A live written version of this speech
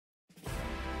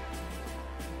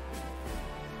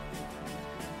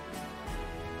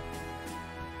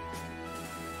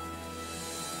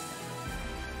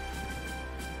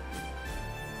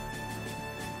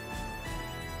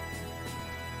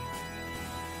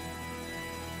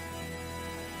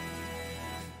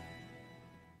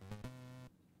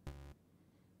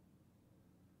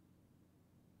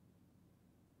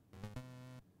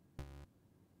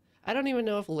I don't even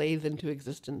know if lathe into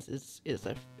existence is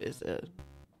a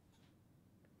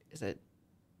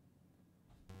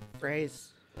phrase.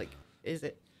 Like, is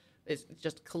it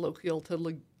just colloquial to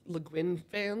Le Guin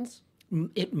fans?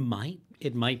 It might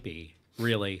be,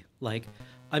 really. Like,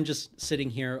 I'm just sitting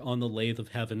here on the lathe of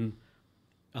heaven,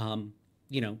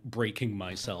 breaking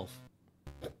myself.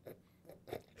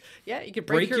 Yeah, you could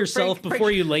break yourself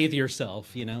before you lathe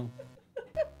yourself,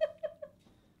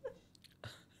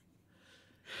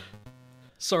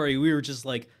 Sorry, we were just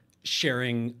like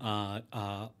sharing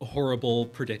horrible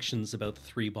predictions about the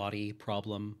three-body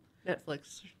problem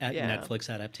Netflix. Netflix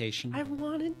adaptation. I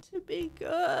want it to be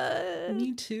good.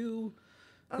 Me too.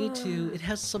 Me too. It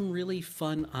has some really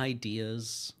fun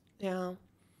ideas. Yeah.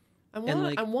 I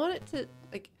want it to,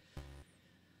 like,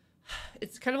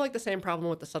 it's kind of like the same problem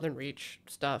with the Southern Reach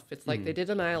stuff. It's like they did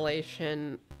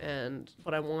Annihilation, and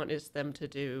what I want is them to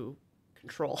do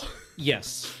Control.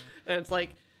 Yes. And it's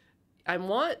like, I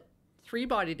want Three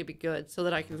Body to be good so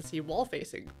that I can see wall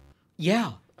facing.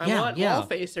 Yeah. I want wall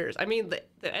facers. I mean,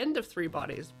 the end of Three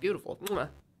Body is beautiful.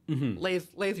 Mm-hmm.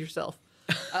 Lathe yourself.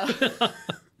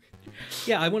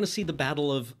 Yeah, I want to see the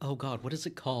Battle of, oh God, what is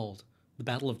it called? The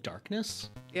Battle of Darkness?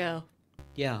 Yeah.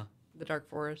 Yeah. The Dark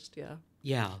Forest, yeah.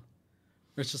 Yeah.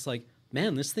 Where it's just like,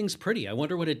 man, this thing's pretty. I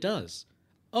wonder what it does.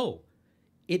 Oh,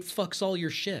 it fucks all your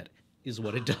shit, is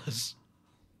what it does.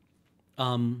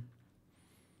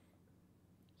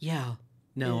 Yeah.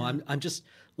 No, Yeah. I'm just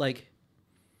like,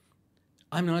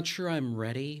 I'm not sure I'm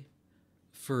ready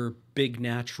for Big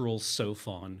Natural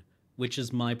Sophon, which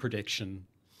is my prediction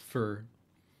for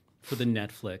the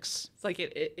Netflix. It's like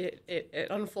it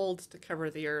unfolds to cover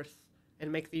the earth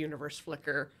and make the universe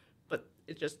flicker, but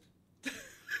it just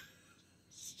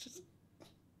it's just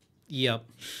Yep.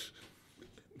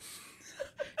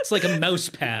 It's like a mouse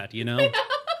pad,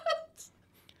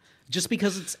 Just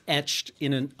because it's etched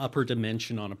in an upper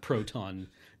dimension on a proton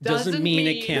doesn't mean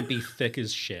it can't be thick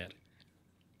as shit.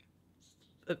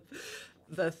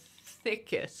 the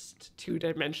thickest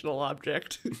two-dimensional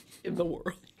object in the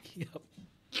world. Yep.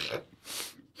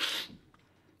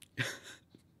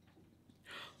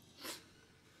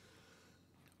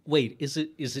 Wait, is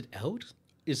it out?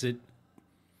 Is it?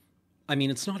 I mean,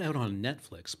 it's not out on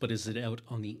Netflix, but is it out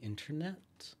on the internet?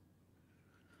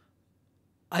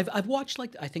 I've watched,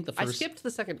 like, I think the first. I skipped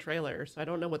the second trailer, so I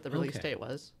don't know what the release date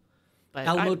was. But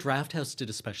Alamo Drafthouse did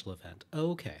a special event.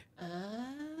 Oh, okay.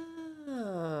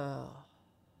 Oh.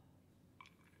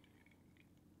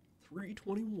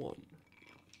 321.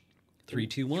 3,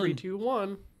 2, 1. 3, 2,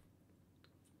 1.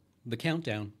 The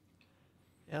countdown.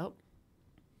 Yep.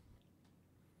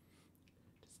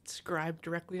 Just scribed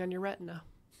directly on your retina.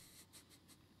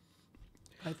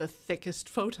 By the thickest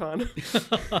photon.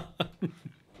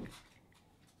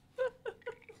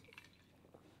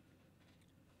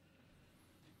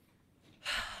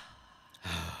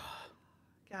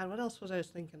 God, what else was I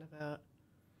thinking about?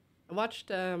 I watched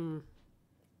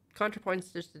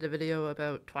ContraPoints just did a video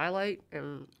about Twilight,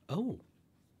 and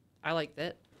I liked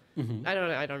it. Mm-hmm.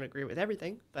 I don't agree with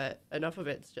everything, but enough of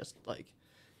it's just like,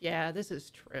 yeah, this is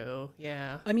true.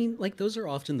 Yeah. I mean, like, those are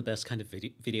often the best kind of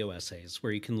video essays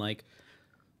where you can, like,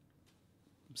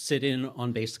 sit in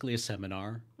on basically a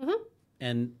seminar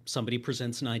and somebody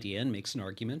presents an idea and makes an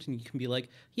argument, and you can be like,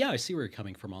 yeah, I see where you're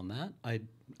coming from on that. I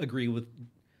agree with,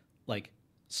 like,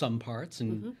 some parts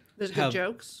and There's have good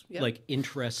jokes. Yep. like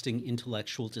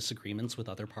intellectual disagreements with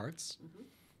other parts.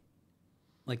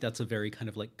 Like, that's a very kind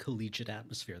of like collegiate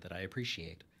atmosphere that I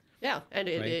appreciate. Yeah, and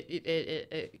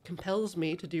it compels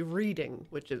me to do reading,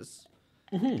 which is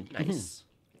nice.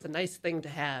 It's a nice thing to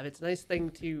have. It's a nice thing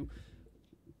to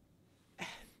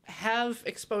have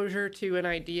exposure to an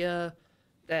idea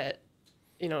that,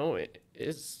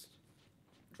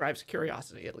 drives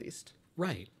curiosity, at least.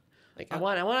 Right. Like, I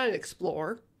want to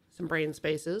explore some brain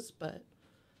spaces, but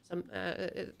some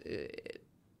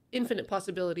infinite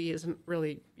possibility isn't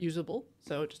really usable.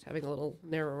 So just having a little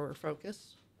narrower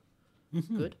focus,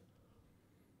 good.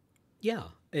 Yeah,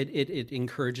 it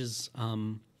encourages a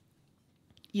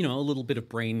little bit of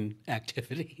brain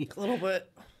activity. A little bit.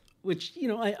 Which,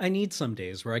 I need some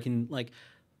days where I can, like,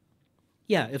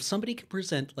 yeah, if somebody can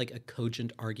present like a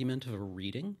cogent argument of a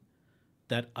reading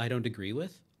that I don't agree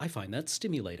with, I find that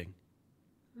stimulating.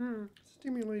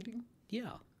 Stimulating.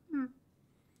 Yeah. And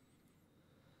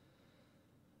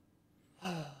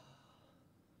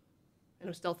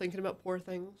I'm still thinking about Poor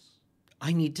Things.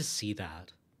 I need to see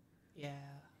that. Yeah.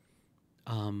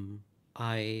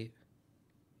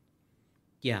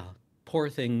 Poor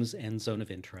Things and Zone of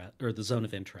Interest, or the Zone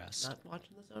of Interest. Not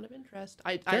watching the Zone of Interest.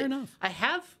 Fair enough. I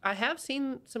have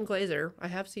seen some Glazer. I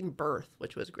have seen Birth,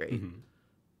 which was great.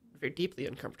 very deeply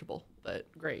uncomfortable, but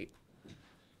great.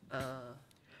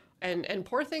 And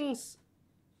Poor Things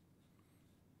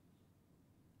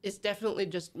is definitely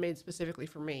just made specifically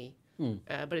for me.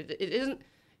 But it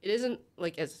isn't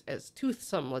like as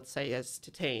toothsome, let's say, as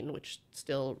Titane, which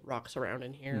still rocks around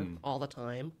in here all the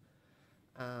time.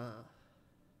 But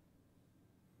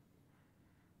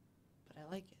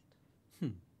I like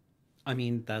it. I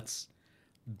mean, that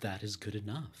is good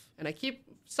enough. And I keep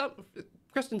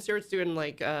Kristen Stewart's doing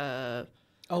like a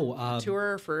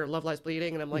tour for Love Lies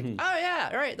Bleeding, and I'm like, oh yeah,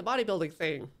 all right, the bodybuilding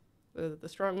thing, the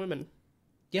strong women.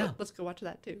 Yeah, let's go watch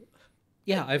that too.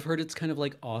 Yeah, I've heard it's kind of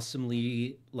like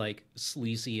awesomely like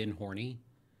sleazy and horny.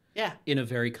 Yeah. In a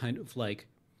very kind of like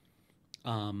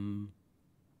not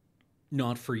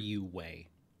for you way.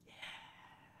 Yeah.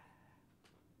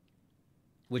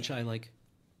 Which I like.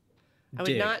 I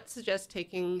would not suggest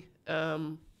taking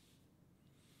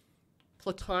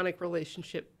platonic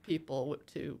relationship people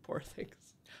to Poor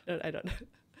Things. I don't know.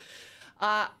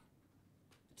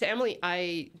 To Emily,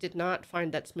 I did not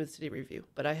find that Smooth City review,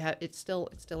 but I have it's still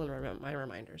in my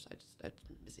reminders. I've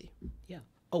been busy. Yeah.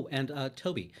 Oh, and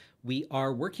Toby, we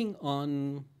are working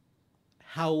on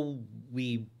how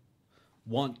we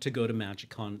want to go to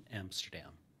MagicCon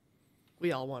Amsterdam.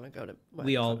 We all want to go to.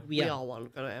 We all want to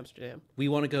go to Amsterdam. We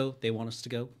want to go. They want us to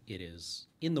go. It is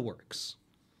in the works.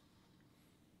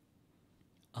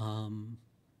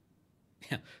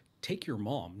 Yeah. Take your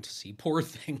mom to see Poor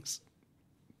Things.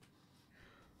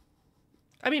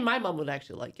 I mean, my mom would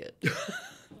actually like it.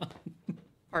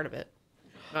 Part of it.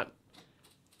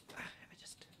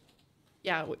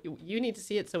 Yeah, you need to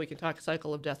see it so we can talk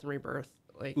Cycle of Death and Rebirth.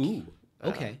 Like, ooh,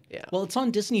 okay. Yeah. Well, it's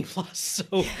on Disney Plus, so.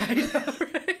 Yeah, I know,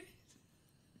 right?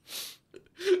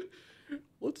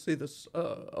 Let's see this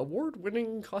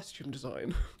award-winning costume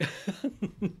design.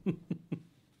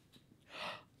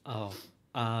 Oh,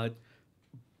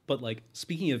 but like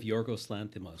speaking of Yorgos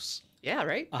Lanthimos. Yeah,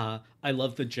 right. I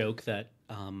love the joke that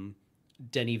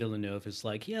Denis Villeneuve is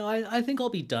like, I think I'll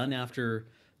be done after,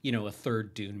 a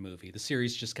third Dune movie. The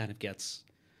series just kind of gets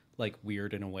like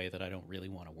weird in a way that I don't really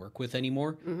want to work with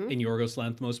anymore. And Yorgos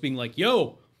Lanthimos being like,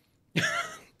 yo,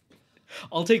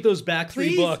 I'll take those back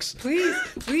 3 books. Please.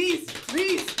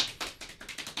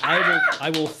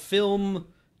 I will film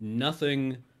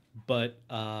nothing but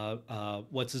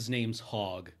what's his name's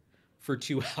hog for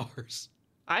 2 hours.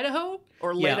 Idaho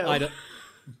or Leto? Yeah,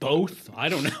 both. I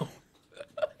don't know.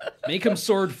 Make him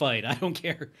sword fight. I don't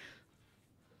care.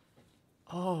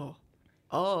 Oh,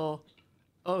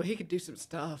 he could do some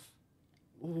stuff.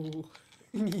 Ooh.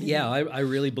 Yeah, I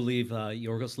really believe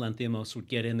Yorgos Lanthimos would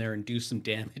get in there and do some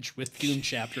damage with Dune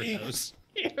Chapter Nose.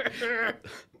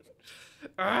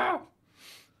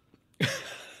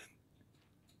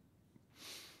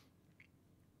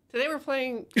 Today we're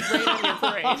playing Rain on Your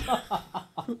Parade.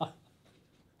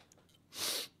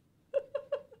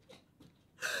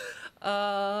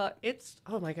 Oh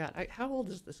my god, how old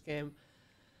is this game?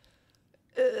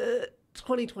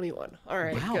 2021. All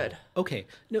right, wow. Good. Okay,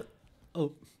 no,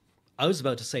 I was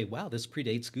about to say, wow, this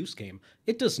predates Goose Game.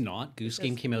 It does not. Goose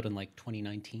Game came out in like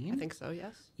 2019. I think so.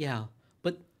 Yes. Yeah,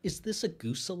 but is this a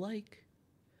Goose-alike?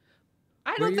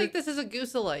 I don't think this is a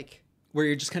Goose-alike. Where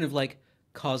you're just kind of like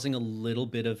causing a little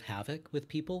bit of havoc with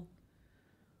people.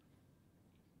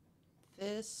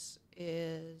 This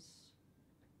is.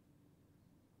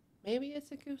 Maybe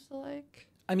it's a Goose-alike.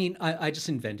 I mean, I just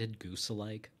invented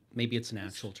Goose-alike. Maybe it's an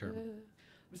actual term.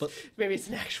 But maybe it's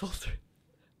an actual term.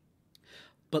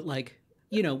 But like,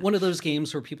 one of those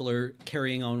games where people are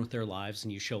carrying on with their lives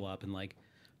and you show up and like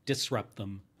disrupt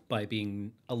them by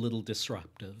being a little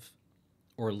disruptive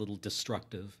or a little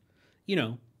destructive.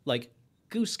 Like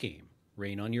Goose Game,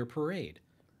 Rain on Your Parade,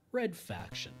 Red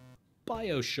Faction,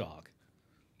 BioShock.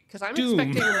 Because I'm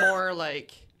expecting more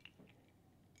like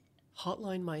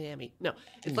Hotline Miami. No,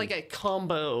 it's like a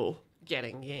combo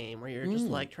getting game where you're just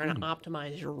like trying to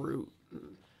optimize your route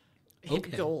and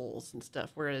hit goals and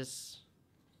stuff. Whereas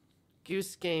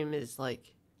Goose Game is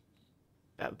like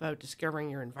about discovering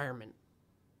your environment.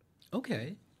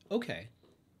 Okay. Oh,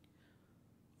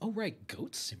 right.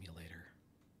 Goat Simulator.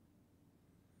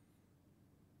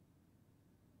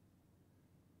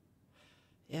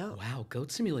 Yeah. Wow.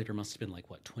 Goat Simulator must have been like,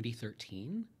 what,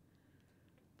 2013?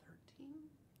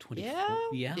 24?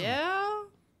 Yeah.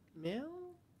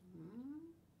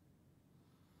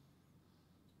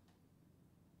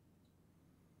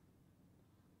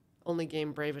 Only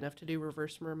game brave enough to do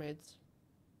reverse mermaids.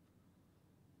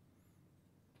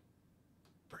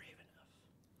 Brave enough.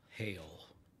 Hail.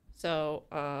 So,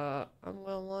 I'm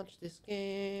gonna launch this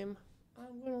game.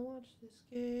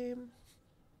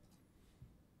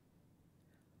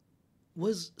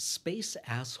 Was Space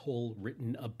Asshole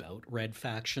written about Red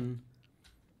Faction?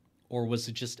 Or was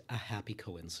it just a happy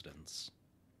coincidence?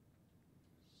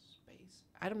 Space.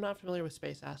 I'm not familiar with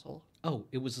Space Asshole. Oh,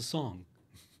 it was a song.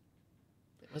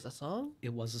 It was a song?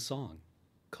 It was a song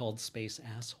called Space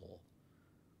Asshole.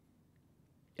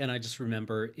 And I just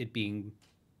remember it being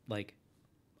like,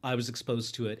 I was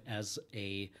exposed to it as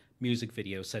a music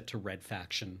video set to Red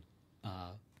Faction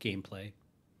gameplay.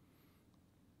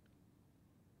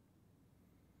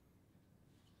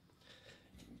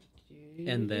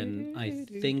 And then I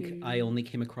think I only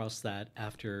came across that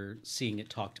after seeing it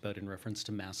talked about in reference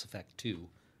to Mass Effect 2.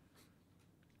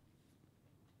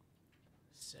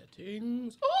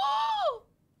 Settings. Oh!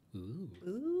 Ooh.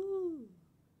 Ooh.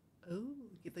 Ooh.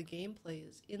 The gameplay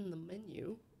is in the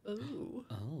menu. Ooh.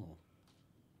 Oh.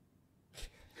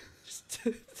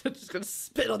 Just gonna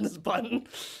spit on this button.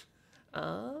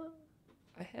 I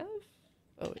have.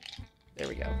 Oh, wait. There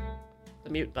we go.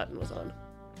 The mute button was on.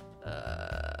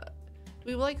 Do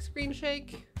we like screen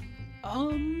shake?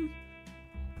 I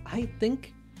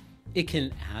think it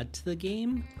can add to the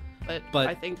game. But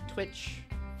I think Twitch.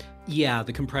 Yeah,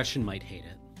 the compression might hate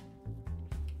it.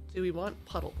 Do we want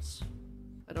puddles?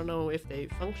 I don't know if they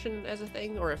function as a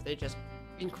thing or if they just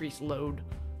increase load.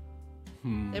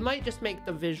 They might just make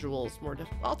the visuals more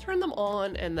difficult. I'll turn them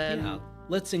on and then... Yeah,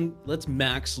 let's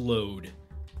max load.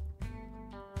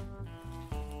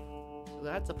 So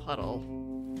that's a puddle.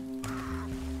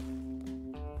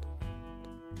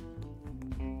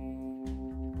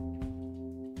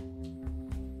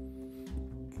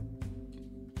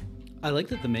 I like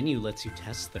that the menu lets you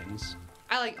test things.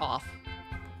 I like off.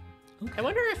 Okay. I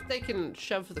wonder if they can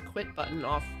shove the quit button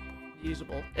off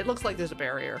usable. It looks like there's a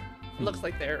barrier. It looks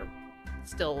like they're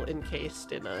still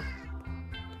encased in an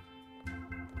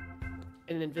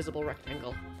invisible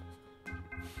rectangle.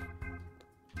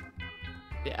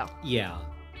 Yeah. Yeah.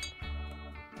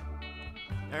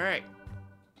 All right.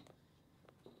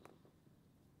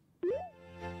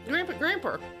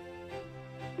 Grandpa,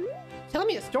 tell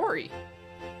me a story.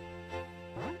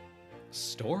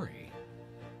 Story?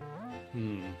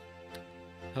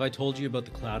 Have I told you about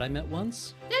the cloud I met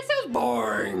once? That sounds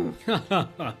boring.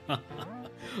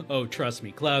 Oh, trust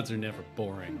me, clouds are never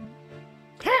boring.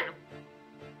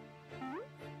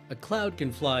 A cloud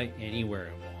can fly anywhere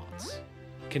it wants.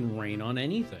 It can rain on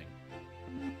anything.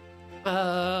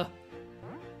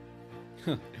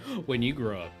 When you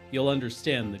grow up, you'll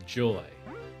understand the joy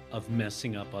of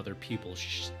messing up other people's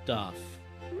stuff.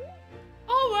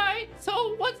 All right,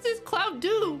 so what's this cloud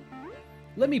do?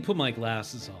 Let me put my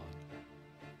glasses on.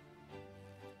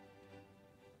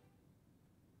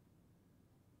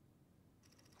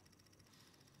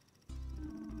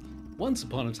 Once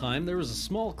upon a time, there was a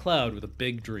small cloud with a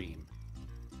big dream.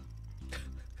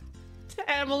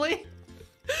 Emily,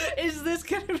 is this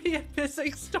gonna be a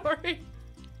pissing story?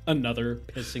 Another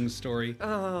pissing story.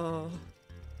 Oh.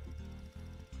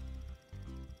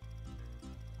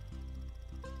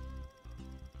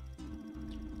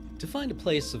 To find a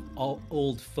place of all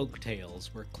old folk tales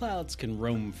where clouds can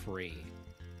roam free.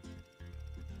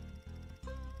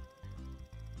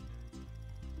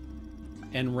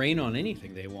 And rain on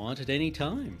anything they want at any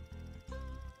time.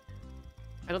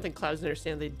 I don't think clouds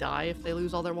understand they die if they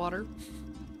lose all their water.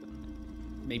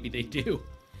 Maybe they do.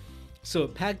 So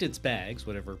it packed its bags,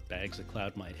 whatever bags a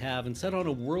cloud might have, and set on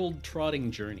a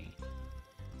world-trotting journey.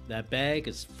 That bag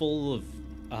is full of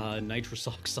nitrous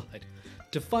oxide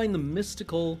to find the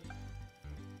mystical,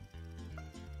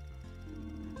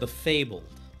 the fabled,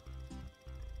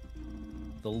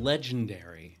 the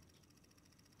legendary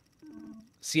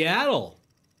Seattle.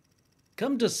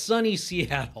 Come to sunny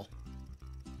Seattle.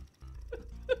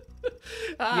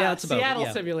 Yeah, it's about Seattle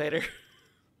yeah. Simulator.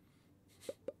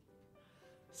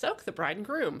 Soak the bride and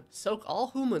groom. Soak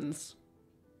all humans.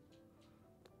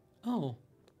 Oh,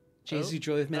 Jay-Z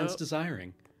Joy of Man's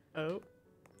Desiring. Oh.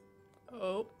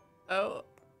 All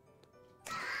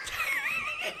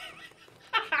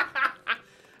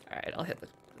right, I'll hit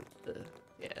the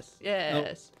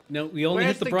yes. No, we only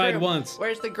hit the bride groom? once.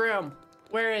 Where's the groom?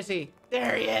 Where is he?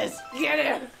 There he is.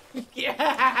 Get him.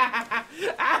 Yeah.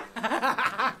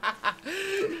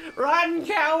 Run,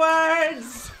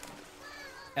 cowards.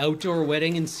 Outdoor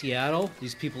wedding in Seattle?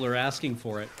 These people are asking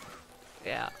for it.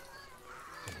 Yeah.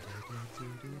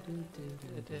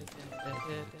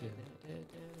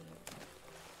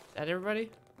 That everybody?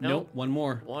 Nope, one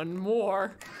more. One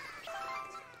more.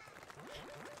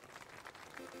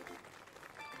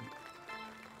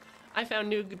 I found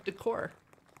new decor.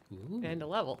 Ooh. And a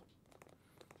level.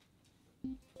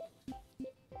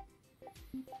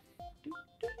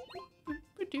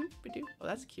 Oh,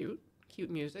 that's cute. Cute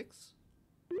musics.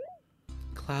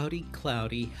 Cloudy,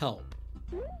 cloudy, help.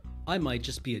 I might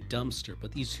just be a dumpster,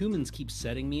 but these humans keep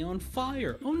setting me on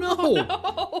fire. Oh no!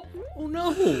 No! Oh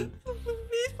no!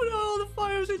 Please put out all the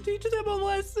fires and teach them a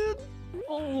lesson.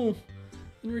 Oh!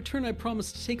 In return, I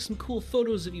promise to take some cool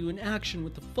photos of you in action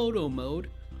with the photo mode.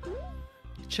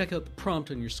 Check out the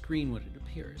prompt on your screen when it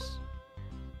appears.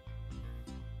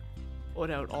 Put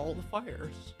out all the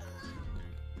fires.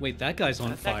 Wait, that guy's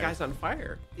on fire. That guy's on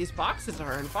fire. These boxes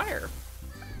are on fire.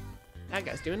 That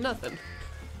guy's doing nothing.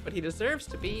 But he deserves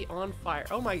to be on fire.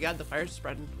 Oh my god, the fire's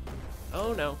spreading.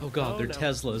 Oh no. Oh god, they're no.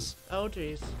 Teslas. Oh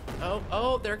jeez.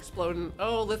 Oh, they're exploding.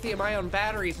 Oh, lithium-ion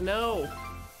batteries. No.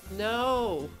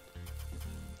 No.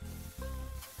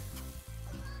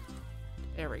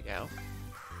 There we go.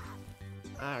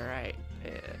 All right.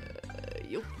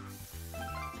 You.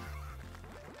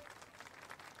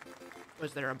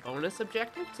 Was there a bonus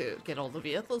objective to get all the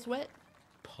vehicles wet?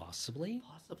 Possibly?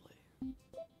 Possibly.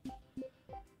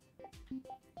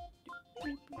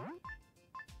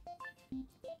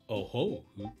 Oh ho,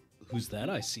 who's that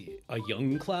I see? A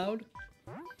young Cloud?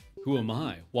 Who am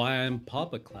I? Why, I'm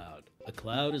Papa Cloud, a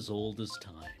cloud as old as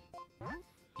time.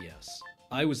 Yes,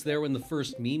 I was there when the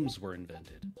first memes were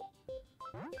invented.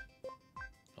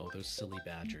 Oh, those silly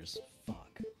badgers.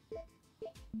 Fuck.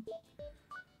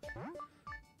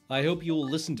 I hope you will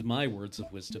listen to my words of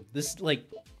wisdom. This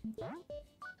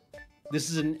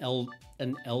is an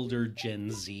elder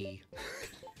Gen Z.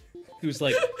 Who's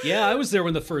like, yeah, I was there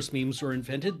when the first memes were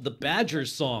invented. The Badger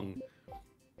song.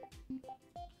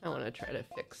 I want to try to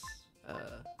fix.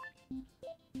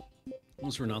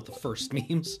 Those were not the first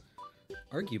memes.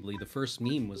 Arguably, the first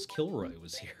meme was Kilroy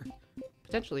was here.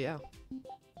 Potentially, yeah.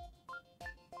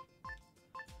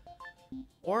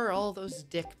 Or all those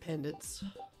dick pendants.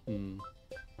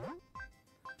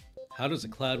 How does a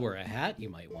cloud wear a hat, you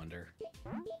might wonder?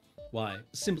 Why,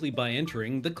 simply by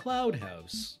entering the Cloud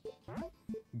House.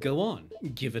 Go on,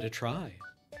 give it a try.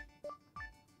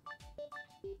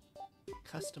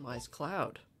 Customized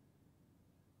cloud.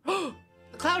 The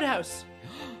Cloud House!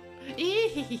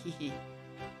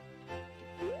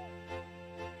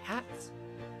 Hats.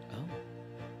 Oh.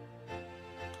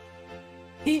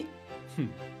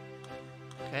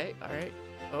 Okay, alright.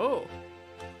 Oh.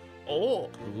 Oh.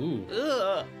 Ooh.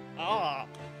 Ugh. Ah.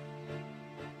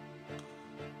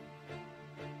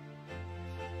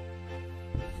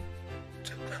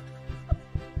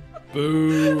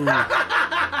 Boo.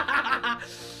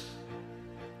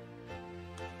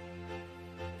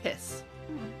 Piss.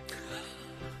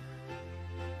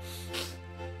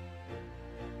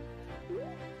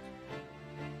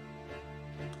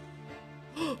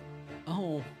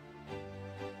 Oh.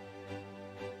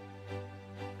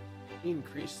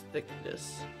 Increase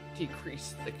thickness.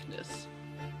 Decrease thickness.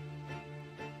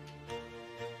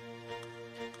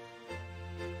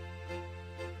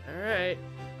 Alright.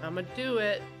 I'ma do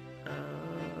it.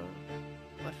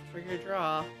 Left trigger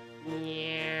draw.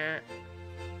 Yeah.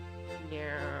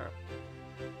 Yeah.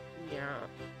 Yeah.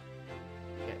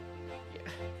 Yeah.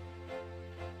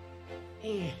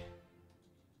 Yeah.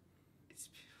 It's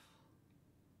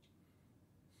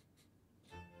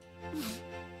beautiful.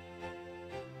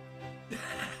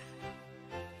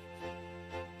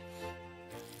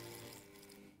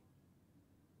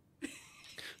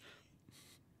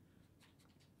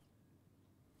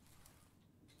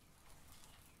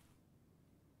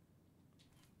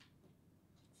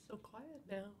 So quiet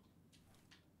now.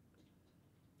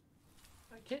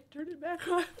 I can't turn it back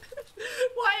on.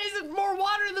 Why isn't more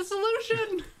water the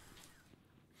solution?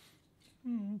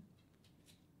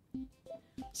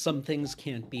 Some things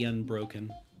can't be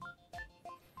unbroken.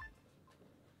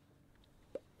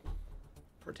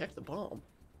 Protect the bomb.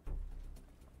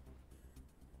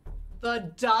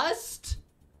 The dust?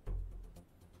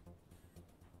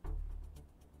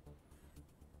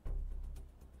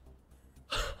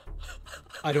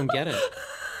 I don't get it.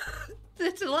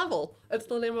 It's a level. It's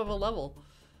the name of a level.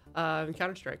 In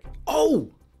Counter-Strike.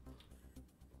 Oh!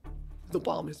 The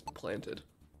bomb is planted.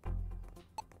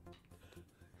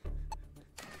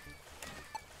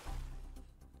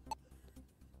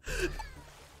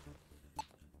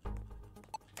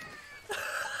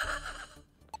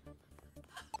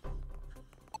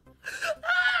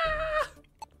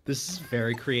 This is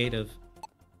very creative.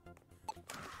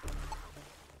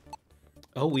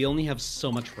 Oh, we only have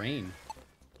so much rain.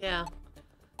 Yeah.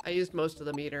 I used most of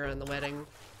the meter on the wedding.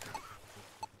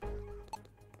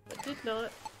 But did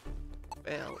not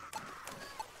fail.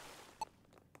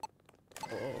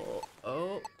 Oh,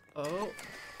 oh, oh.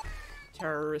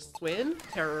 Terrorists win.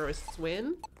 Terrorists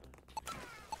win.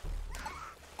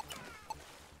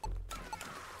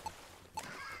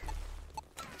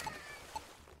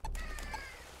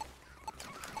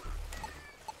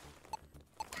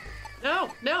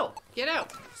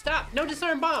 No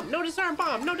disarm bomb! No disarm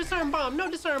bomb! No disarm bomb!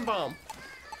 No disarm bomb!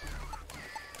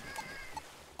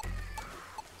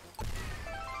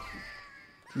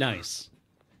 Nice.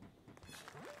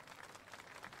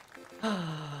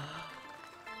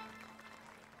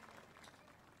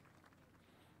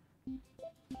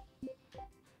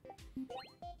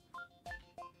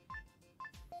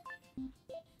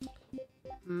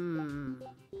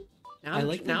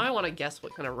 Now I want to guess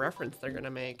what kind of reference they're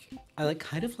gonna make. I like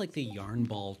kind of like the yarn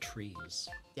ball trees.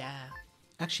 Yeah.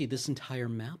 Actually, this entire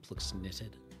map looks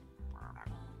knitted.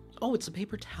 Oh, it's a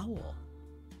paper towel.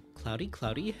 Cloudy,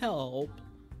 cloudy, help.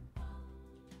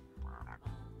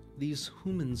 These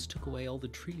humans took away all the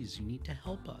trees. You need to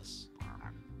help us.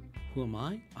 Who am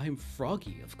I? I'm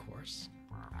Froggy, of course.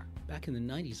 Back in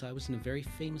the 90s, I was in a very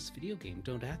famous video game.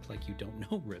 Don't act like you don't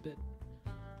know, Ribbit.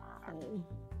 Oh.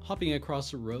 Hopping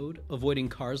across a road, avoiding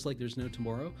cars like there's no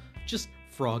tomorrow, just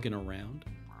frogging around.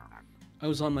 I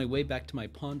was on my way back to my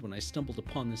pond when I stumbled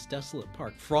upon this desolate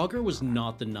park. Frogger was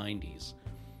not the 90s.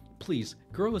 Please,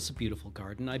 grow us a beautiful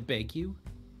garden, I beg you.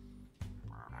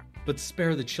 But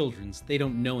spare the children's, they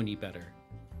don't know any better.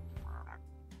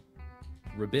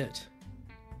 Ribbit.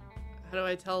 How do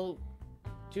I tell?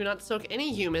 Do not soak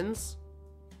any humans.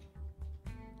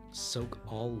 Soak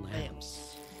all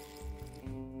lamps.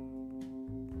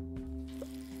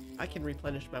 I can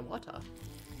replenish my water.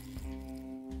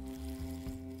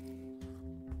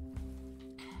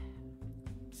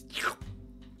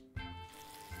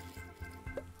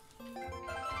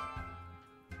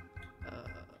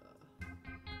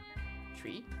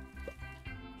 Tree.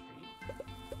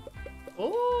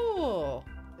 Oh,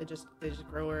 they just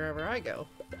grow wherever I go.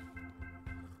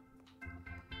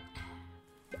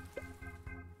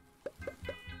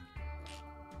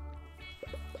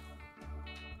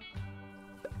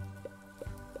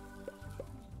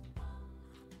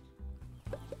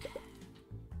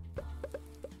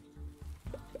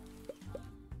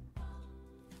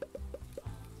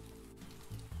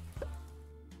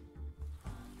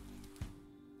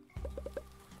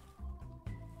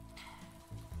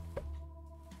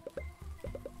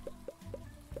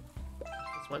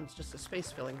 One's just a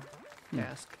space filling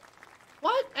cask.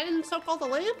 What? I didn't soak all the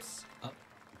lamps?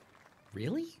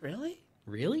 Really? Really?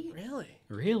 Really? Really?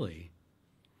 Really?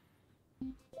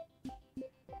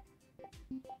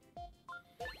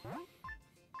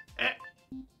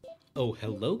 Oh,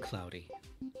 hello, Cloudy.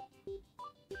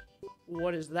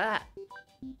 What is that?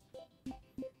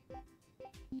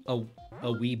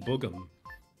 A wee boogum.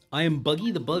 I am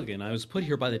Buggy the Bug, and I was put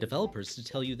here by the developers to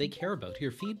tell you they care about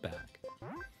your feedback.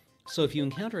 So if you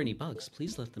encounter any bugs,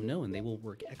 please let them know and they will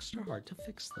work extra hard to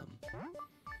fix them.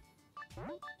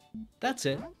 That's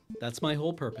it. That's my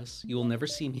whole purpose. You will never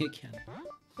see me again.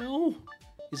 No.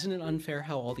 Isn't it unfair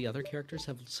how all the other characters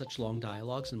have such long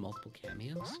dialogues and multiple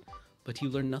cameos? But you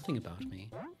learn nothing about me.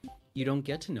 You don't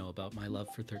get to know about my love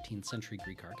for 13th century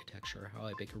Greek architecture, how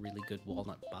I bake a really good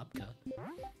walnut babka.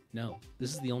 No,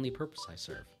 this is the only purpose I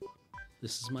serve.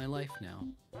 This is my life now.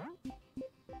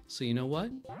 So you know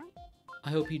what? I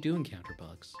hope you do encounter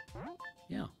bugs.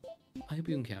 Yeah, I hope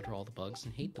you encounter all the bugs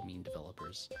and hate the mean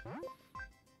developers.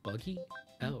 Buggy,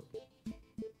 out.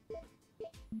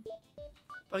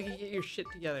 Buggy, get your shit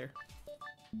together.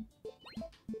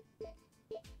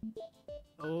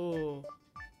 Oh,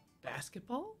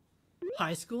 basketball?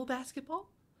 High school basketball?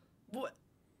 What?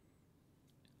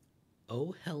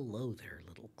 Oh, hello there,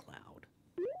 little cloud.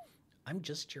 I'm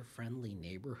just your friendly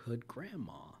neighborhood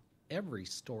grandma. Every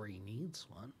story needs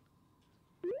one.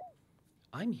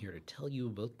 I'm here to tell you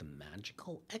about the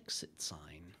magical exit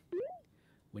sign.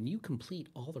 When you complete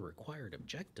all the required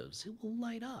objectives, it will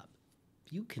light up.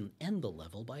 You can end the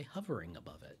level by hovering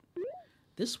above it.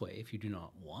 This way, if you do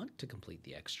not want to complete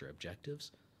the extra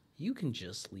objectives, you can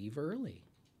just leave early.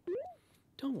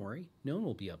 Don't worry, no one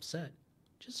will be upset.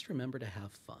 Just remember to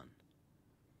have fun.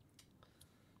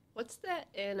 What's that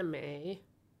anime?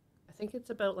 I think it's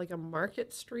about like a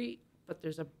market street, but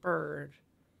there's a bird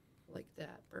like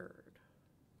that bird.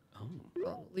 Oh.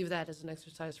 I'll leave that as an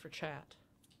exercise for chat.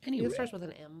 Anyway. It starts with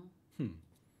an M.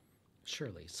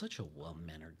 Surely, such a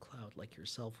well-mannered cloud like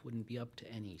yourself wouldn't be up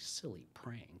to any silly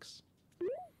pranks.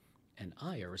 And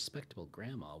I, a respectable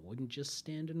grandma, wouldn't just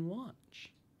stand and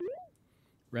watch.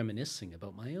 Reminiscing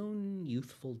about my own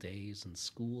youthful days and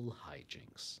school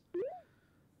hijinks.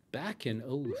 Back in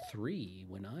 03,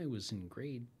 when I was in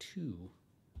grade 2,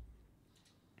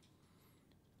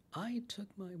 I took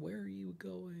my Where Are You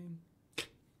Going?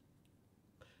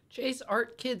 Chase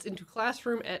art kids into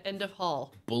classroom at end of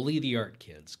hall. Bully the art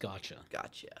kids. Gotcha.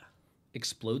 Gotcha.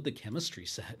 Explode the chemistry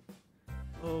set.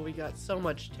 Oh, we got so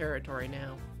much territory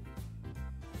now.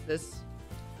 This.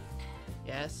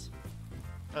 Yes.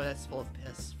 Oh, that's full of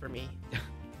piss for me.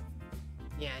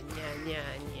 Yeah, yeah, yeah,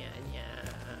 yeah,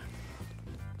 yeah.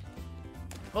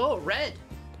 Oh, red.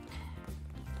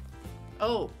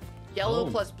 Oh, yellow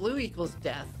plus blue equals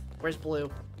death. Where's blue?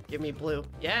 Give me blue.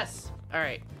 Yes. All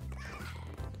right.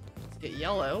 Let's get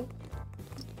yellow.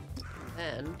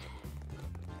 Then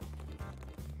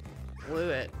blue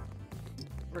it.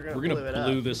 We're gonna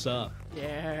blue this up.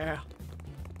 Yeah.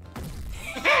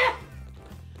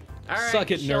 All right,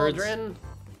 Suck it, children. nerds.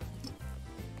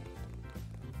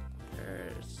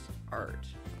 There's art.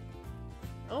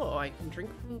 Oh, I can drink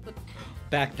from the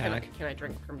Backpack. Can I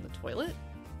drink from the toilet?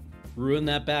 Ruin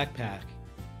that backpack.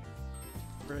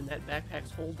 Ruin that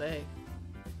backpack's whole day.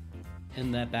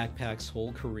 And that backpack's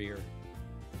whole career.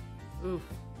 Oof.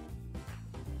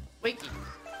 Wakey.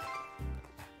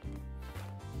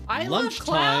 I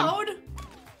Lunchtime. love Cloud!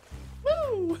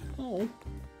 Woo! Oh.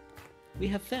 We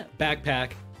have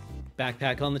backpack.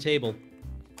 Backpack on the table.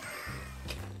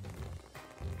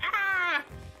 Ah!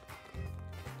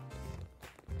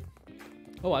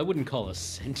 Oh, I wouldn't call us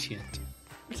sentient.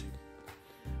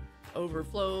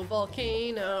 Overflow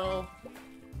volcano.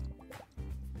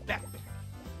 Back.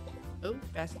 Oh,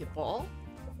 basketball?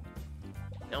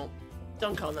 No.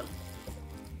 Dunk on them.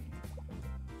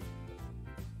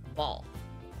 Ball.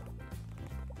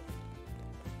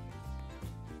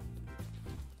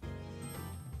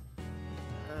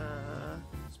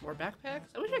 Some more backpacks?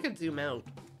 I wish I could zoom out.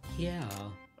 Yeah.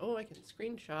 Oh, I can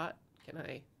screenshot. Can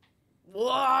I?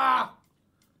 Whoa!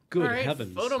 Good All right,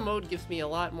 heavens. Photo mode gives me a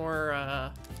lot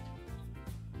more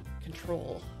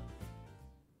control.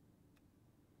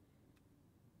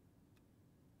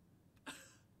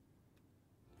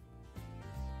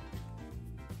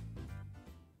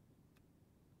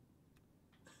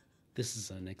 This is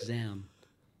an exam.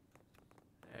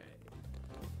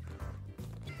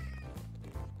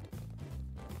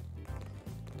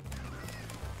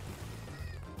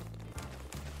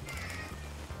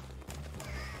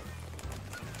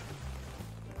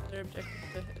 Their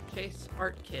objective to chase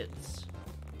art kids.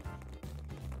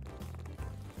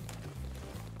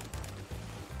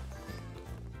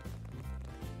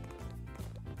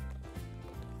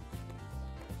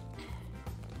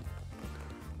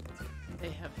 They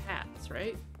have hats,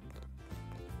 right?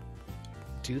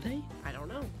 Do they? I don't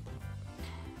know.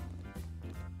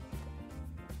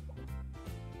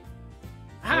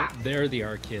 Oh, they're the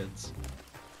art kids.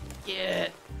 Get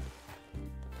it.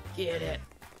 Get it.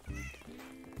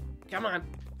 Come on.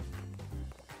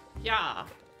 Yeah.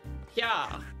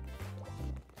 Yeah.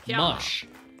 Yeah. Mush.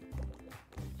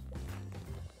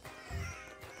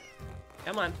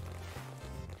 Come on.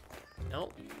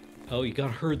 Nope. Oh, you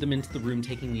gotta herd them into the room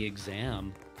taking the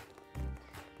exam.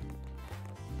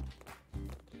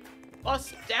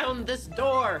 Bust down this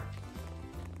door.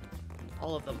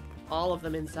 All of them. All of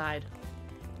them inside.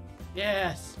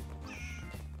 Yes.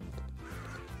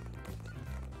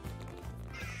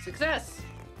 Success.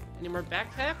 Any more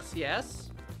backpacks? Yes.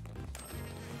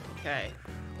 Okay.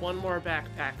 One more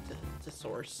backpack to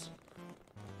source.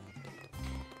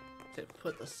 To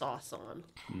put the sauce on.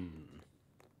 If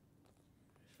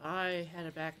I had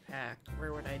a backpack,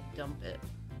 where would I dump it?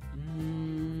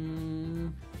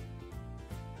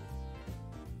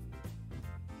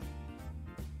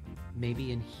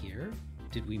 Maybe in here?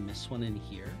 Did we miss one in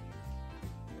here?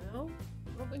 No,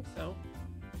 I don't think so.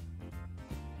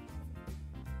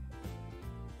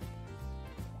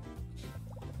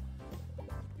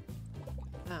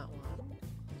 That one.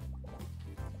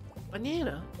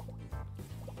 Banana.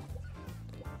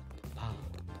 Ah,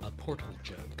 a portal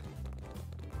joke.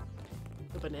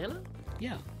 The banana?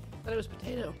 Yeah. I thought it was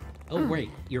potato. Oh, wait,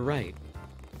 you're right.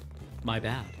 My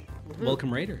bad.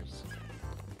 Welcome, Raiders.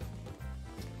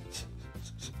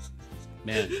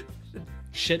 Man,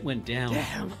 shit went down.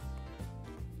 Damn.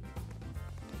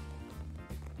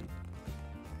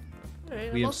 All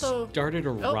right, We I'm have also... started a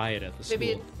riot at the school.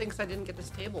 Maybe it thinks I didn't get this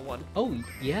table one. Oh,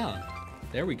 yeah.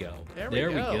 There we go. There we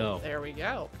go. There we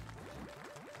go.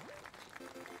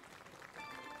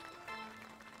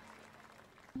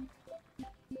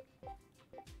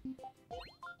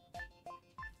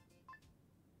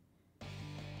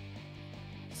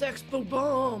 Sexpo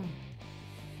bomb.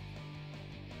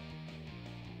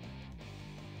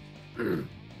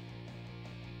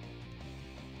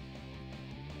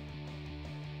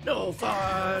 No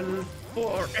fun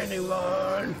for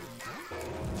anyone.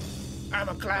 I'm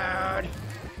a cloud.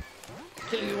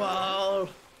 Kill you all.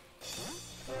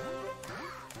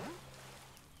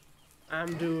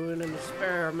 I'm doing an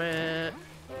experiment.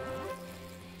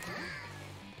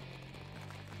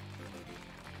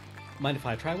 Mind if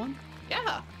I try one?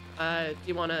 Yeah. Do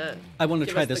you want to? I want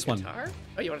to try this one.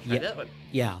 Oh, you want to try that one?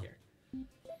 Yeah. Here.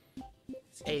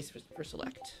 It's A for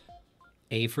select.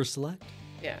 A for select?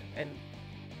 Yeah, and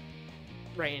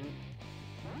rain.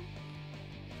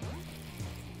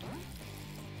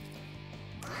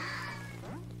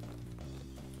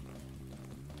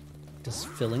 Does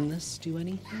filling this do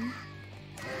anything?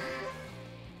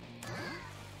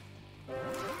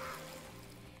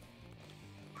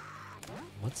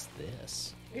 What's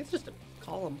this? I think it's just a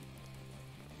column.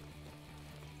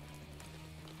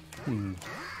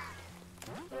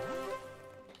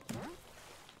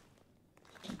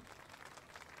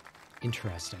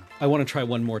 Interesting. I want to try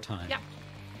one more time. Yeah.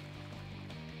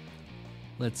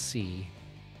 Let's see.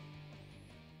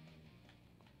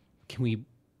 Can we...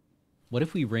 What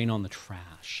if we rain on the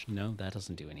trash? No, that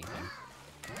doesn't do anything.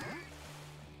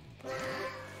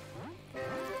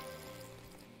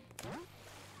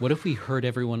 What if we herd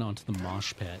everyone onto the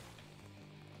mosh pit?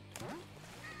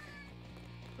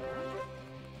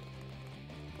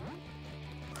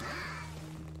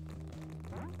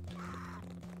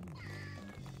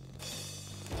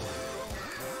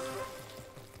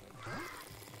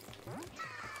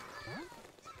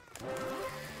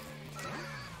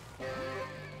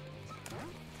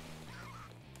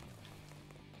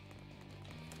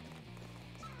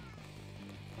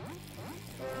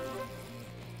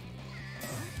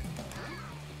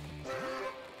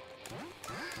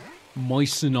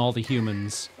 Moisten all the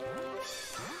humans.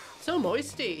 So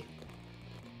moisty.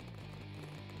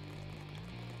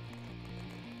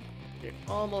 You're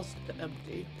almost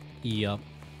empty. Yep.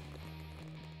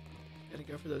 Gotta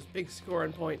go for those big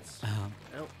scoring points.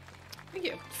 No. Thank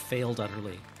you. Failed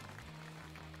utterly.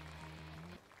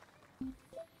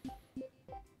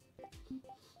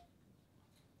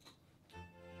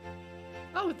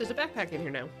 Oh, there's a backpack in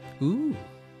here now. Ooh.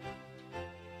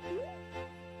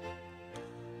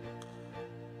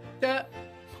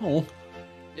 Oh.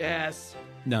 Yes.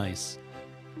 Nice.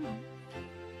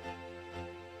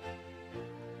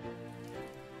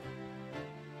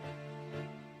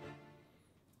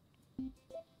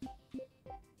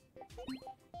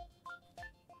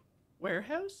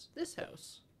 Warehouse? This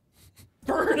house.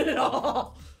 Burn it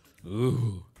all!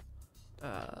 Ooh.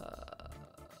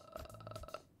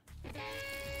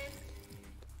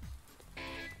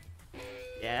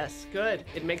 Yes, good.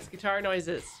 It makes guitar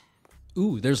noises.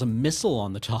 Ooh, there's a missile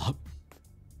on the top.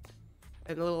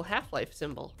 And a little Half-Life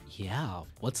symbol. Yeah,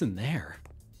 what's in there?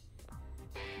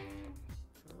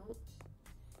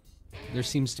 There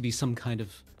seems to be some kind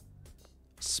of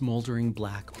smoldering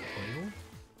black oil.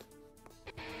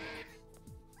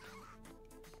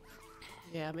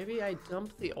 Yeah, maybe I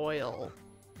dumped the oil.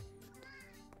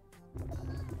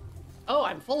 Oh,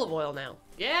 I'm full of oil now.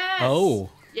 Yes! Oh.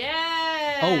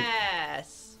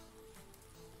 Yes!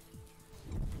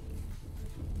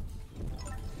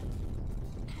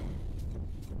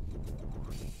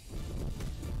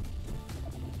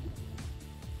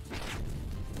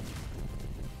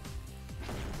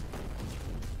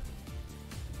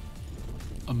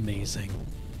 Amazing.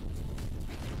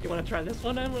 You want to try this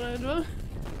one on?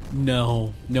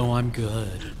 No, I'm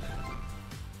good.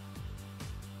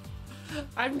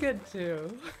 I'm good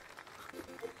too.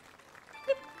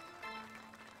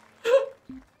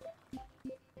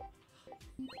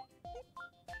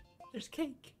 There's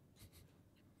cake.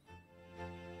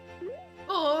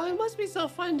 Oh, it must be so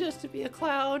fun just to be a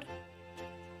cloud.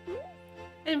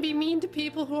 And be mean to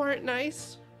people who aren't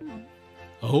nice.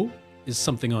 Oh, is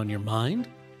something on your mind?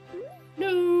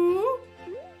 No.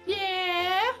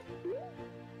 Yeah.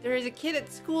 There is a kid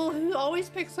at school who always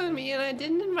picks on me and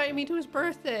didn't invite me to his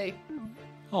birthday.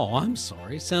 Oh, I'm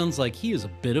sorry. Sounds like he is a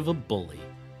bit of a bully.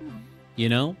 You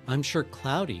know, I'm sure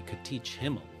Cloudy could teach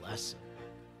him a lesson.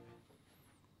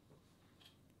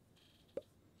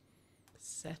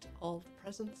 Set all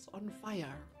presents on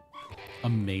fire.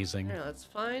 Amazing. Here, let's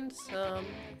find some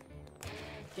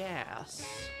gas.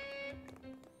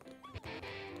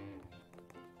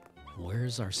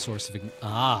 Where's our source of... Yep,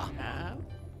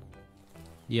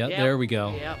 Yep, there we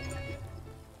go. Yep.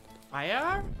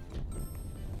 Fire?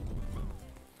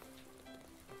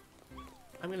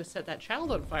 I'm gonna set that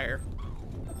child on fire.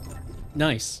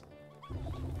 Nice.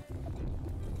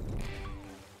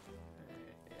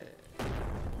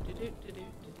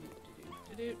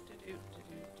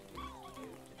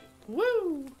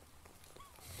 Woo!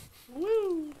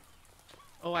 Woo!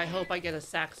 Oh, I hope I get a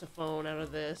saxophone out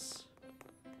of this.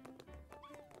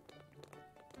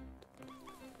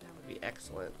 That would be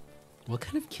excellent. What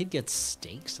kind of kid gets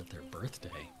steaks at their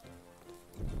birthday?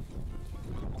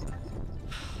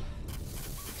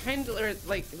 Kind of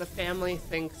like the family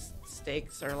thinks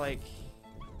steaks are like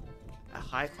a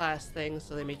high class thing,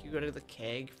 so they make you go to the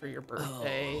keg for your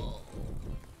birthday. Oh.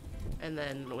 And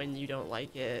then when you don't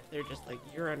like it, they're just like,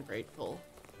 you're ungrateful.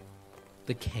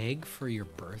 The keg for your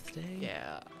birthday?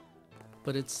 Yeah.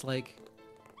 But it's like...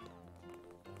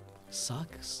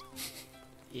 sucks.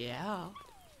 Yeah.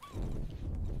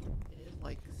 It,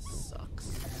 like,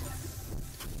 sucks.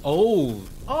 Oh!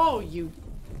 Oh, you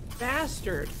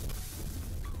bastard!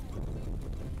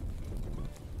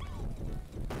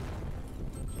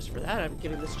 Just for that, I'm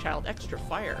giving this child extra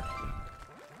fire.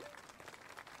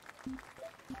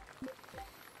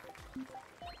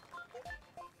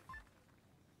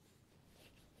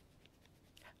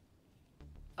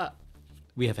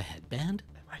 We have a headband?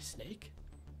 Am I Snake?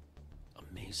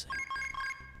 Amazing.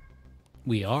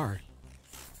 We are.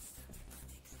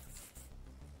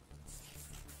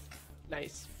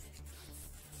 Nice.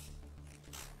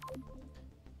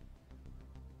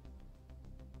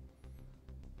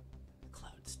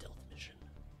 Cloud stealth mission.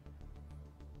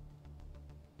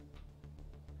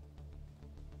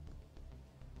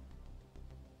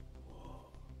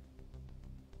 Whoa.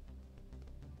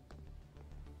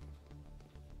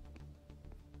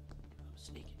 I'm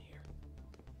sneaking here.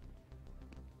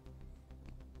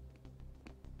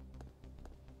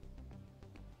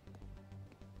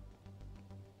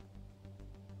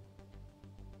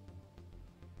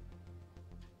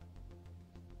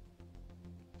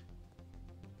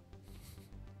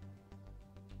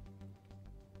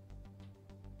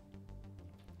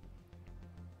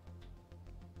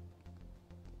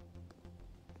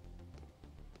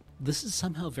 This is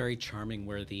somehow very charming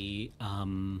where the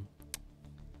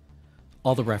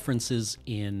all the references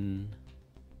in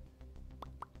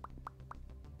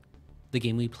the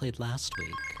game we played last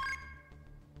week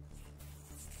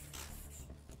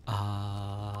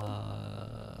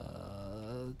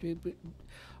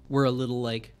were a little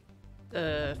like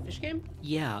The fish game?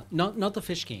 yeah, not the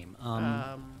fish game,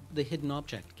 the hidden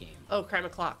object game. Oh, Crime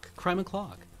O'Clock. Crime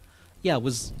O'Clock. Yeah, it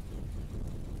was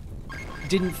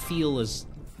didn't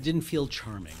feel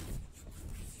charming.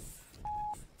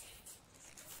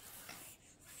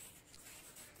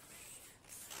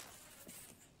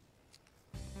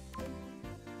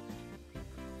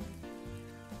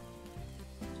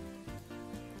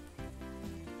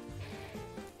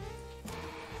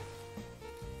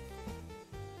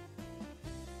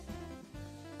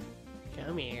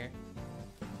 Come here.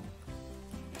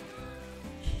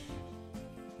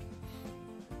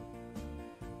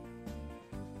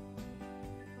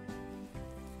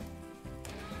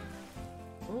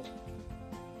 Oh.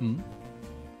 Hmm?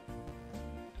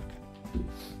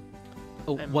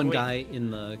 Oh, I'm one waiting. guy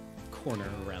in the corner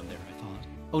around there, I thought.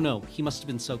 Oh no, he must have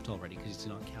been soaked already because he's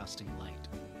not casting light.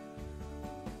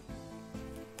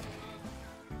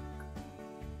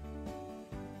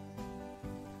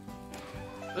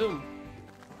 Boom.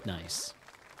 Nice.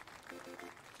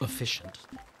 Efficient.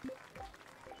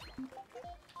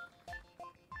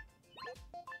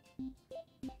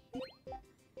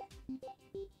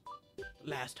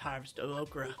 Last harvest of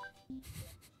okra.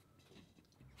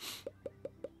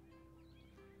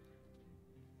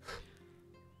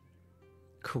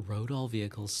 Corrode all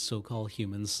vehicles, so-called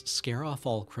humans, scare off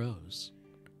all crows.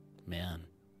 Man.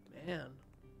 Man.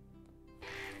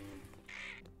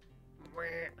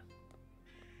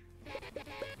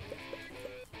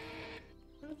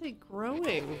 What are they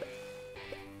growing?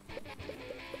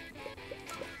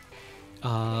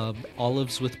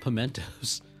 Olives with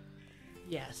pimentos.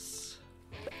 Yes.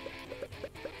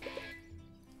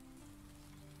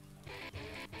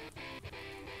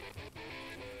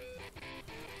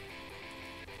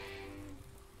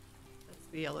 That's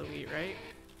the yellow wheat, right?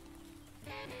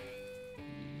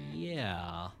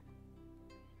 Yeah.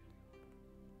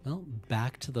 Well,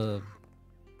 back to the...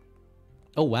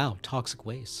 Oh wow, toxic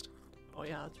waste. Oh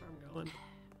yeah, that's where I'm going.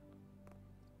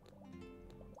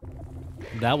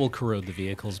 That will corrode the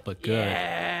vehicles, but good.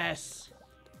 Yes!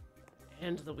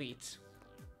 And the wheat.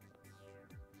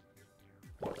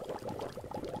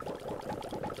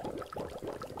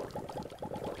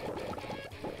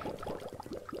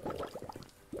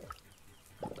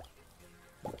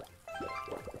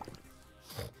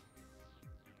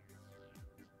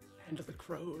 And the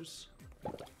crows.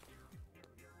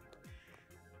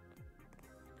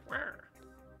 Where?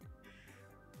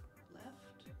 Left?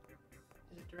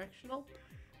 Is it directional?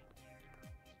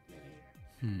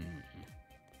 Maybe.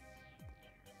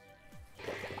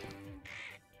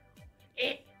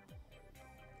 Eh.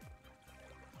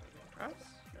 Cross?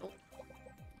 Nope.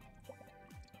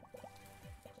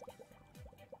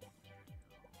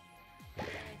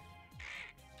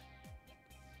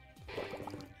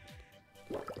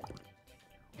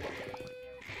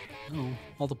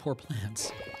 Oh, all the poor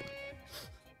plants.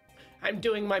 I'm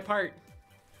doing my part.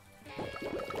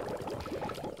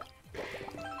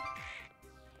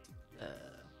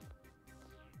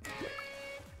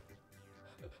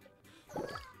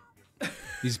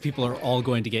 These people are all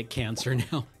going to get cancer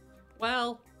now.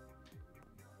 Well,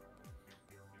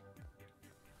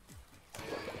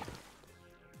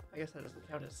 I guess that doesn't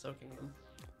count as soaking them.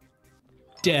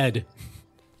 Dead.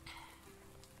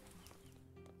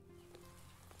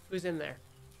 Who's in there?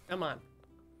 Come on.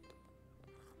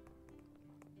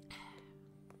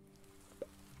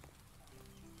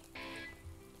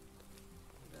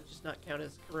 Does that just not count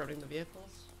as corroding the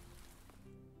vehicles?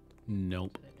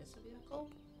 Nope. Did I miss a vehicle?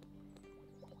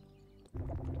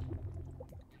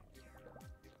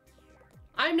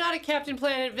 I'm not a Captain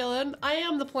Planet villain. I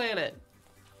am the planet.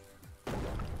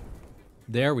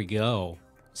 There we go.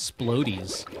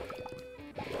 Splodies.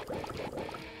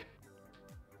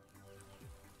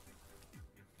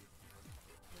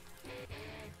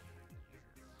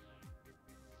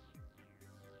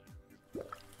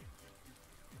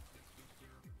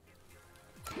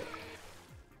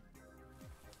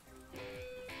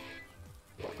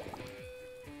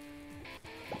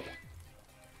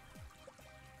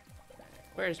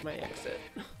 Where's my exit?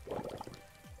 Can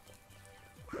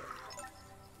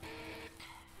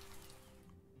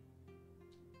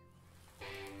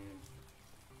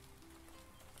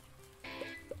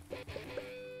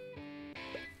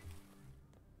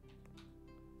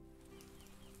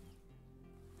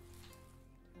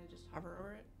I just hover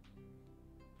over it?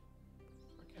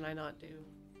 Or can I not do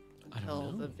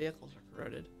until the vehicles are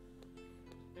corroded?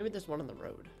 Maybe there's one on the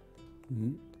road.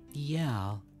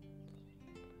 Yeah.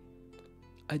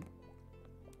 I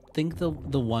think the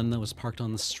one that was parked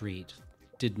on the street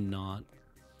did not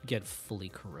get fully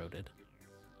corroded.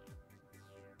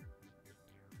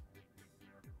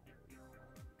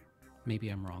 Maybe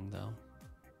I'm wrong, though.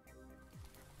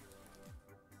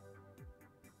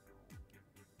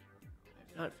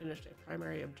 I've not finished a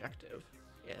primary objective.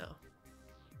 Yeah.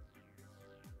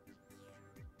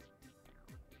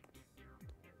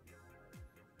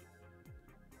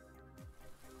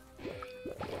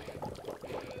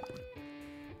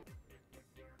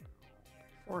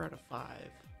 Four out of 5.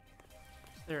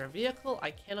 Is there a vehicle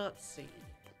I cannot see?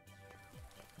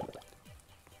 Is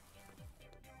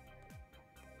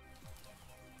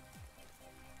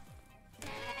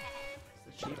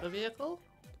the sheep a vehicle?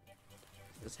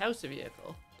 Is this house a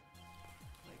vehicle?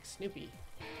 Like Snoopy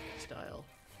style.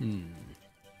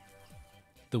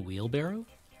 The wheelbarrow?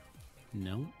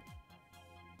 No.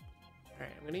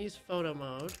 Alright, I'm gonna use photo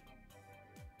mode.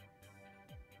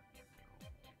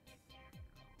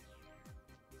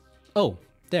 Oh,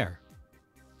 there.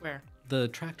 Where? The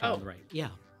tractor on the right. Yeah.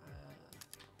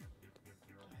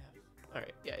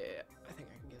 Alright, yeah. I think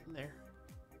I can get in there.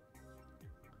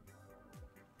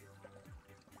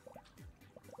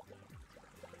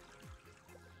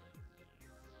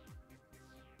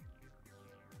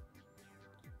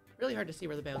 Really hard to see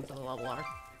where the bounds of the level are.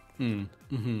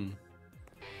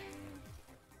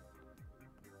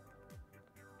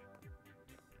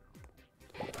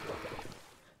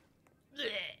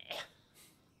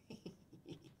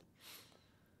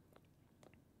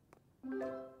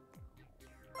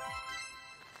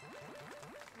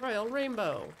 Royal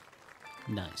Rainbow.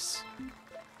 Nice.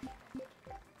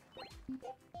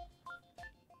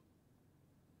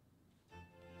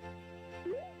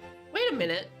 Wait a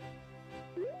minute.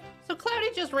 So Cloudy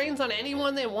just rains on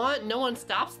anyone they want and no one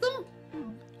stops them?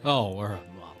 Oh, well,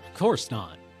 of course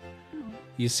not.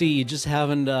 You see, you just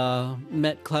haven't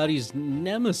met Cloudy's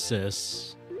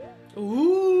nemesis.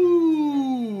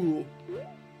 Ooh.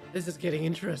 This is getting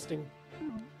interesting.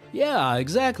 Yeah,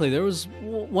 exactly. There was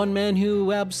one man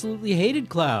who absolutely hated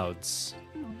clouds.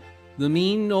 The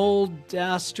mean old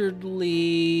dastardly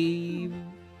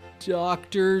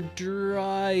Dr.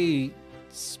 Dry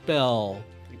Spell.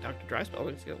 I think Dr. Dry Spell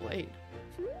needs to get laid.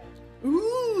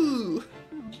 Ooh!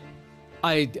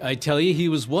 I tell you, he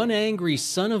was one angry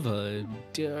son of a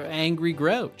angry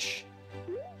grouch.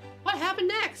 What happened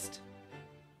next?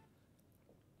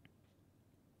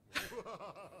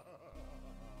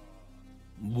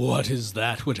 What is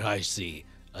that what I see?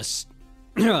 A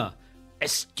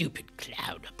stupid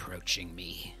cloud approaching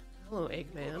me. Hello,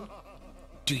 Eggman.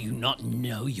 Do you not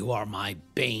know you are my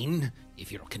bane?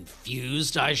 If you're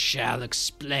confused, I shall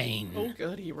explain. Oh,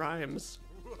 good, he rhymes.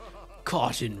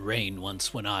 Caught in rain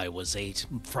once when I was 8,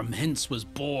 from hence was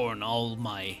born all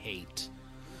my hate.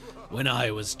 When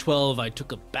I was 12, I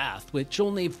took a bath, which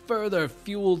only further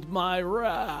fueled my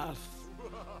wrath.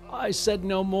 I said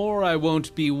no more, I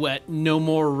won't be wet, no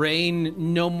more rain,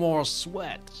 no more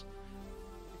sweat.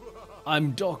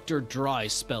 I'm Dr.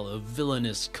 Dryspell of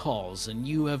Villainous Cause, and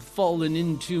you have fallen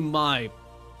into my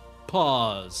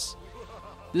paws.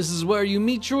 This is where you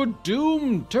meet your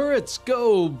doom. Turrets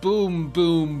go boom,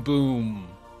 boom, boom.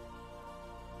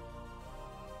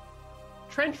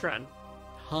 Trench Run.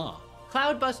 Huh.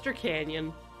 Cloudbuster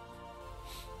Canyon.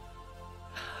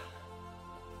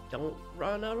 Don't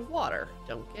run out of water.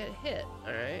 Don't get hit,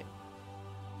 alright?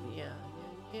 Yeah,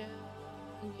 yeah, yeah,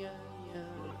 yeah, yeah.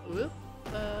 Whoop.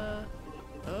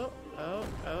 Oh.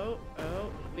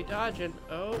 We dodging.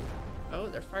 Oh,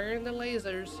 they're firing the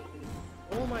lasers.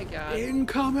 Oh my god.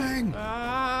 Incoming! Yeah.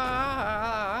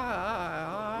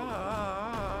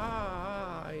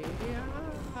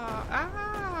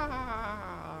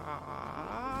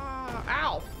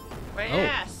 Ow! My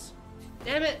ass!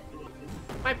 Damn it!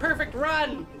 My perfect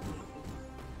run!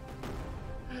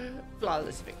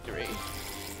 Flawless victory.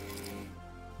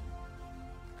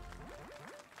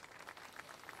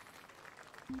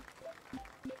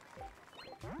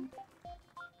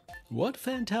 What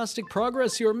fantastic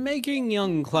progress you're making,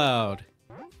 young Cloud.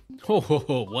 Ho,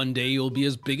 one day you'll be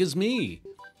as big as me.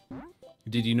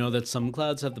 Did you know that some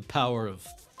clouds have the power of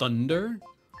thunder?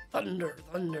 Thunder.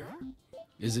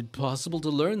 Is it possible to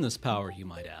learn this power, you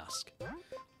might ask?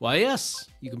 Why, yes,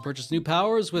 you can purchase new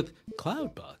powers with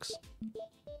Cloud Bucks.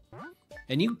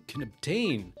 And you can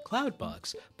obtain Cloud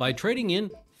Bucks by trading in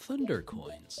Thunder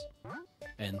Coins.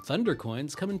 And Thunder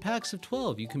Coins come in packs of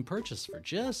 12 you can purchase for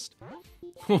just...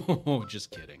 Oh, just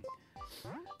kidding.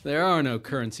 There are no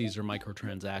currencies or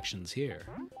microtransactions here.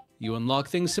 You unlock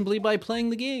things simply by playing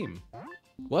the game.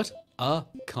 What a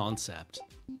concept.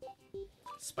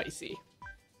 Spicy.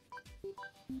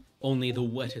 Only the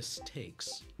wettest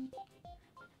takes.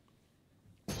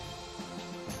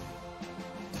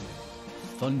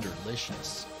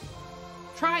 Thunderlicious.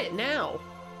 Try it now.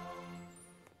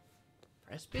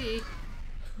 Press B.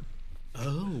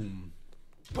 Oh.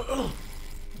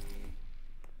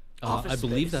 Office I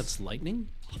believe space. that's lightning?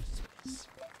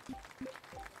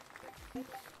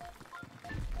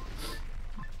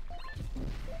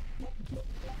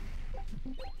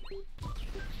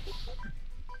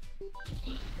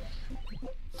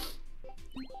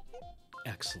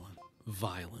 Excellent.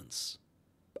 Violence.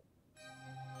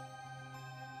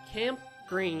 Camp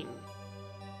Green.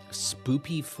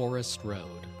 Spoopy Forest Road.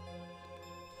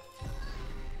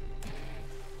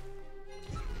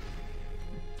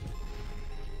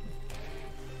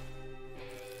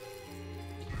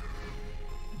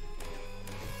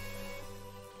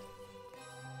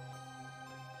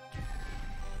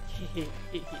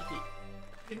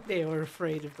 They were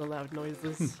afraid of the loud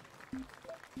noises.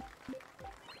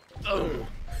 Oh.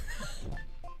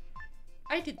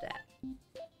 I did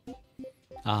that.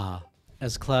 Ah,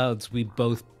 as clouds, we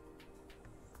both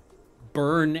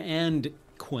burn and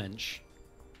quench.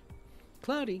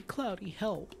 Cloudy,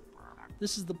 help.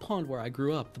 This is the pond where I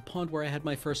grew up, the pond where I had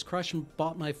my first crush and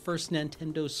bought my first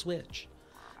Nintendo Switch.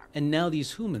 And now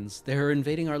these humans, they are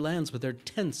invading our lands with their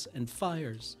tents and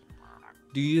fires.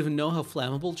 Do you even know how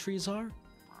flammable trees are?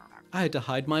 I had to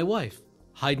hide my wife,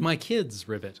 hide my kids,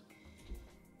 Ribbit.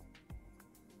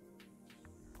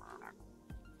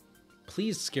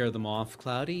 Please scare them off,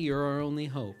 Cloudy. You're our only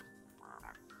hope.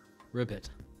 Ribbit.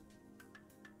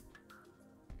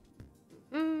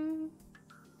 I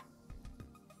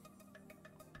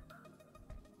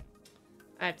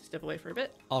have to step away for a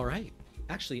bit. All right.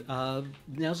 Actually,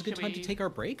 now's a good time to take our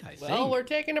break, I think. Well, we're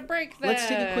taking a break then. Let's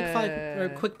take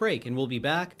a quick break, and we'll be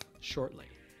back shortly.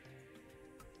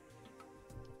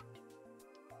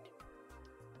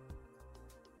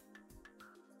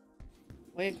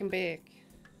 Welcome back.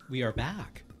 We are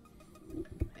back.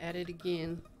 At it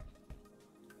again.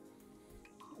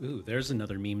 Ooh, there's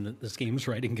another meme that this game's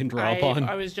writing can draw upon.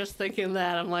 I was just thinking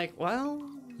that. I'm like, well...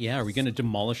 Yeah, are we going to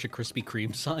demolish a Krispy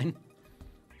Kreme sign?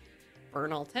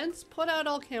 Burn all tents, put out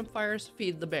all campfires,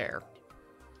 feed the bear.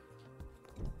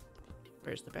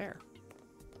 Where's the bear?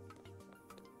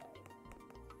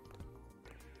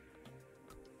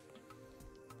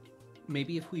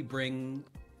 Maybe if we bring,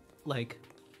 like,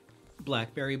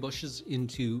 blackberry bushes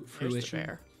into fruition, There's the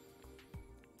bear.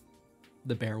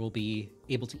 The bear will be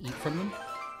able to eat from them?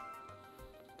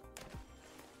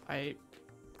 I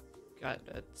got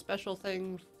a special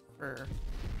thing for...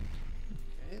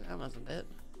 Okay, that wasn't it.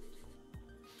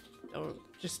 Don't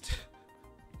just...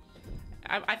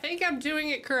 I think I'm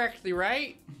doing it correctly,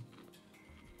 right?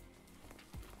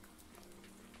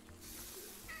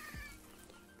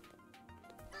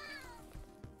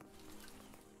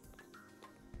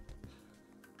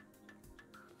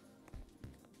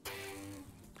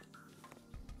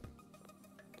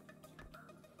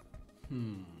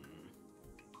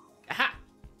 Aha!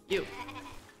 You.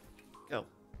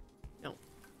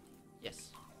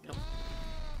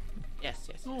 Yes,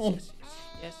 yes, yes, Oh. yes, yes,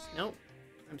 yes. Nope.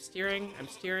 I'm steering. I'm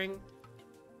steering.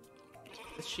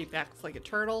 This sheep acts like a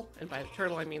turtle, and by the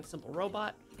turtle I mean simple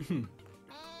robot. It's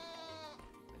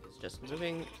just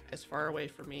moving as far away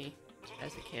from me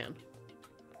as it can.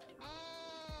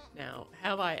 Now,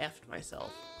 have I effed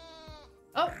myself?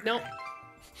 Oh, no. I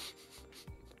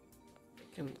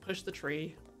can push the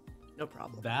tree. No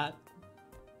problem. That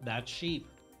sheep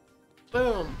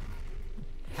Boom.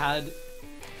 had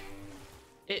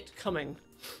It coming.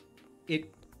 it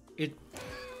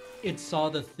saw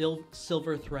the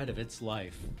silver thread of its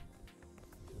life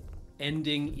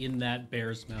ending in that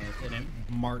bear's mouth, and it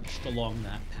marched along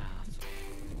that path.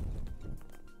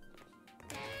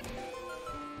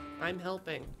 I'm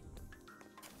helping.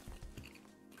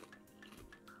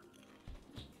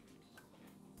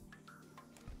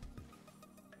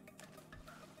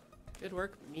 Good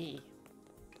work, me.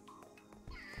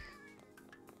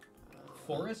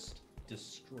 Forest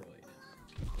destroyed.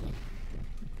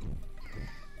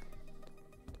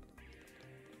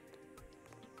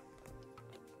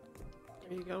 Where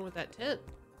are you going with that tent?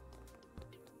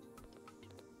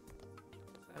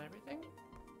 Is that everything?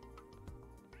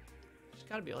 There's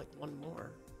gotta be like one more.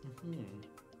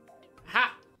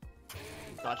 Ha!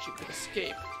 You thought you could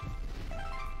escape.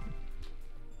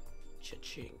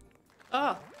 Cha-ching.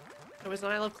 Oh! I was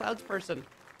an Isle of Clouds person.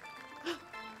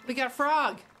 We got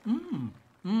Frog!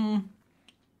 I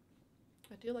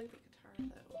do like the guitar,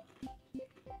 though.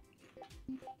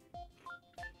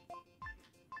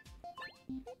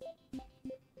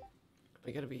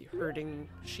 We gotta be herding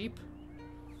sheep.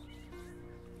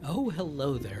 Oh,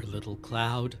 hello there, little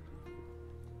cloud.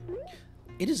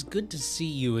 It is good to see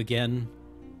you again.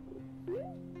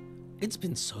 It's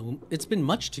been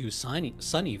much too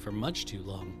sunny for much too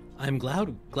long. I'm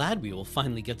glad we will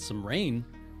finally get some rain.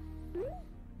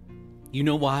 You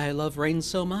know why I love rain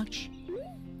so much?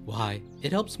 Why,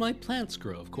 it helps my plants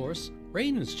grow, of course.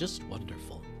 Rain is just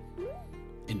wonderful.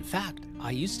 In fact,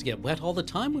 I used to get wet all the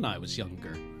time when I was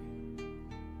younger.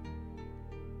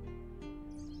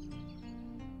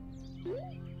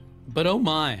 But oh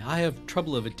my, I have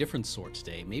trouble of a different sort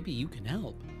today. Maybe you can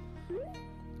help.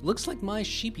 Looks like my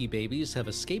sheepy babies have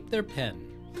escaped their pen.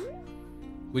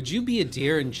 Would you be a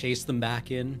dear and chase them back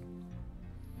in?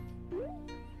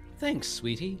 Thanks,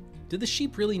 sweetie. Do the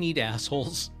sheep really need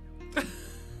assholes?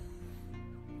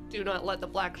 Do not let the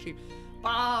black sheep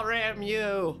ram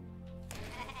you.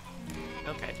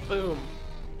 Okay, boom.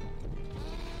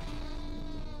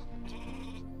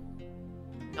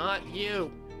 Not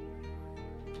you.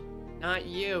 Not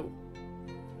you.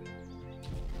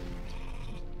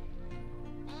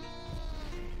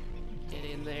 Get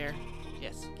in there.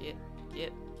 Yes, get.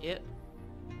 Yeah.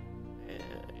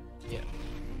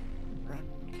 Run,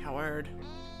 coward.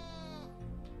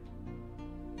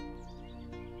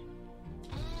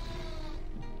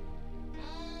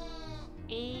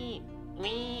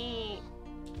 Me.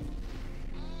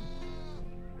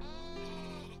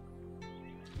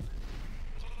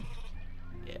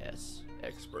 Yes,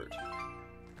 expert.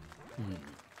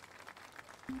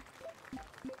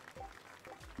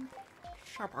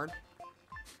 Shepherd.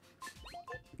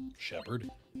 Shepherd?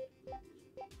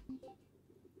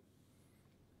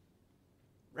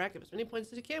 Rack up as many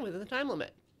points as you can within the time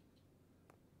limit.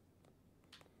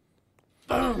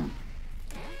 Boom!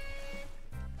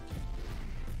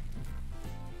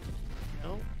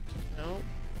 No.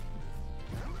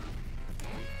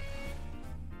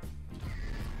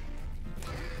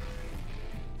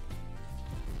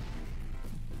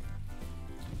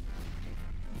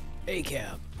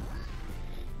 A-cab.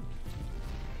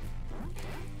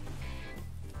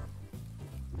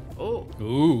 Oh,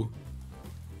 Ooh.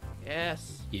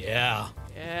 yes. Yeah.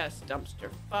 Yes, dumpster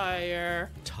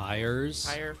fire. Tires.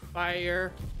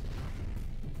 Fire.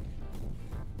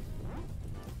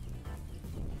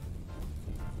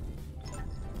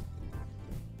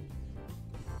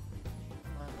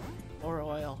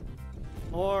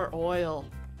 More oil.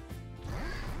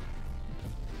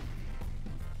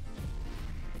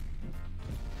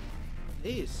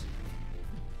 These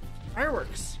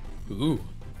fireworks. Ooh.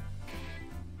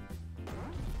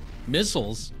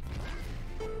 Missiles.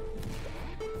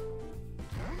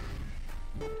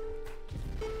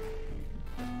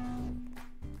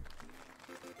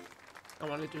 I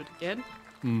want to do it again.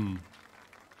 Hmm.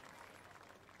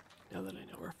 Now that I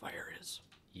know where fire is.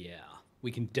 Yeah.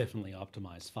 We can definitely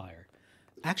optimize fire.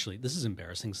 Actually, this is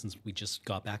embarrassing since we just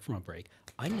got back from a break.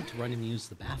 I need to run and use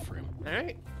the bathroom. All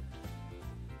right.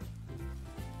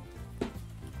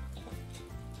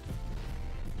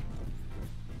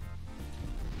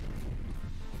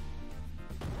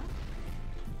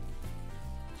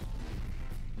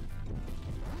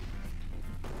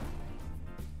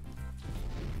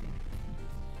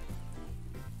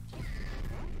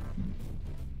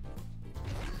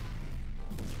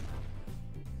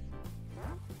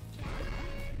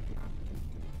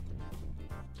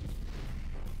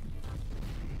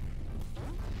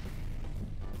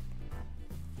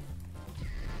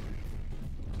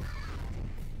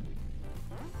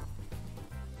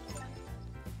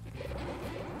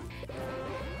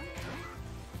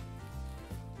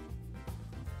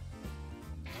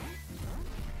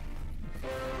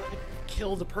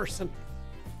 killed a person.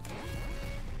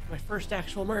 My first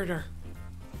actual murder.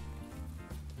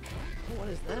 Oh, what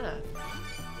is that?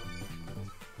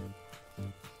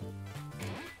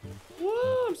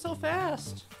 Whoa, I'm so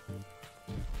fast.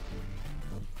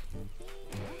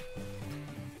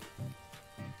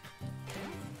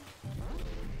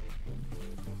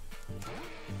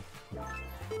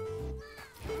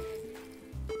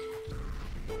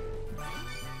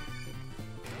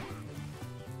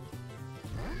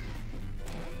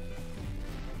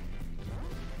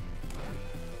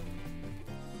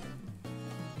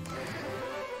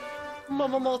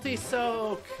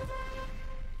 Multi-soak!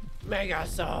 Mega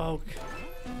soak!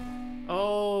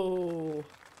 Oh!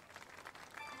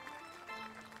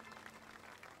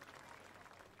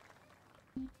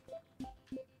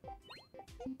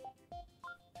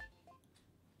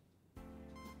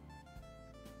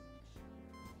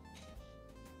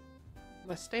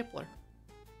 My stapler.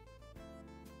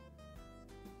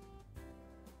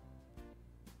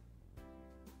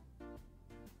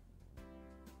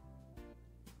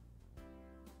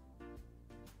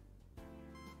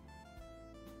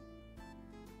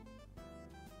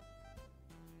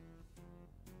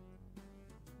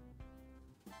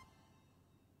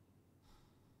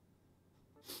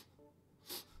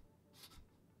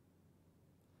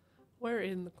 Where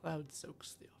in the cloud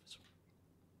soaks the officer?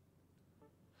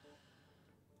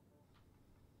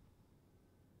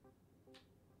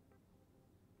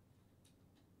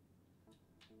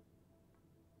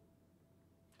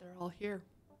 They're all here.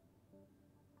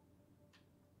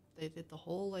 They did the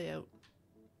whole layout.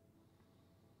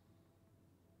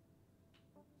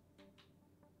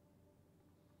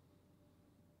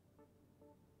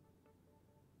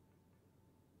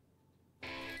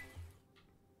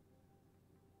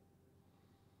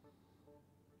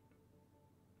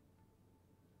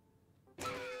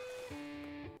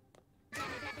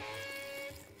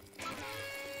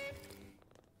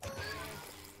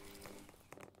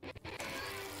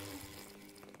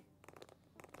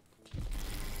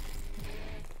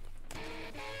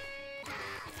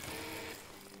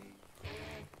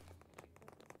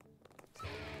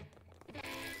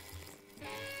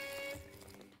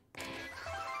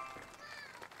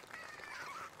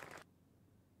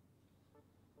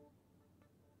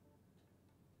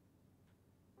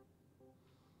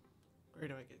 Where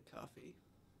do I get coffee?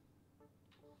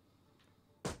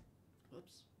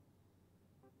 Whoops.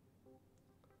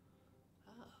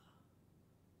 Ah.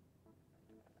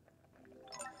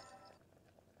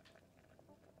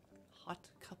 Hot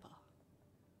cuppa.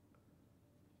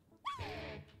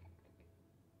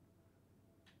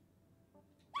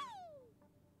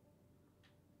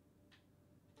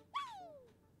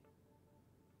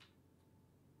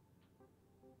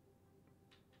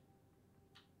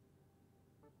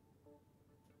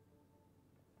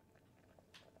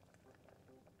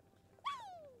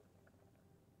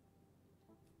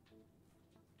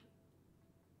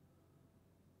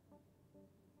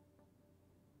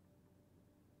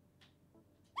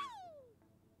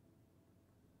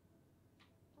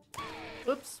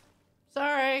 Oops.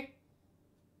 Sorry.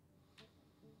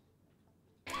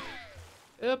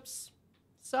 Oops.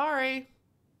 Sorry.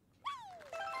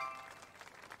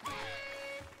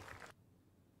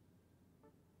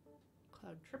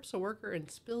 Cloud trips a worker and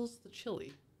spills the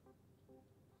chili.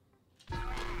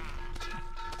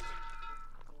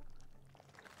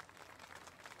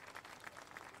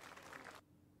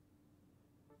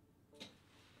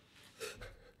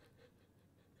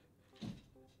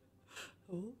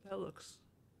 Oh, that looks...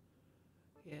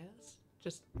 Yes,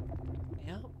 just...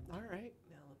 Yeah, all right.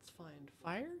 Now let's find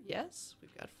fire. Yes,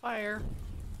 we've got fire.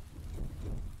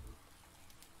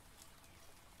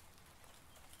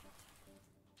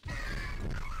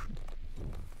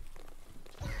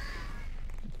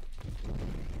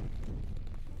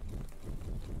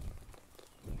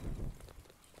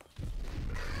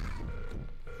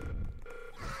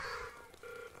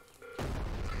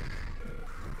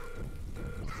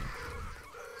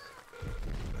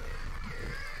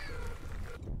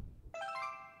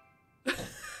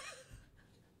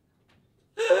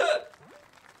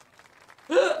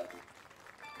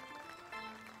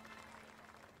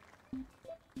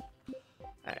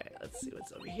 Alright, let's see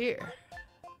what's over here.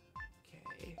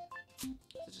 Okay.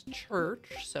 This is a church,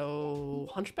 so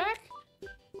hunchback?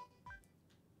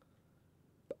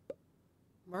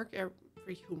 Mark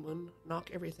every human,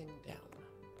 knock everything down.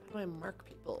 How do I mark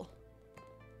people?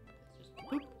 Just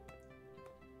boop.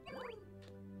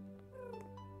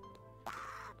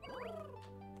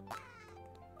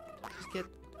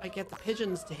 I get the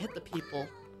pigeons to hit the people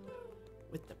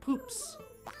with the poops.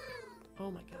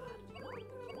 Oh my god.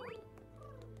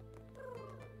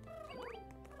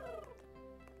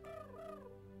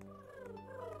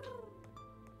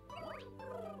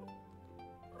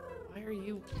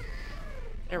 you...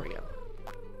 There we go.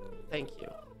 Thank you.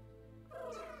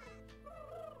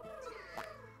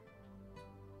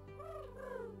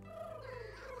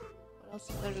 What else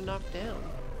is there to knock down?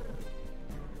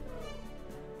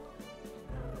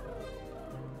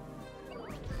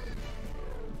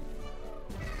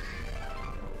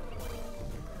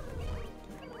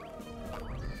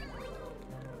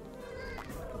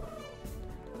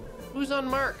 Who's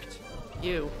unmarked?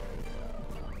 You.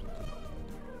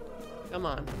 Come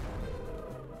on.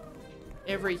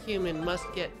 Every human must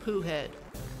get poo head.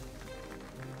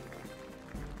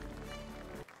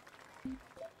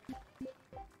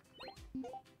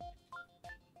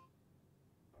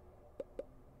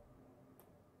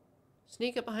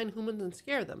 Sneak up behind humans and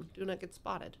scare them. Do not get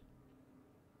spotted.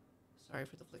 Sorry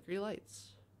for the flickery lights.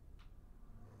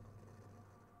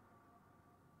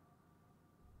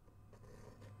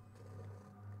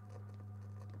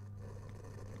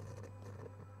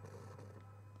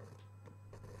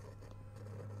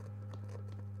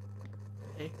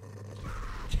 Hey.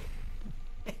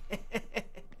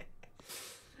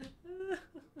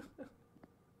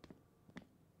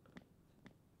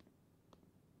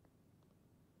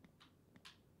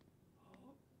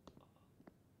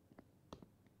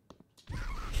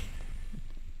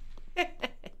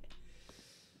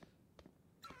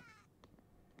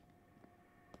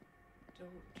 Don't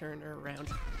turn her around.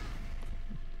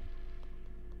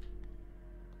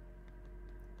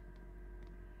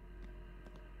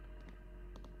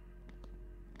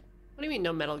 What do you mean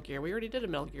no Metal Gear? We already did a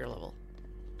Metal Gear level.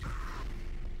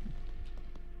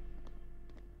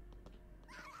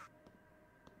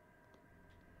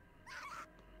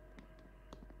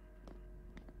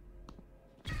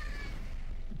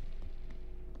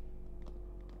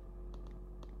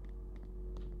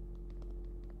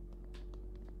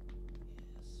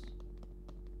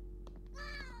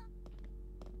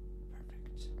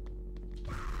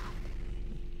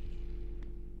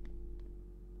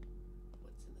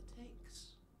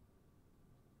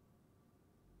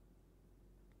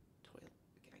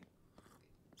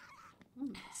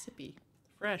 Sippy.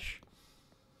 Fresh.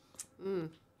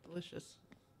 Delicious.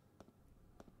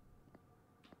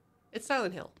 It's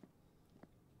Silent Hill.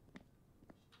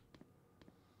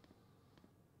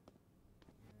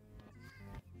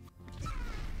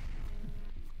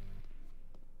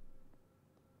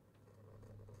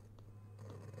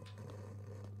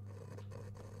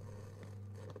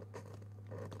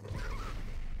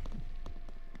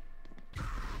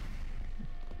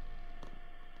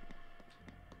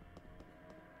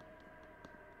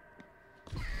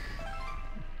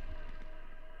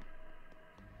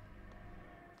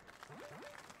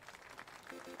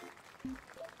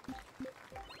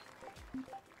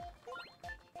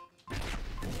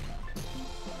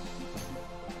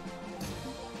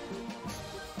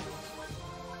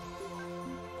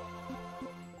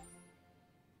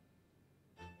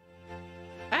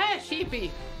 Ah,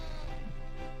 sheepy!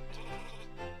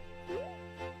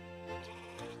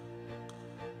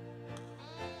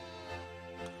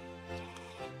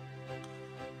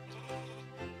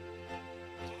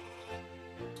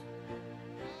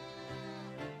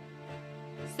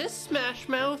 Is this Smash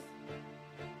Mouth?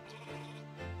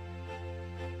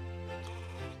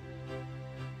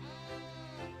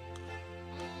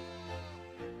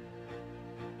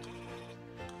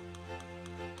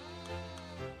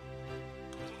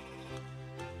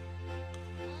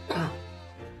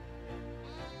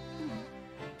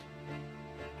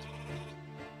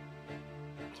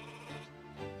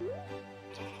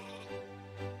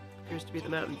 Appears to be the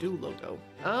Mountain Dew logo.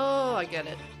 Oh, I get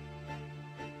it.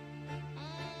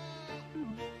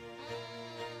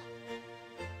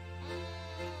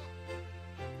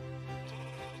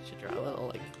 Should draw a little,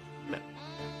 like...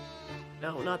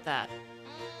 No, not that.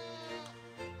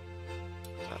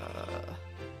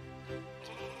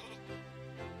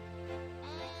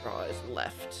 Draw is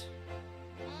left.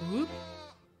 Whoop.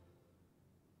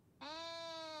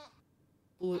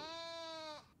 Whoop.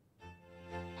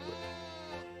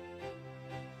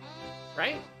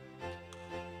 Right?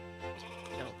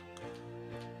 No.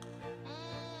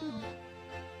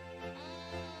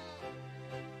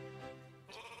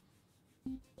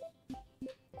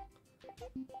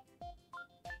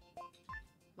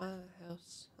 My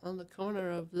house on the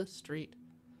corner of this street.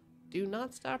 Do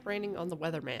not stop raining on the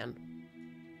weatherman.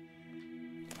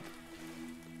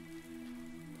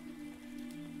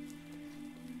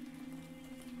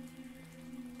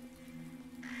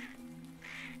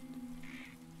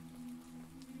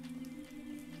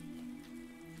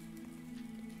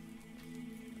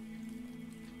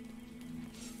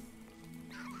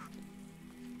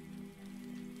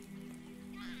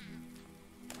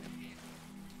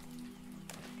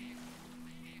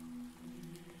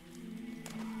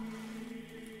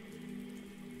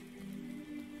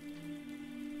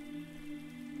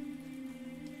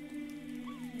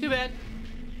 bad.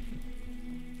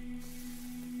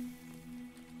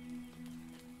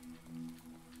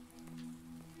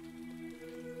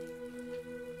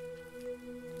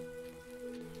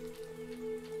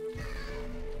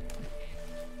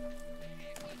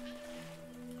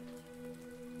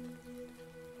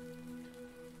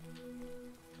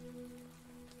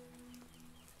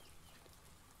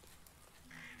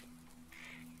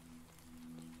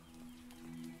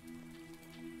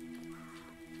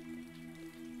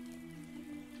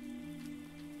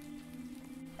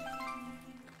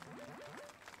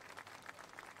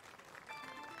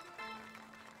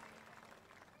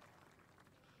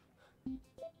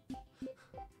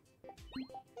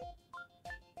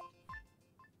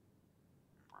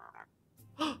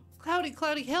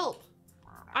 Cloudy, help!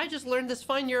 I just learned this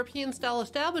fine European-style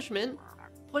establishment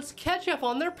puts ketchup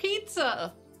on their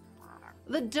pizza!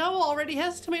 The dough already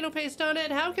has tomato paste on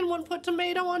it. How can one put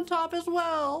tomato on top as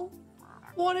well?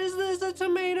 What is this, a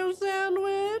tomato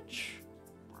sandwich?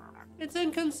 It's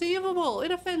inconceivable.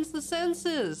 It offends the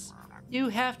senses. You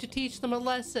have to teach them a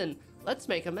lesson. Let's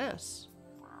make a mess.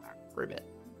 Ribbit.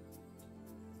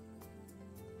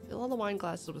 Fill all the wine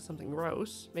glasses with something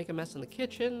gross. Make a mess in the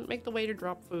kitchen. Make the waiter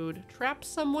drop food. Trap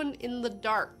someone in the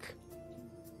dark.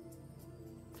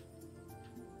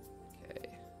 Okay.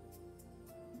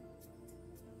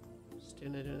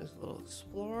 Student doing his little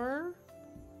explorer.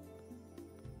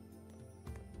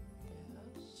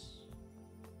 Yes.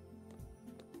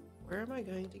 Where am I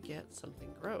going to get something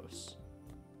gross?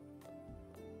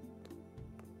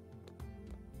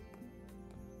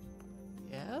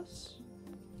 Yes.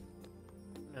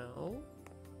 No.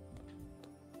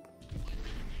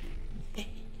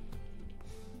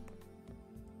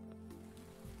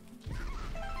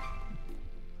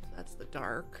 That's the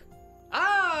dark.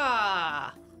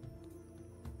 Ah!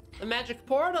 The magic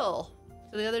portal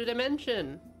to the other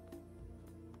dimension.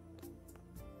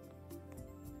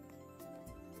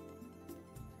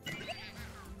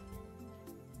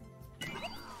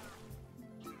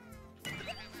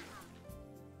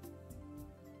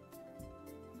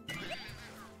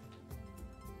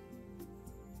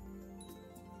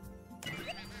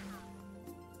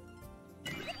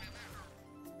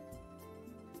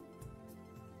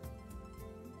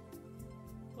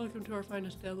 Welcome to our fine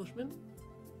establishment.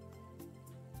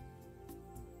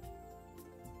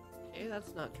 Okay,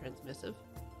 that's not transmissive.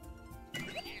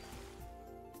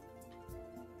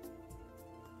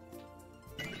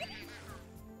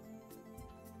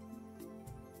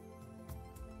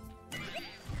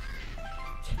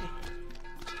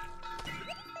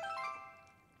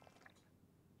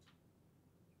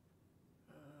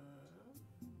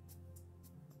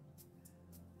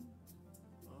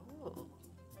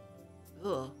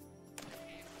 Ugh.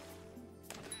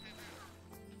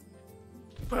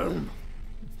 Boom.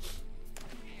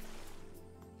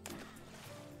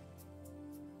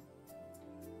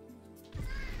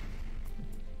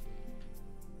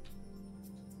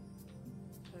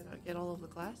 Did I not get all of the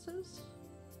glasses?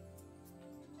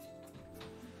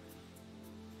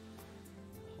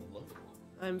 Hello.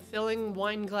 I'm filling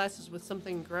wine glasses with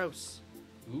something gross.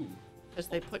 Ooh. As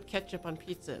they put ketchup on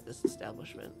pizza at this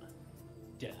establishment.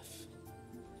 Death.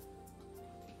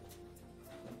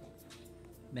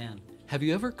 Man, Have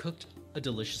you ever cooked? a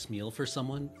delicious meal for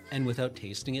someone, and without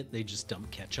tasting it, they just dump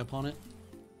ketchup on it?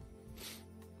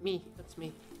 Me, that's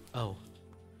me. Oh.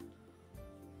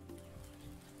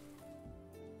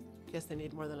 Guess they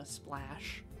need more than a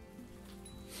splash.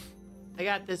 I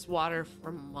got this water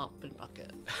from Mop and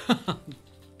Bucket.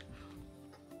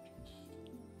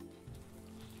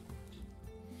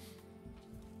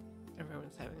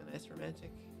 Everyone's having a nice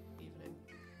romantic evening.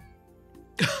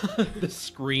 The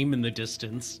scream in the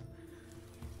distance.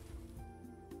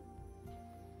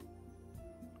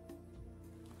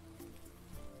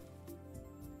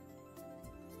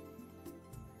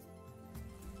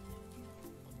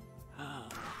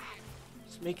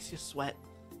 Just makes you sweat.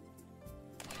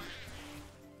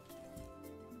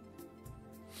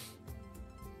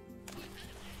 Is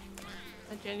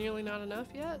that genuinely not enough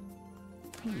yet?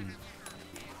 Alright,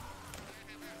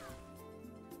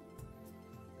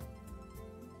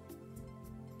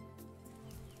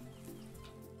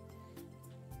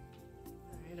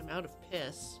 I'm out of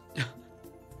piss.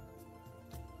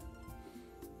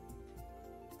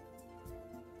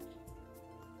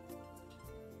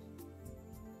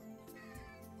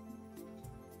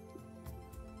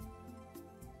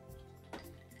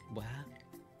 What?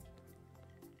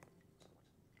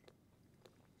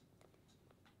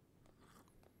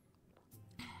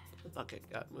 The bucket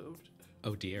got moved.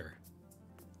 Oh dear.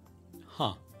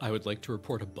 Huh. I would like to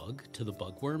report a bug to the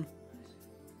bugworm.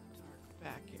 Dark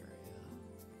back area.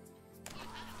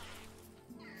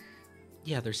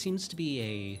 Yeah, there seems to be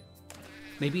a...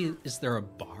 Maybe, is there a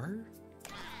bar?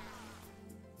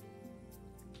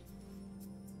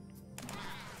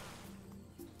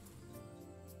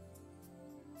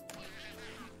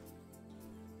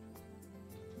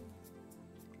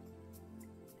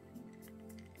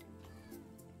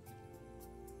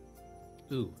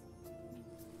 Ooh.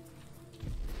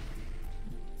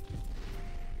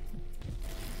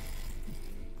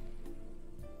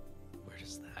 Where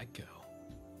does that go?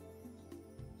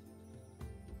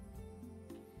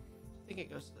 I think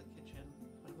it goes to the kitchen,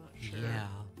 but I'm not sure. Yeah.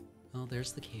 Oh,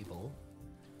 there's the cable.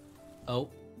 Oh,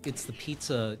 it's the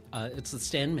pizza, it's the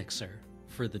stand mixer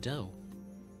for the dough.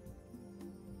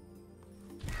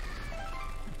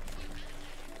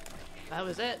 That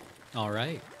was it. All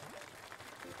right.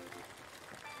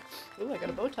 Ooh, I got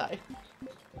a bow tie.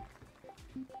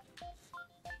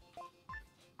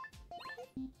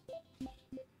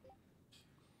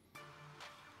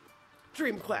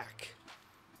 Dream Quack.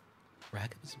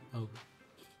 Ragham's... Oh.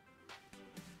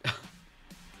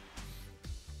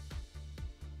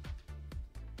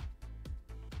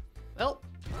 Well,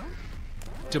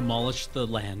 Demolish the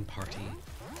LAN party.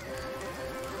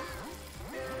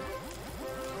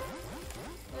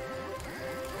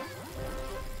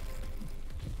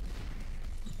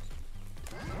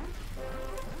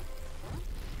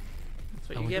 that's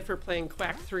what you get for playing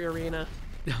Quack 3 Arena.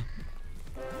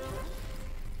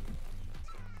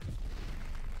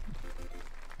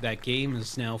 That game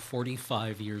is now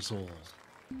 45 years old.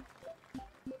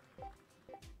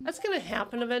 That's gonna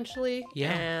happen eventually.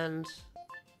 Yeah. And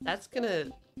that's gonna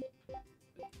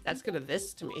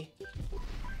this to me.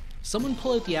 Someone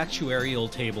pull out the actuarial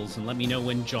tables and let me know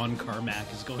when John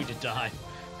Carmack is going to die.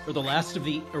 Or the last of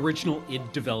the original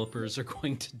id developers are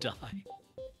going to die.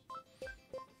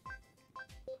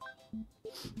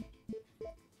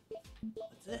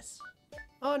 What's this?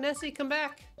 Oh, Nessie, come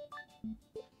back.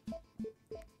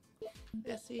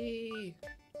 Nessie.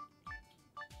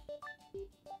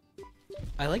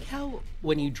 I like how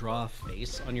when you draw a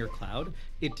face on your cloud,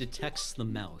 it detects the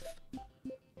mouth.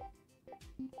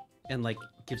 And like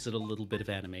gives it a little bit of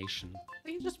animation. I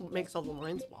think it just makes all the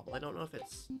lines wobble. I don't know if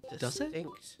it's Does it?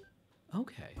 distinct.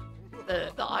 Okay.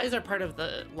 The eyes are part of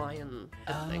the lion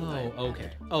thing. Oh, But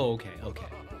okay. Oh, okay, okay.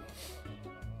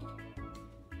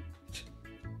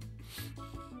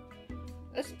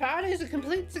 this party is a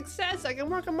complete success. I can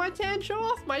work on my tan, show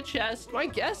off my chest. My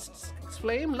guests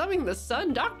exclaim, loving the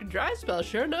sun. Dr. Dryspell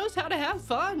sure knows how to have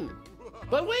fun.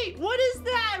 But wait, what is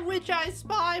that which I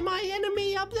spy? My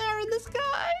enemy up there in the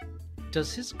sky?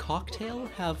 Does his cocktail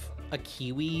have a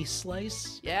kiwi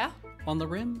slice Yeah? on the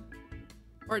rim?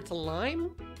 Or it's a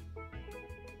lime?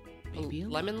 Maybe a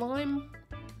Lemon lime?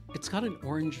 It's got an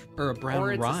orange or a brown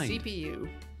Or it's rind. a CPU.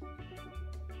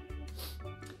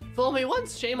 Fool me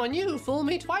once, shame on you. Fool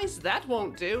me twice, that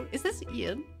won't do. Is this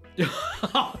Ian?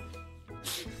 Come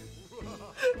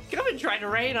and try to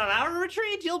raid on our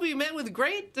retreat. You'll be met with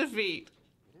great defeat.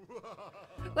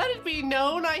 Let it be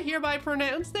known, I hereby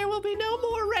pronounce, there will be no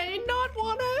more rain, not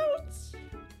 1 ounce.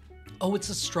 Oh, it's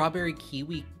a strawberry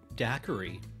kiwi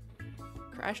daiquiri.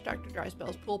 Crash Dr.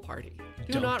 Dryspell's pool party.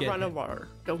 Do Don't not get run hit. over.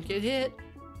 Don't get hit.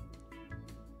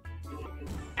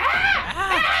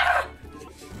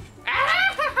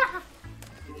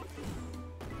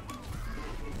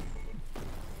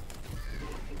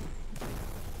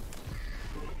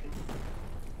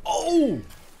 Oh!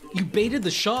 You baited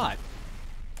the shot.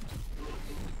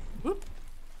 Whoop.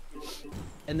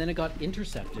 And then it got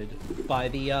intercepted by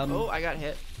the Oh, I got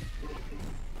hit.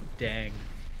 dang.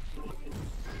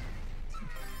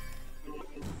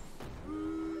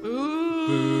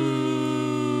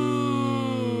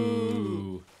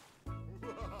 Ooh.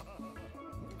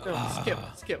 Boo. No,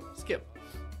 skip.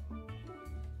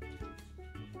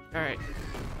 All right.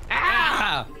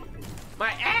 Ah! Ah!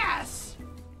 My ass!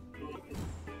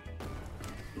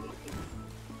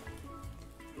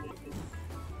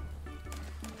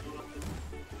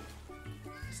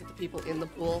 Is it the people in the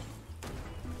pool?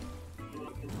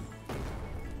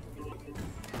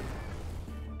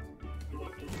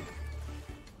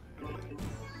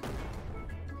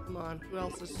 Come on, who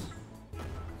else is...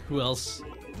 Who else?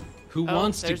 Who Oh,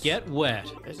 wants to there's- get wet?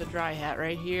 There's a dry hat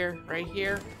right here, right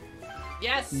here.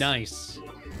 Yes! Nice.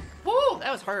 Woo!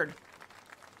 That was hard.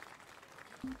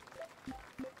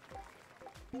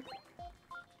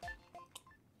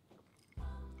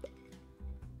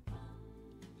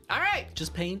 All right.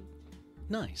 Just paint.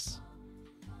 Nice.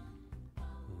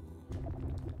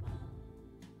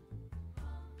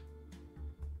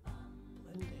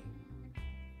 Blending.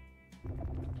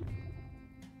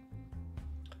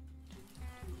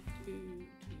 Do,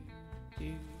 do,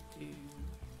 do, do.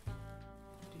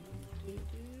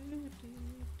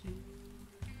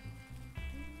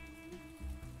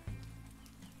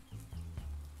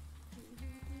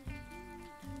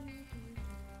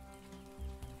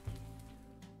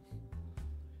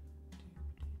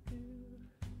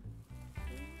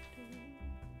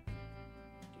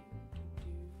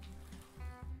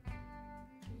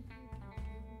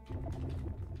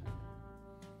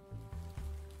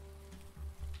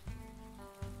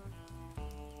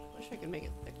 I could make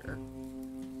it thicker.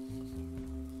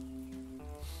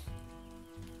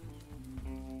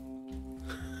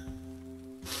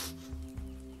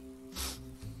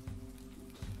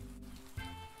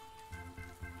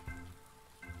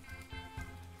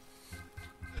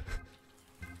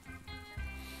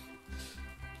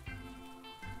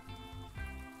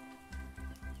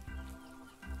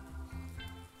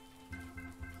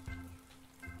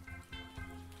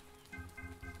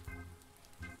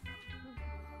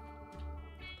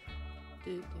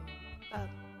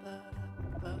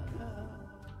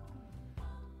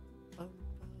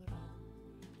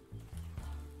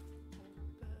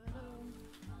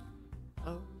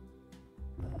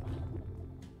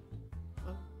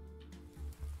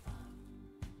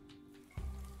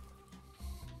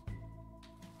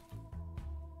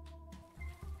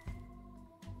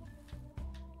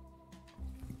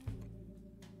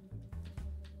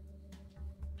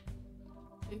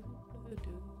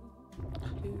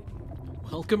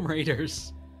 Welcome,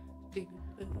 Raiders.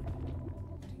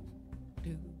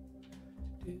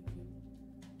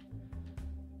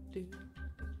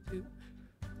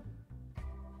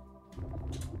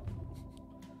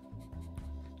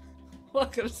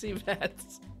 Welcome,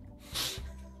 Seabats.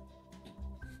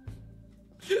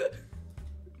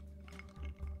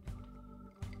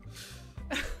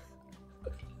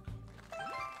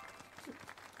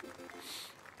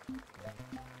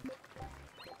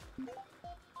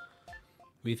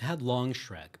 We've had long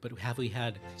Shrek, but have we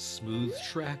had smooth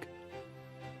Shrek?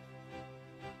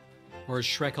 Or is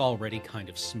Shrek already kind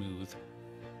of smooth?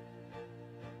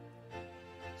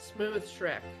 Smooth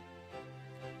Shrek.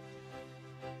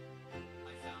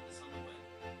 I found this on the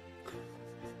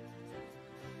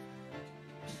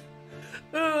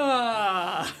web.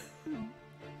 Ah!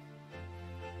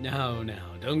 No,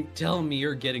 don't tell me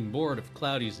you're getting bored of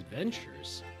Cloudy's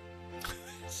adventures.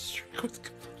 Shrek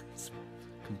was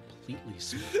Completely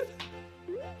smooth.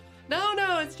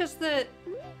 No, it's just that...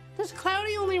 Does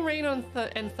Cloudy only rain on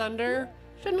and thunder?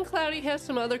 Shouldn't Cloudy have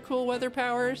some other cool weather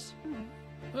powers?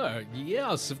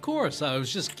 Yes, of course. I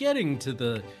was just getting to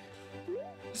the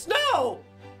Snow!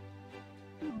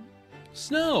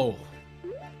 snow.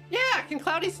 Yeah, can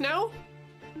Cloudy snow?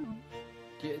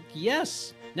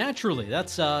 Yes, naturally.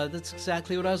 That's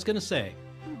exactly what I was gonna say.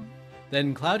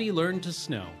 Then Cloudy learned to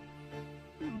snow.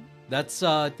 That's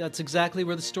exactly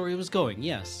where the story was going.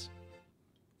 Yes.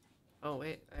 Oh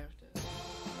wait, I have to...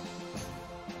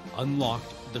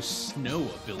 Unlocked the snow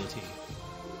ability.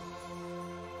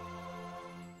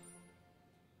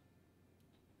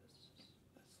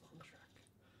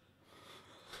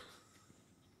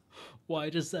 Why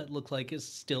does that look like it's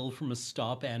still from a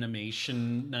stop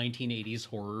animation 1980s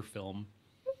horror film?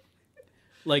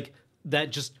 Like,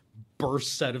 that just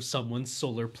bursts out of someone's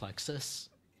solar plexus.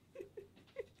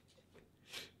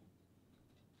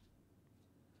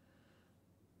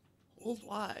 Old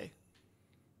why?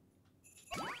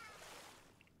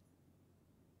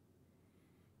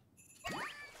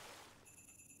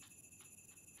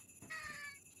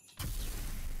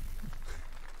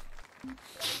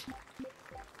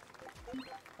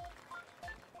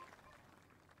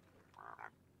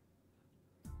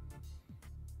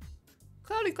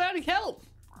 Cloudy, help!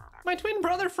 My twin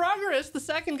brother Froggerus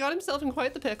II got himself in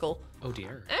quite the pickle. Oh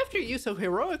dear. After you so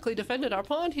heroically defended our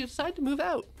pond, he decided to move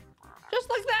out. Just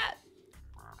like that!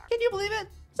 Can you believe it?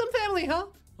 Some family, huh?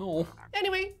 Oh.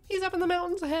 Anyway, he's up in the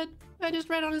mountains ahead. I just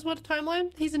read on his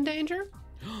timeline. He's in danger.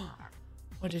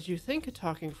 What did you think a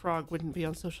talking frog wouldn't be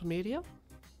on social media?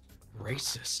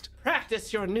 Racist.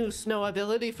 Practice your new snow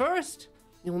ability first.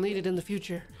 You'll need it in the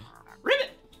future.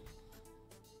 Ribbit!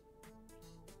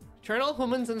 Turn all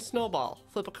humans and snowball.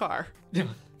 Flip a car.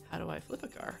 How do I flip a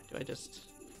car? Do I just...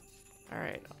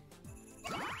 Alright.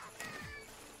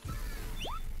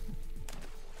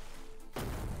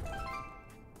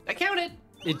 I counted!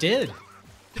 It did.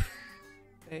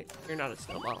 Hey, you're not a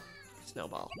snowball.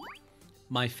 Snowball.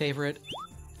 My favorite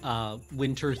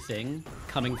winter thing,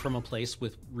 coming from a place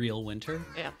with real winter,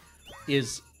 Yeah.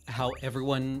 is how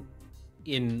everyone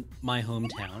in my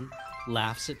hometown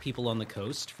laughs at people on the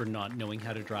coast for not knowing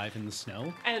how to drive in the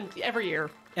snow. And every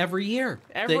year. Every year.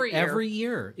 Every year. Every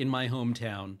year in my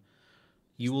hometown,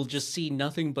 you will just see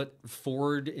nothing but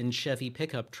Ford and Chevy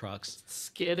pickup trucks.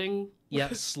 Skidding. Yeah,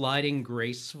 sliding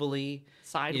gracefully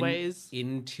Sideways.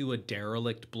 into a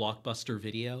derelict Blockbuster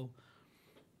Video.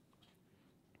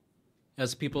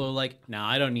 As people are like, nah,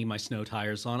 I don't need my snow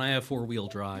tires on. I have four-wheel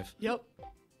drive. Yep.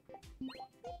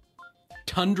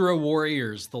 Tundra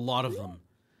Warriors, the lot of them.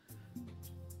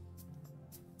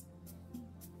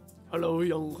 Hello,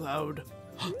 young Cloud.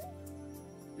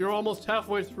 You're almost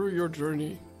halfway through your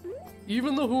journey.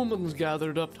 Even the humans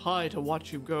gathered up high to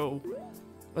watch you go.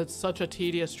 It's such a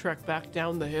tedious trek back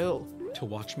down the hill. To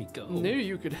watch me go. Knew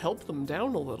you could help them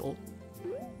down a little.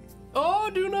 Oh,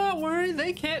 do not worry,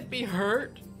 they can't be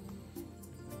hurt.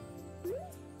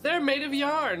 They're made of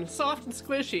yarn, soft and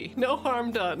squishy, no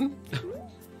harm done.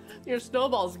 Your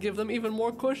snowballs give them even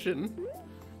more cushion.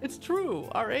 It's true,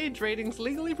 our age ratings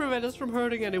legally prevent us from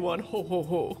hurting anyone, ho ho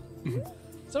ho.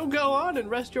 So go on and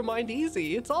rest your mind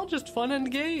easy, it's all just fun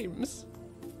and games.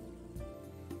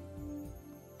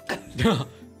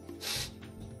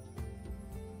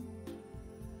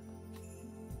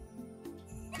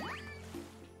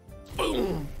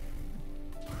 Boom!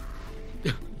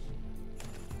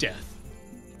 Death.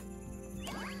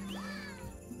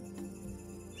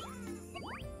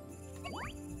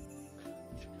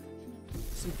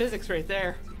 Some physics right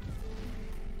there.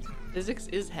 Physics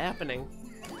is happening.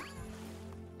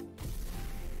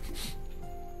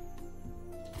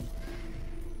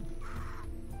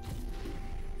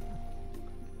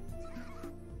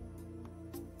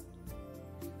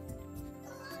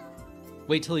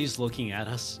 Wait till he's looking at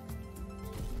us.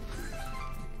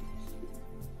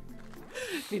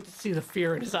 Need to see the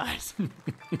fear in his eyes.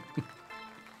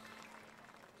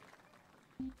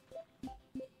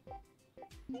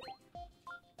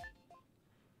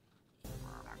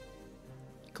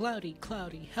 Cloudy,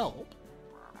 Cloudy, help.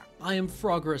 I am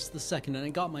Froggerus II, and I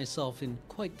got myself in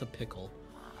quite the pickle.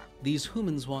 These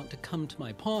humans want to come to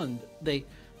my pond. They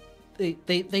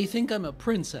think I'm a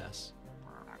princess.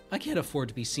 I can't afford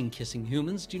to be seen kissing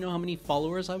humans. Do you know how many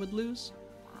followers I would lose?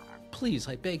 Please,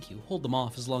 I beg you, hold them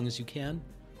off as long as you can.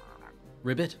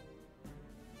 Ribbit?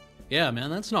 Yeah, man,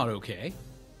 that's not okay.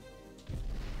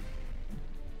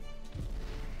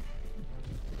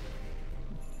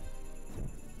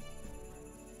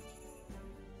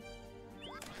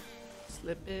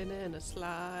 Slipping and a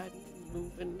sliding,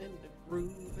 moving and a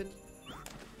grooving.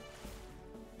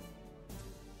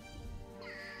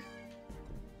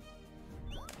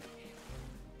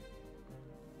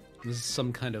 This is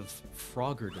some kind of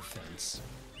Frogger defense.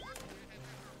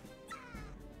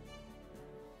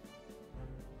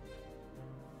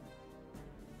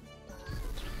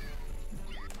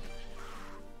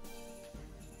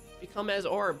 Become as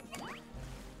orb.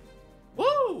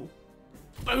 Woo!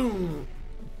 Boom!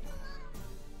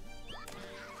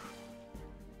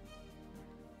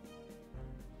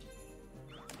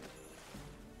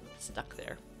 Stuck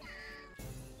there.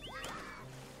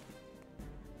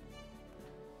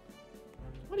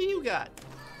 What do you got?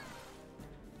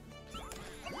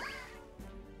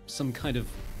 Some kind of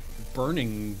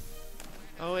burning.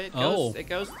 Oh, it goes. It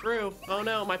goes through. Oh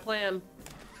no, my plan.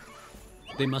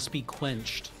 They must be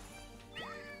quenched.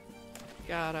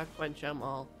 Gotta quench them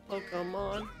all.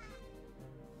 Pokemon.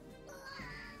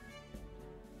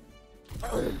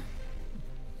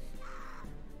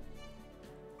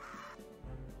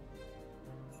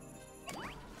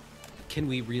 Can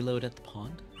we reload at the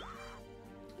pond?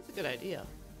 That's a good idea.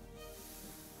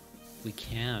 We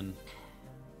can.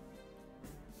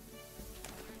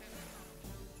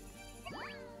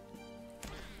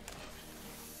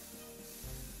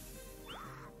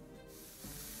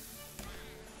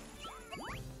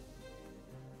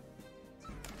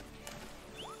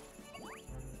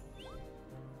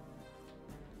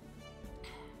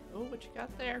 Oh, what you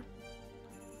got there?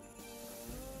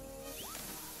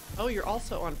 Oh, you're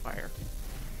also on fire.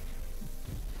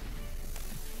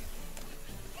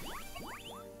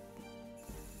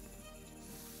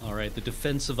 All right, the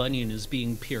defensive onion is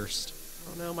being pierced.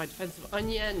 Oh no, my defensive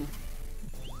onion.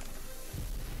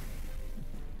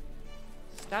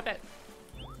 Stop it.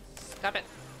 Stop it.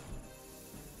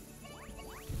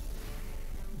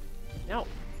 No.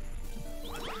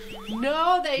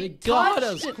 No, they got touched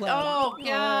us, it. Cloud. Oh,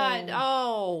 God.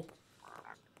 Oh.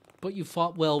 But you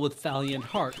fought well with valiant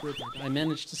heart, Ribbit. I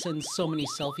managed to send so many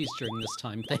selfies during this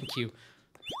time. Thank you.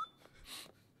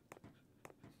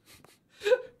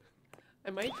 I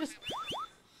might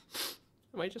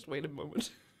just wait a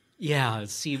moment. Yeah,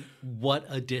 see what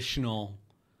additional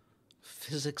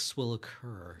physics will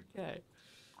occur. Okay.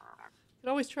 You can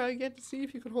always try again to see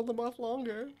if you can hold them off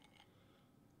longer.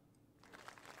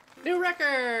 New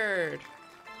record!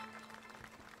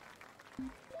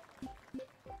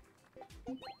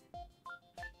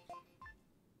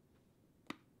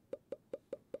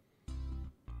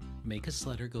 Make a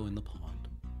sledder go in the pond.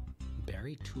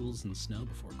 Bury tools in snow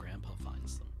before Grandpa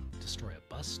finds them. Destroy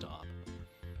a bus stop.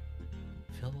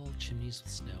 Fill all chimneys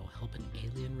with snow. Help an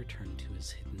alien return to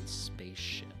his hidden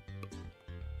spaceship.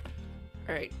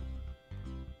 Alright.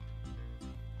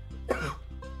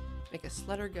 Make a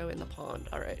sledder go in the pond.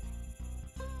 Alright.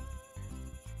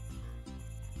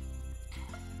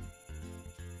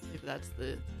 that's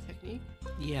the technique.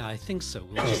 Yeah, I think so.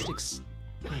 We'll just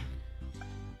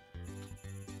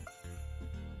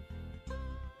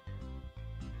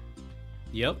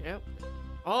Yep. Yep.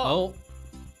 Oh.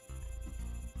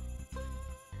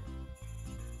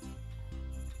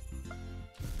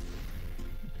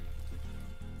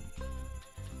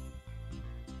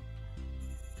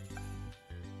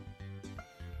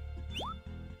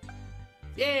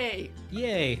 Yay!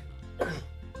 Yay.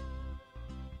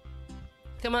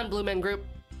 Come on, Blue Men Group.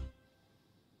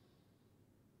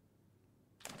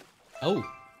 Oh.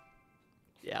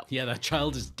 Yeah. Yeah, that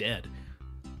child is dead.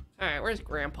 All right, where's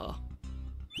Grandpa?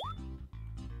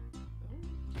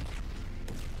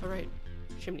 All right,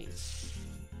 chimneys.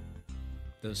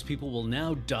 Those people will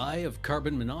now die of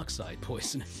carbon monoxide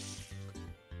poisoning.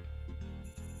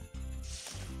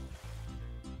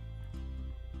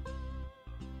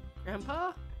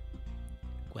 Grandpa?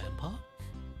 Grandpa?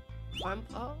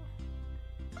 Grandpa?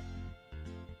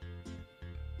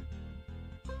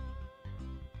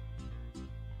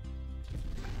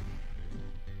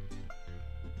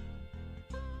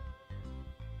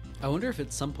 I wonder if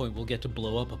at some point we'll get to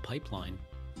blow up a pipeline.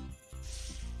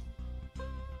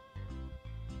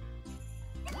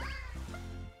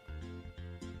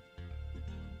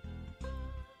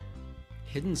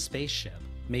 Hidden spaceship.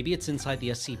 Maybe it's inside the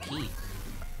SCP.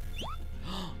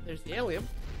 There's the alien.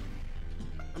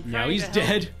 I'm Now trying he's to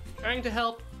help. dead. Trying to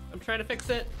help. I'm trying to fix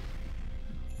it.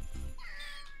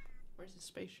 Where's the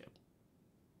spaceship?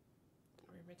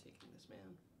 Where am I taking this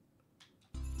man?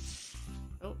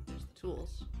 Oh, there's the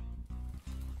tools.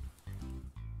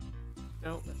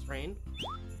 No, that's rain. Is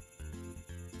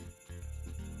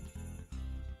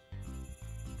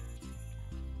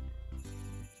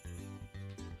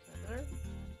that better?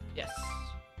 Yes.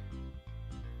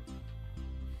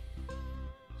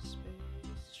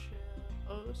 Spaceship,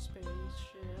 oh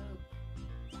spaceship,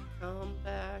 come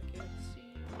back and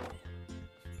see.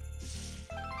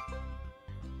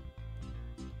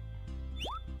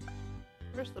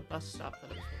 Where's the bus stop that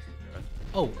I'm supposed to go to?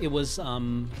 Oh, it was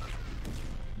on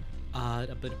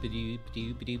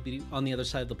the other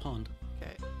side of the pond.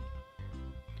 Okay.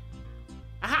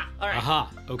 Aha! Alright. Aha.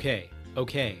 Okay.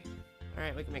 Okay.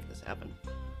 Alright, we can make this happen.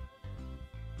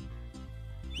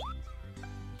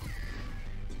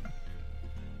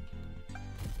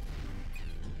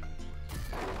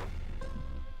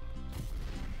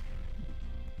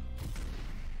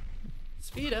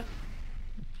 Speeda.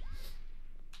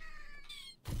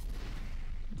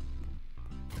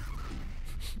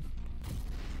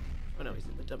 Oh no, he's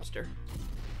in the dumpster.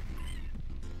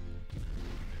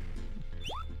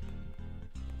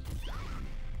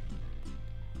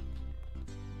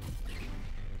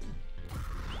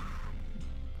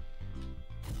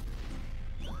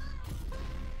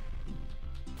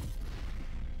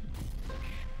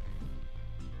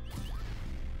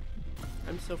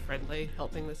 I'm so friendly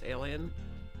helping this alien.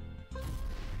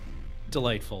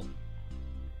 Delightful.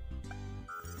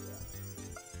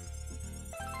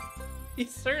 He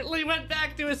certainly went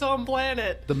back to his home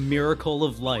planet. The miracle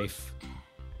of life.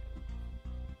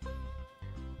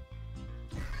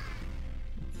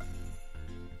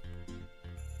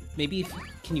 Maybe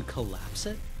can you collapse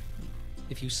it?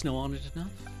 If you snow on it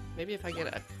enough? Maybe if I get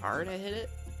a car to hit it?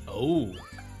 Oh.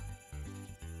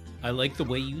 I like the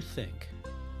way you think.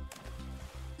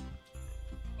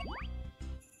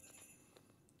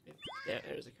 Yeah,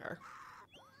 there's a car.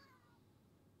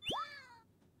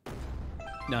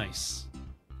 Nice.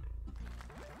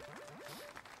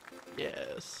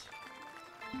 Yes.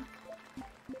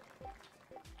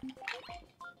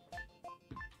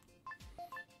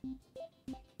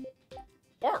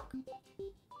 Bark!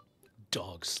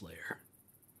 Dog Slayer.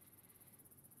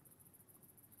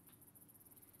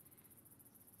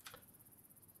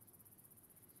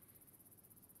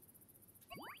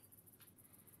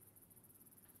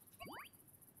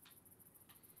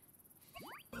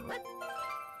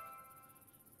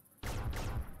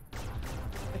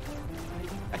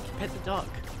 I can pet the dog.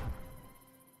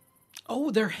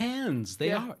 Oh, they're hands. They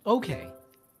Yeah. are. Okay.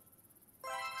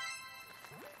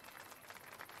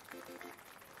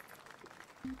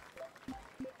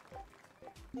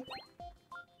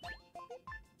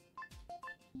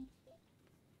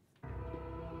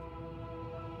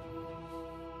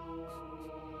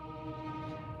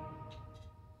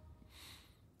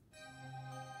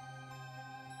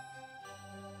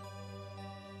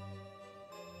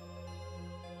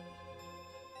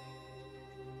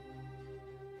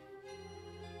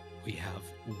 We have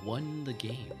won the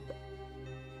game.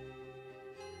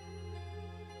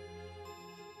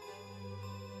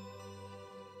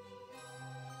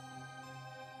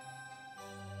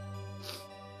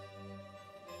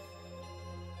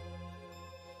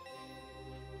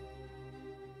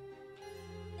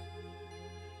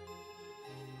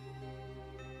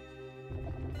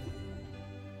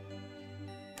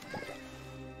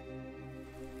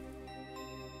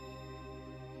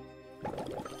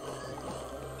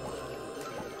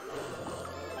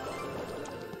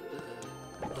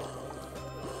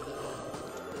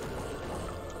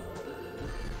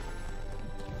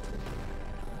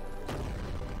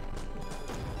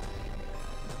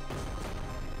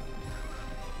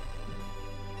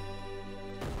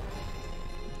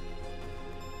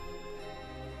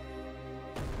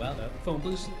 Wow, that phone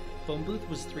booth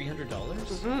was $300?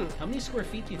 Mm-hmm. How many square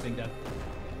feet do you think that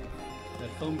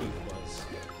phone booth was?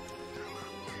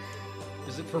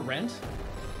 Is it for rent?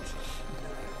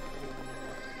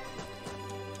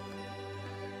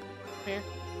 Here.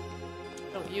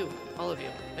 Oh, you. All of you.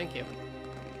 Thank you.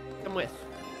 Come with.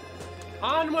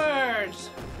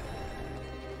 Onwards!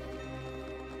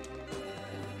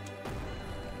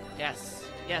 Yes.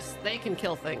 Yes, they can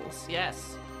kill things.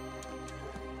 Yes.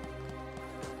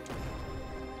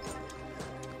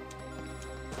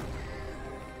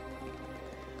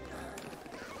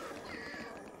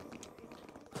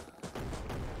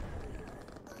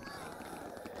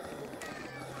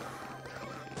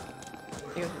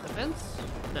 You go through the fence?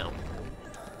 No.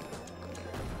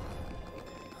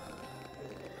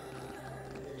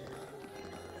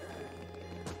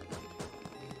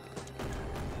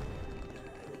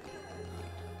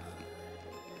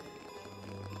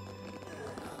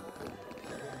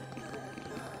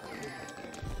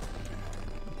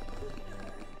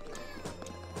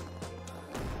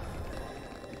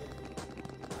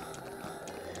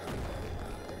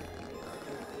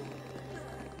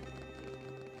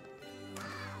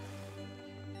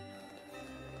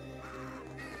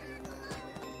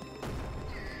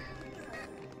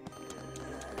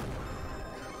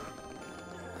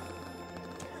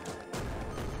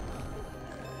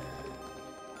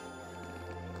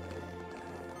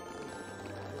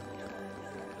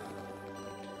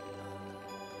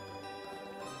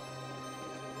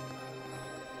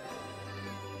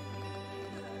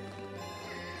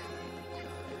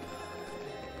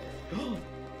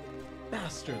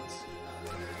 Bastards!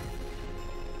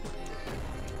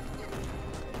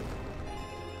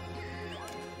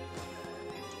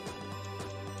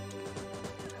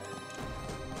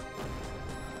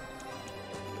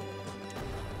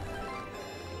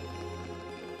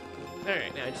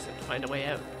 Alright, now I just have to find a way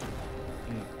out.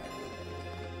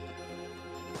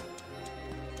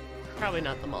 Probably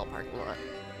not the mall parking lot.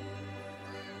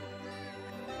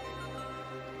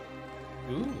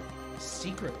 Ooh,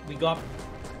 secret. We got...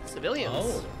 Civilians.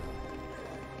 Oh.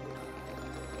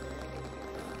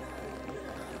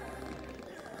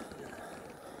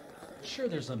 Sure,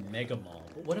 there's a mega mall,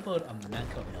 but what about a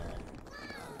mecha mall?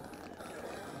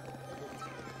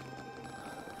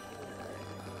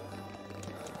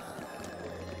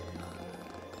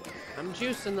 I'm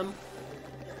juicing them.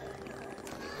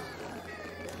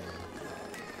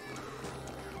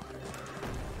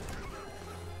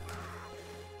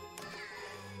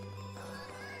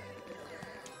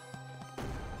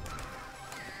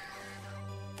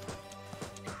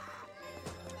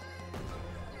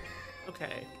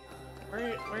 Okay.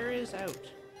 Where is out?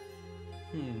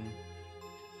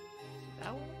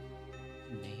 That one?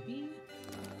 Maybe?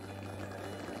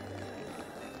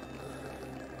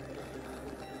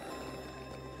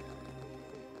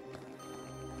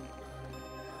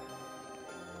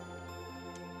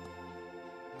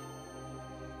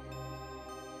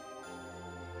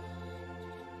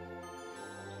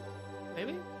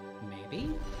 Maybe?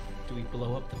 Maybe? Do we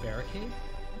blow up the barricade?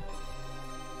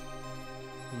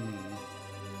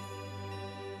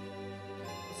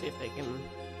 See if they can.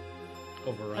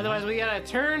 Overrun. Otherwise, we gotta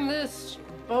turn this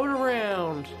boat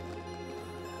around.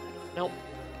 Nope.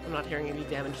 I'm not hearing any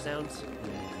damage sounds.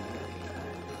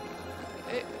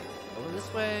 Okay. Going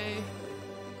this way.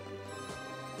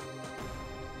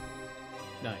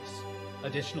 Nice.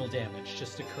 Additional damage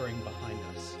just occurring behind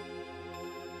us.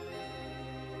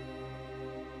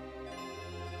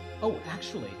 Oh,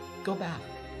 actually, go back.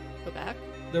 Go back.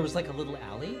 There was like a little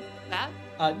alley. That?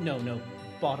 No.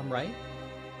 Bottom right.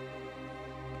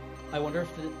 I wonder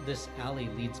if this alley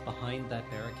leads behind that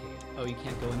barricade. Oh, you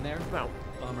can't go in there? No.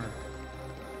 Bummer.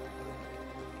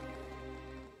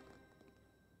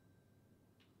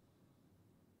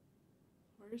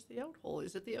 Where's the outhole?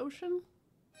 Is it the ocean?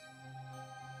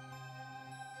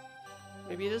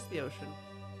 Maybe it is the ocean.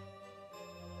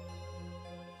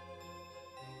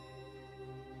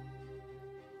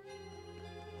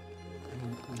 I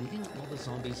mean, leading all the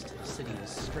zombies to the city is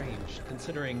strange,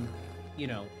 considering, you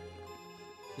know,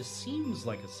 this seems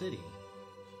like a city.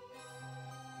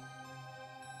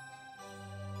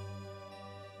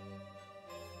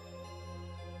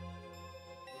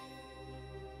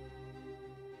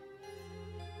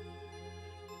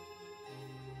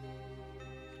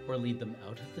 Or lead them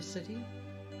out of the city?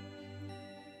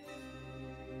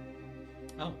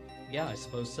 Oh, yeah, I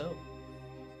suppose so.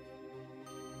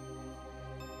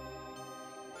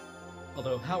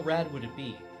 Although, how rad would it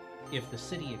be if the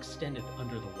city extended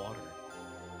under the water?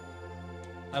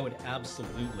 I would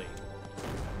absolutely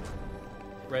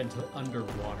rent an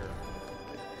underwater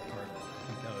apartment. I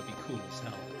think that would be cool as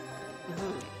hell.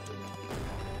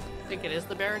 I think it is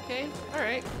the barricade. All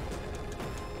right.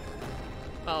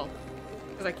 Well,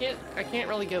 because I can't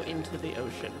really go into the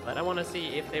ocean, but I want to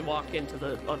see if they walk onto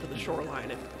the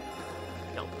shoreline. If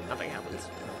no, nothing happens.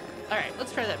 All right,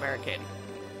 let's try that barricade.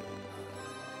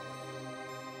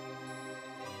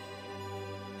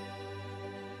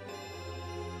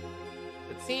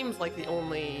 It seems like the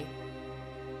only.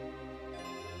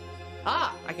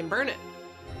 Ah, I can burn it.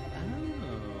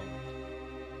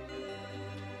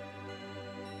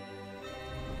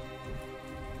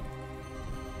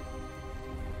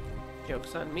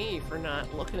 Joke's on me for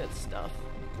not looking at stuff.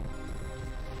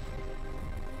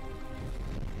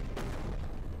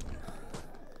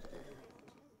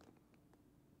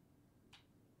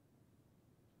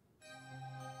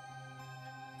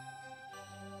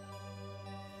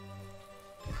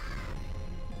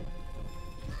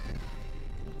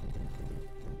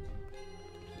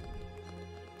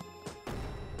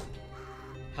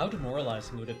 How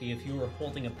demoralizing would it be if you were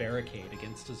holding a barricade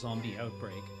against a zombie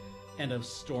outbreak and a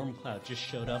storm cloud just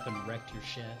showed up and wrecked your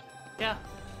shed? Yeah.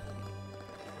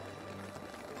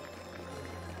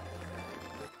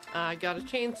 I got a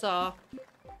chainsaw.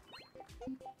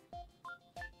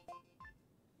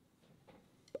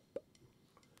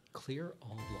 Clear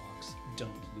all blocks.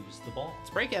 Don't lose the ball. It's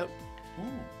breakout. Ooh.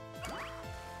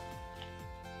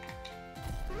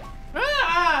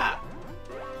 Ah!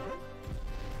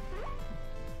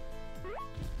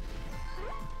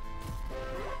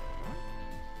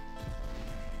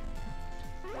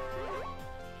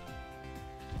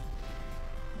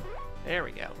 There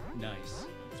we go. Nice.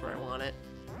 That's where I want it.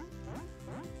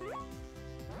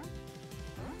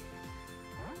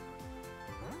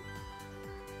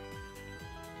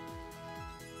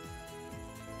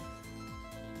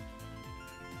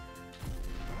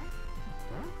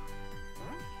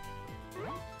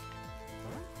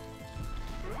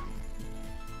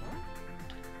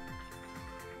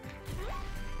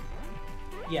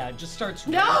 Yeah, it just starts.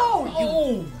 No!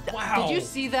 Oh, wow! Did you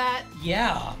see that?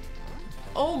 Yeah.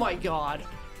 Oh my god.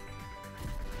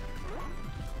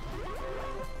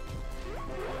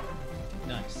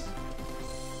 Nice.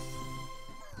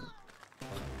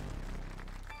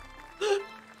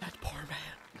 That poor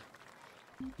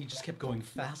man. He just kept going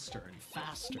faster and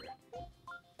faster.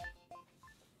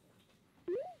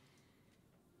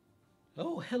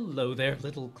 Oh, hello there,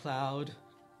 little cloud.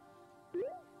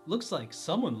 Looks like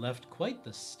someone left quite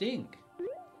the stink.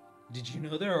 Did you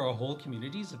know there are whole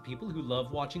communities of people who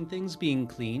love watching things being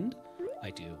cleaned? I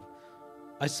do.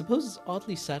 I suppose it's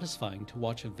oddly satisfying to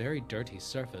watch a very dirty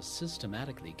surface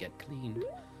systematically get cleaned.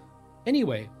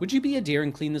 Anyway, would you be a dear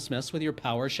and clean this mess with your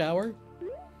power shower?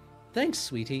 Thanks,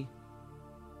 sweetie.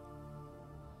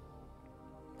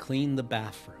 Clean the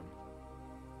bathroom.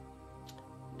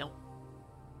 No.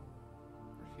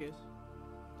 Refuse.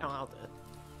 No, I'll do it.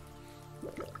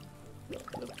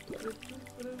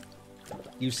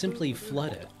 You simply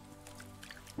flood it.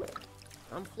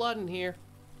 I'm flooding here.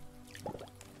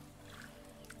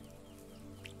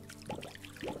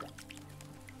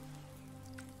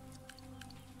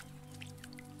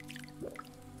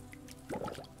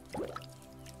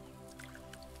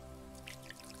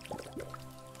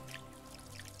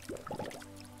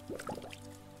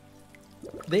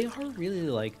 They are really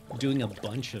like doing a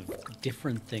bunch of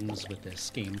different things with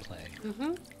this gameplay.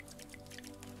 Mm-hmm.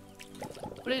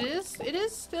 But it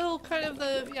is still kind of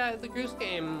the Goose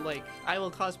Game, like, I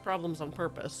will cause problems on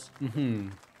purpose. Mm-hmm.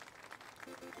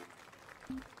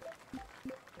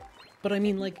 But I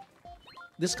mean, like,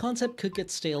 this concept could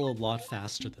get stale a lot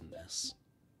faster than this.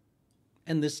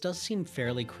 And this does seem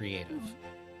fairly creative.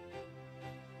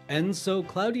 And so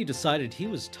Cloudy decided he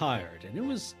was tired and it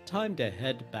was time to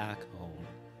head back home.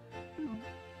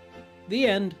 The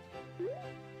end.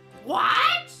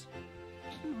 What?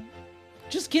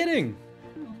 Just kidding.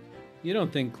 You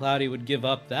don't think Cloudy would give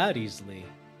up that easily.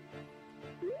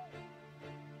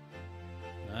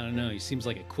 I don't know, he seems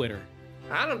like a quitter.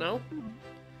 I don't know.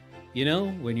 You know,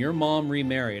 when your mom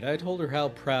remarried, I told her how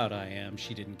proud I am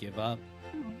she didn't give up.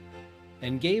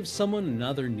 And gave someone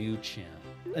another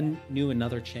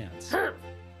chance.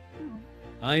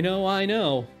 I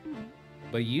know.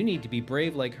 But you need to be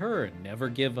brave like her and never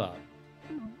give up.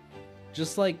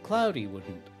 Just like Cloudy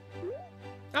wouldn't.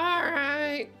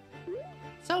 Alright.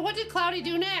 So what did Cloudy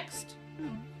do next?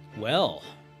 Well,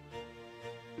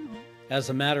 as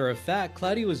a matter of fact,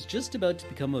 Cloudy was just about to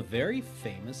become a very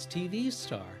famous TV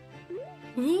star.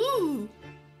 Ooh.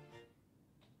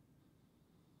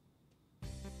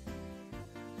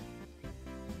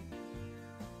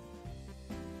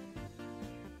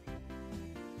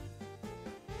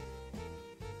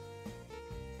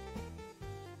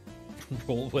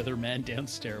 Roll weatherman down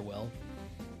stairwell.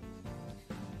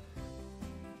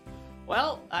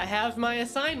 Well, I have my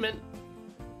assignment.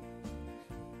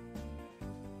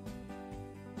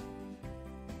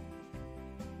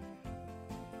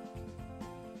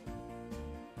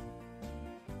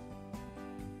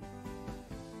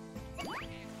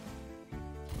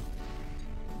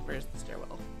 Where's the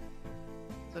stairwell?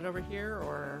 Is it over here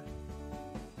or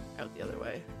out the other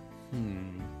way?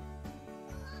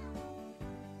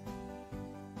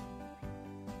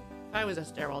 If I was a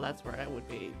stairwell, that's where I would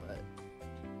be, but...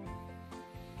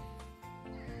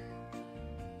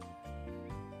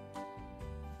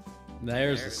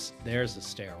 There's a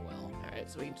stairwell.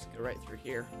 Alright, so we can just go right through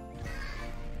here.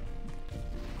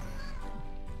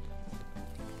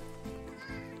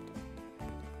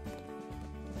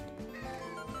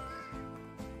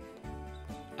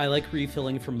 I like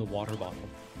refilling from the water bottle.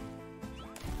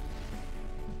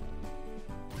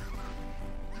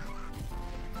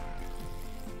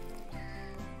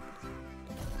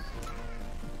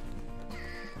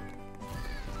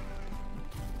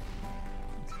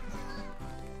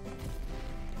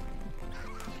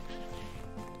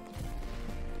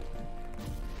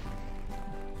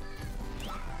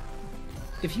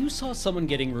 If you saw someone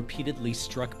getting repeatedly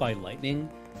struck by lightning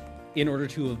in order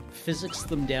to physics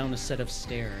them down a set of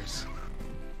stairs,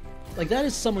 like, that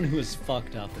is someone who is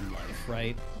fucked up in life,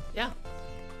 right? Yeah.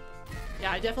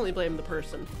 Yeah, I definitely blame the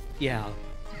person. Yeah.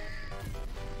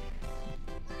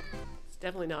 It's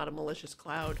definitely not a malicious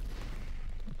cloud.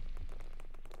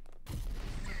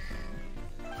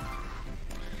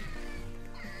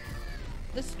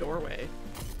 This doorway.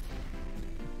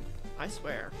 I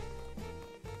swear.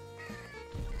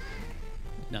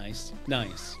 Nice,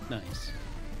 nice, nice.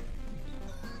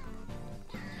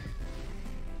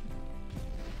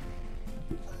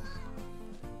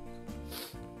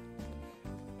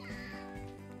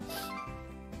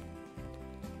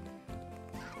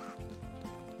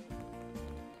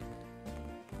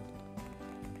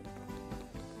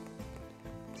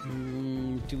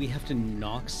 Do we have to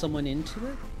knock someone into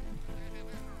it?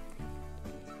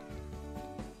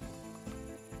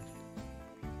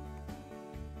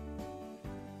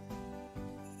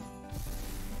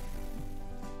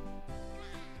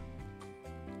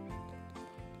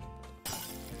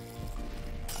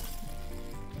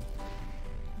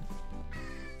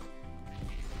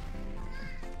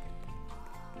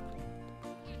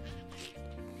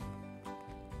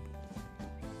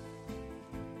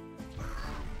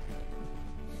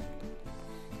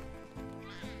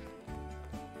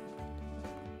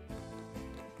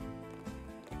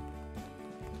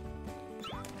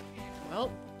 Well,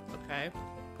 okay.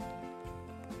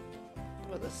 What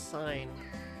about the sign?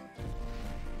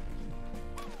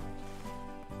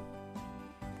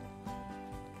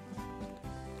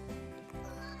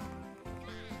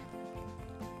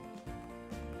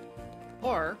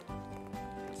 Or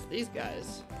it's these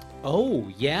guys. Oh,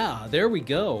 yeah, there we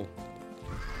go.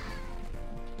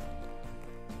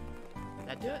 Did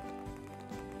that do it?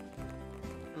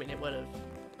 I mean, it would have.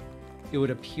 It would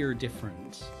appear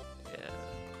different. Yeah.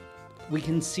 We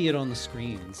can see it on the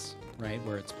screens, right,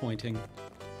 where it's pointing.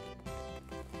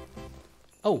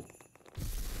 Oh,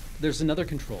 there's another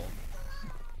control.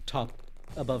 Top,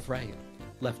 above, right,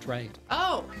 left, right.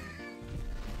 Oh!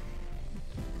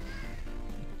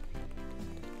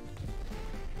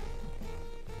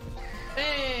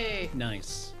 Hey!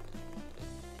 Nice.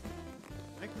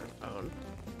 Microphone.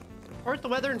 Report the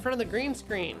weather in front of the green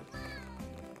screen.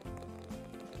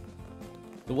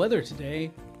 The weather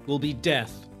today will be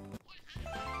death.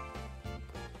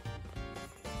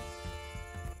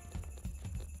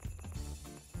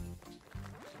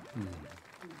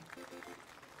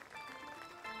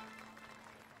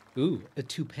 Ooh, a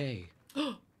toupee.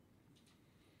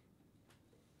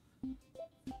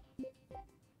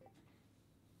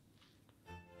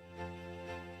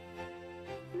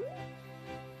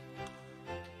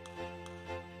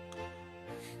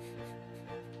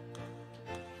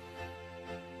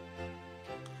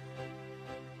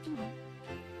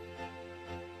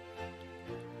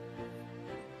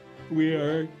 We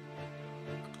are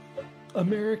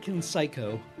American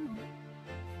Psycho.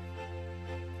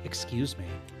 Excuse me.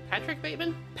 Patrick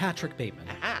Bateman? Patrick Bateman.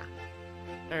 Aha!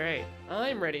 Alright,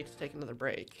 I'm ready to take another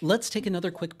break. Let's take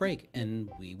another quick break, and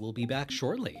we will be back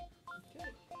shortly.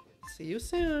 See you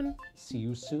soon. See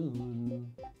you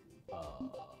soon.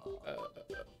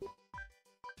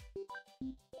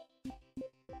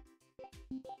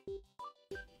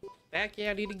 Back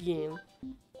at it again.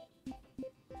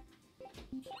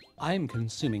 I'm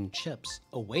consuming chips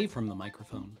away from the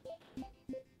microphone.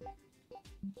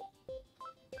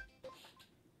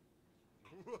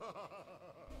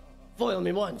 Foil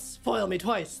me once, foil me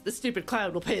twice. The stupid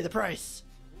cloud will pay the price.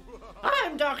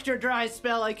 I'm Dr. Dry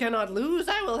Spell, I cannot lose.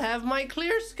 I will have my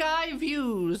clear sky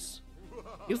views.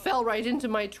 You fell right into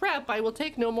my trap. I will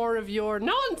take no more of your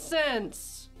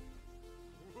nonsense.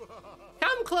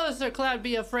 Come closer, Cloud,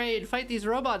 be afraid. Fight these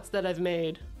robots that I've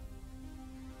made.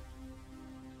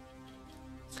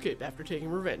 Escape after taking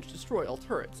revenge. Destroy all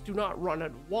turrets. Do not run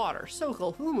out of water.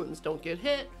 So-called humans don't get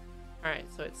hit.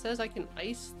 Alright, so it says I can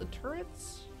ice the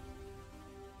turrets.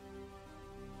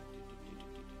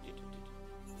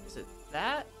 Is it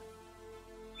that?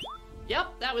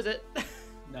 Yep, that was it.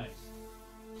 Nice.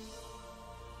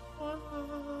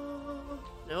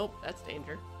 Nope, that's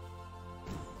danger.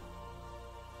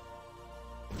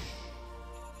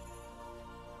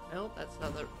 Nope, that's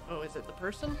not the... Oh, is it the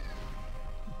person?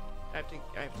 I have to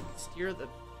steer the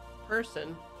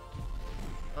person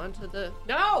onto the...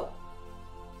 No!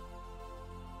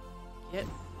 Get.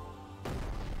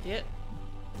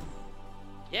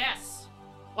 Yes!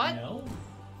 What? No.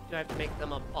 Do I have to make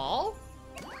them a ball?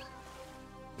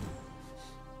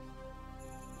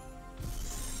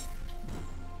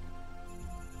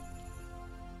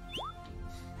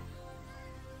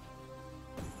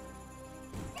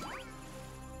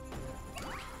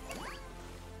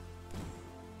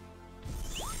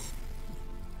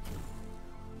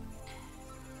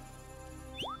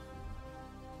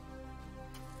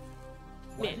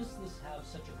 Why does this have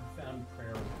such a profound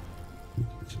prayer?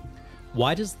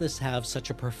 Why does this have such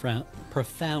a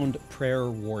profound prayer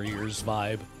warriors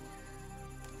vibe?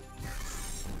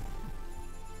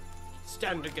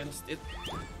 Stand against it.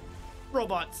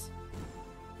 Robots.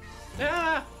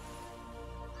 Ah!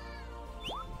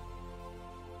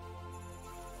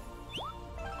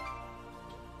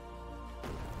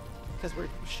 Because we're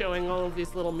showing all of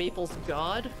these little Maples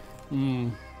God. Hmm.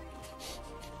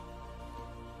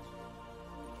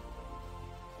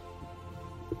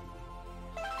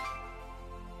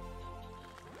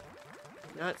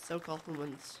 Not so-called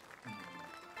humans.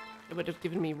 It would have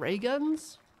given me ray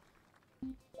guns.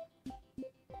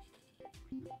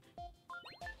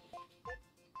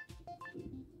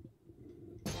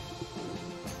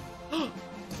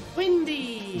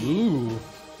 Windy! Ooh.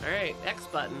 Alright, X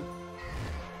button.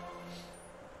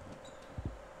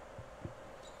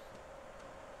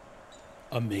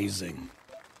 Amazing.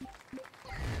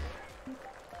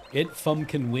 It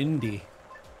fumkin windy.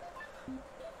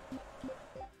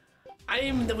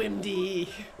 I'm the Windy!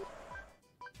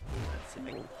 Let's see if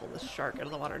I can pull this shark out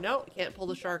of the water. No, I can't pull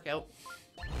the shark out.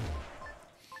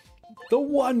 The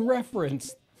one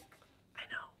reference. I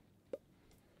know.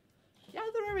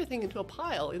 Gather everything into a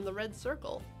pile in the red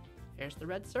circle. Here's the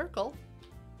red circle.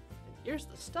 And here's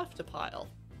the stuff to pile.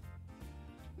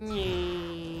 Meow.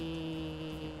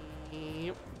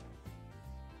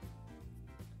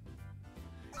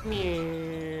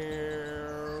 Meow.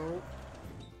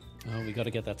 Oh, we got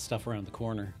to get that stuff around the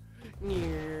corner.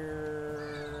 Meow.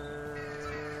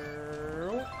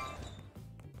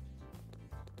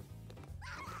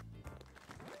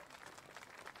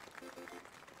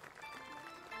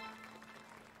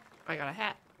 I got a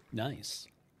hat. Nice.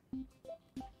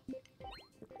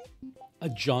 A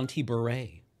jaunty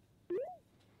beret.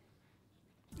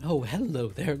 Oh, hello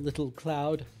there, little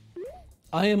cloud.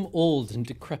 I am old and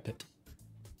decrepit.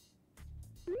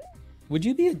 Would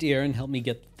you be a dear and help me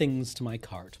get things to my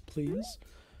cart, please?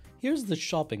 Here's the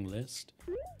shopping list.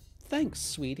 Thanks,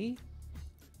 sweetie.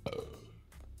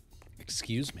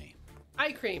 Excuse me.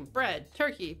 Eye cream, bread,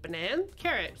 turkey, banana,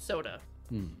 carrot, soda.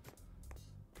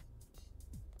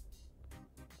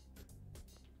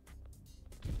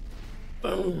 Boom.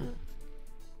 Oh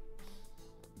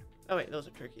wait, those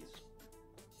are turkeys.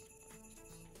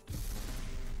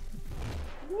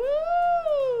 Woo! Woo!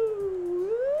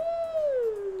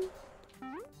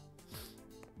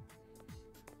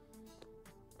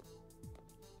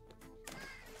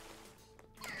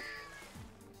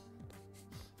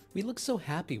 We look so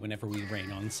happy whenever we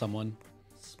rain on someone.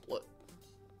 Split.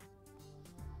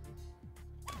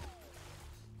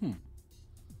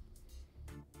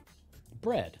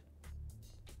 Bread.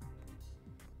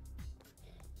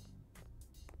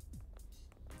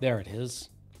 There it is.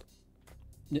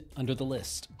 Under the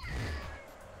list.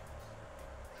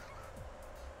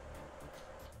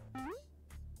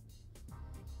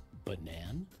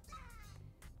 Banan?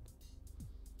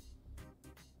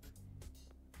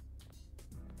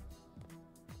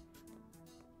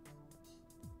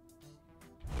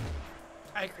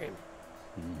 Eye cream.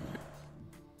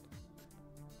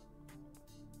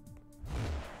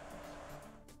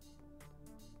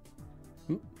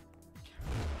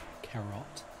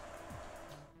 Carrot.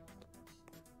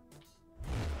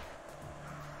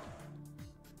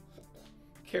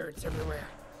 Carrots everywhere.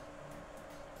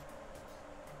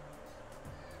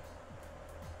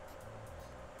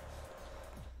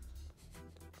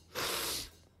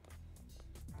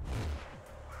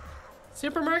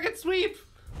 Supermarket sweep!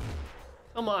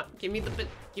 Come on, give me the bit.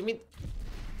 Give me.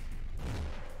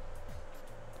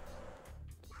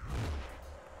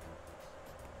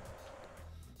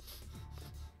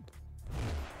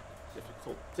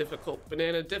 Difficult,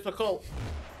 banana, difficult.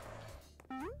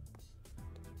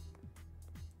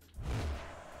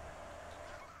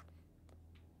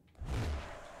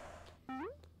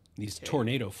 These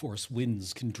tornado force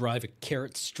winds can drive a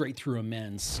carrot straight through a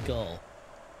man's skull.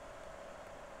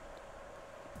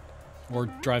 Or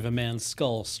drive a man's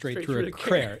skull straight through a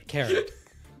carrot.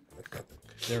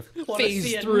 They're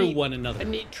phased through one another. A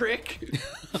neat trick.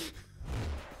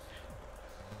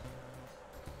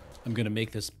 I'm gonna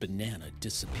make this banana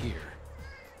disappear.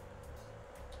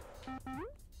 Too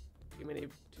many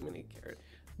carrots.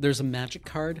 There's a magic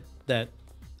card that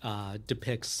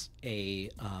depicts a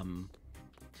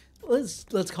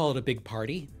let's call it a big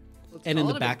party, and in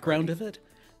the background of it,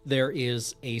 there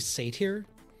is a satyr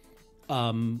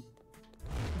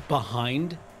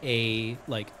behind a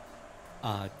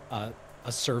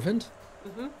servant,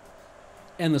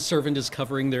 and the servant is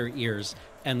covering their ears,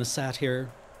 and the satyr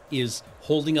is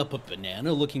holding up a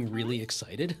banana looking really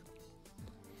excited.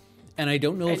 And I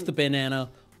don't know if the banana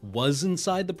was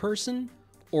inside the person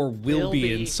or will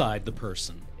be inside the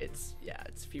person. It's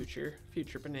future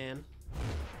banana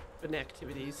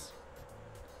activities.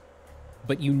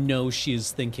 But you know she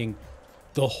is thinking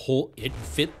the whole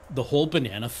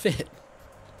banana fit.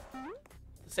 The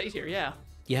satyr, yeah.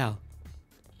 Yeah.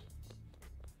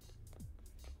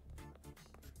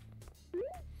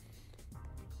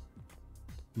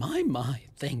 My,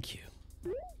 thank you.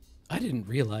 I didn't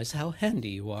realize how handy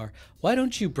you are. Why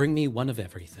don't you bring me one of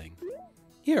everything?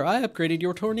 Here, I upgraded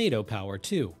your tornado power,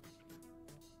 too.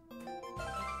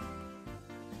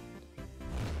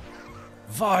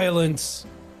 Violence!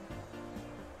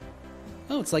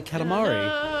 Oh, it's like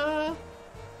Katamari.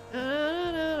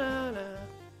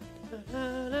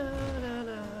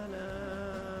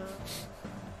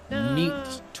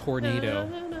 Neat tornado.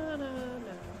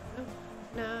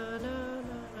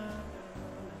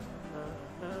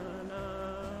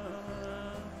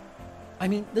 I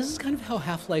mean, this is kind of how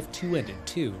Half-Life 2 ended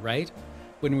too, right?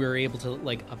 When we were able to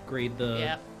like upgrade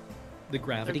the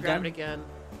gravity gun.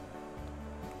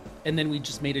 And then we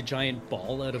just made a giant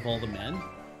ball out of all the men.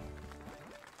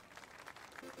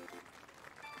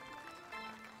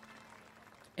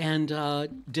 And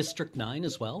District 9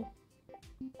 as well.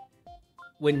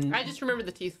 When I just remember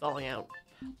the teeth falling out.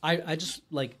 I just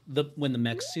like when the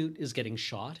mech suit is getting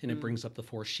shot and it brings up the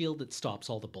force shield that stops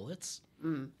all the bullets.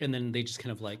 And then they just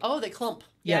kind of like... Oh, they clump.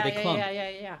 Yeah, they clump.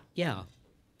 Yeah. Yeah.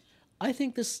 I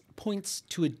think this points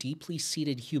to a deeply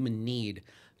seated human need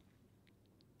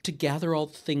to gather all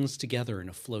things together in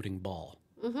a floating ball.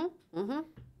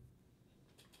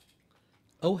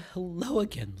 Oh, hello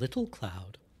again, little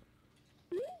cloud.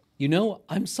 You know,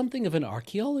 I'm something of an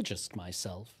archaeologist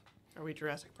myself. Are we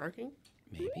Jurassic Parking?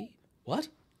 Maybe. What?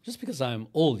 Just because I'm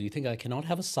old, you think I cannot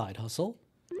have a side hustle?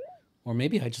 Or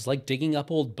maybe I just like digging up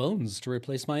old bones to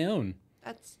replace my own.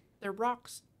 They're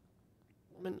rocks.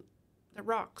 Woman, they're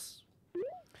rocks.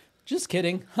 Just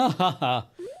kidding. Ha ha ha.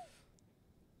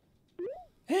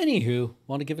 Anywho,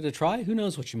 want to give it a try? Who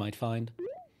knows what you might find?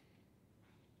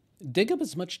 Dig up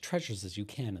as much treasures as you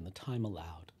can in the time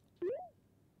allowed.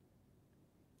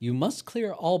 You must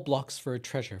clear all blocks for a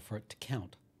treasure for it to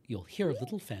count. You'll hear a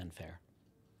little fanfare.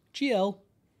 GL.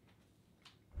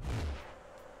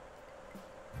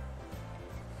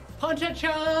 Punch a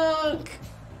chunk!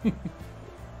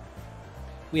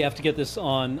 We have to get this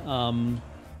on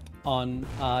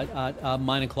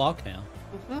 9 o'clock now.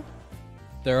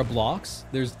 There are blocks.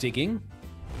 There's digging.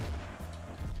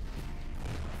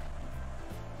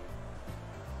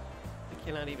 I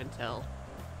cannot even tell.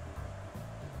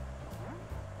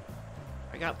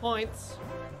 I got points.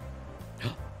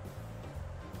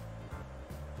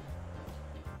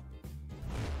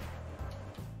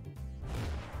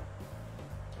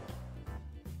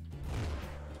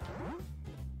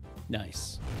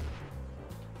 Nice.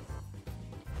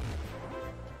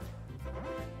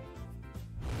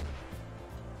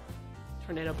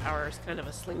 Tornado power is kind of a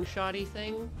slingshotty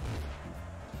thing.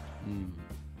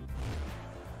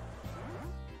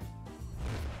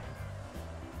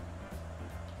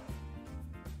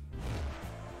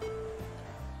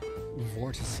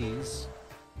 Vortices.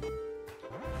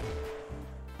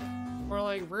 More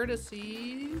like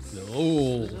vertices.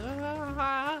 No.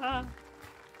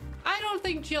 I don't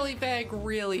think Jelly Bag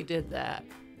really did that.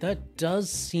 That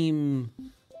does seem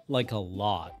Like a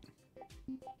lot.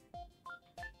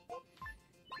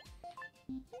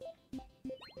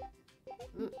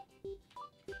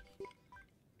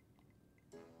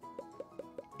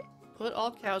 Put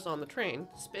all cows on the train.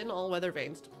 Spin all weather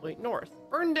vanes to point north.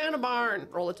 Burn down a barn.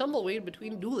 Roll a tumbleweed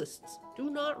between duelists. Do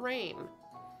not rain.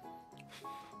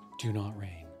 Do not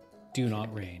rain. Do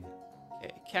not rain.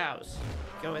 Okay, cows.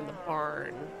 Go in the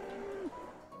barn.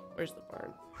 Where's the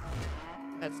barn?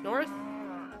 That's north.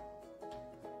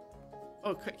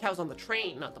 Oh, cows on the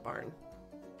train, not the barn.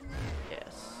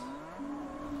 Yes.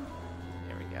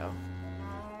 There we go.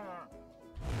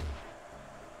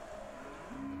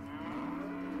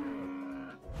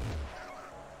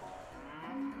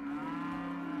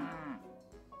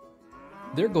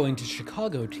 They're going to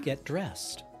Chicago to get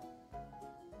dressed.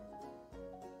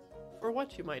 For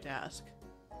what, you might ask?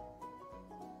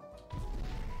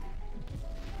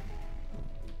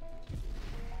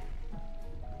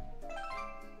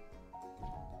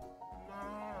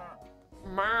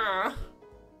 Ma.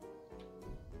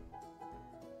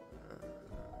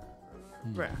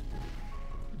 Bruh.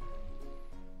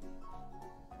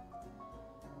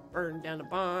 Burn down a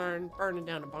barn, burning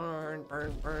down a barn,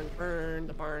 burn, burn, burn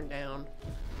the barn down.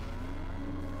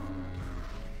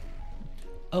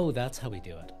 Oh, that's how we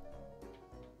do it.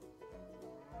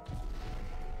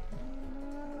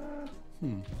 I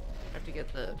have to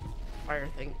get the fire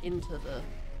thing into the,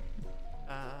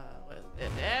 with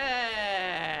it.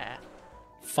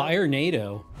 Fire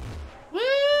NATO.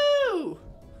 Woo!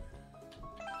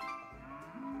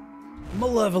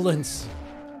 Malevolence.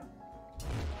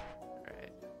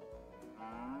 Alright.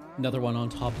 Another one on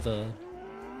top of the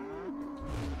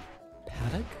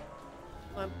paddock.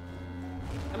 Come on.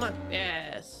 Come on.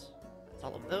 Yes. That's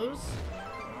all of those.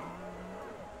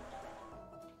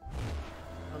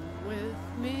 Come with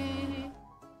me,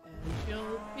 and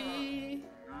you'll be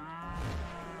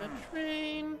a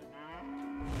train.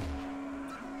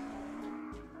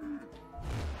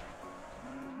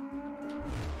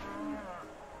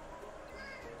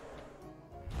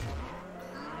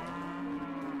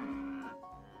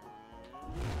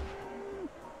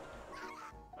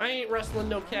 I ain't wrestling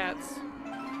no cats.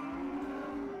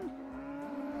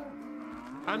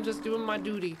 I'm just doing my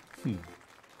duty.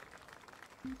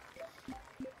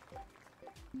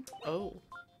 Oh.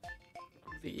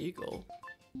 The eagle.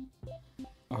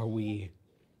 Are we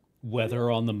weather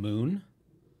on the moon?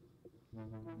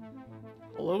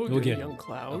 Hello again, again. young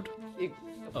cloud.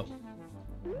 Oh.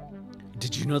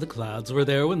 Did you know the clouds were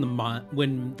there when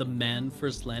the man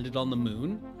first landed on the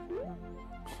moon?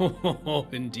 Oh,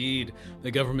 indeed. The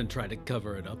government tried to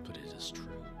cover it up, but it is true.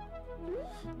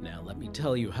 Now let me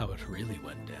tell you how it really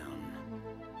went down.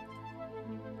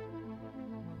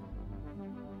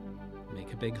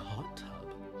 Make a big hot tub.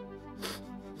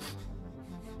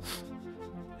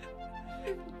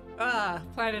 Ah,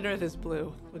 planet Earth is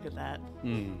blue. Look at that.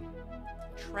 Hmm.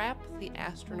 Trap the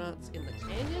astronauts in the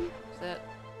canyon? Is that...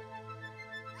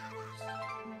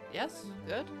 Yes?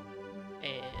 Good.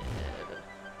 And...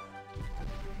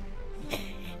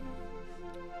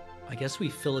 I guess we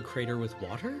fill a crater with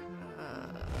water?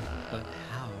 But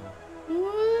how?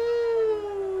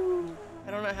 Woo!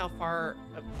 I don't know how far...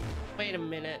 wait a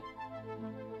minute.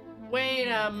 Wait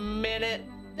a minute.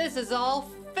 This is all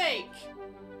fake!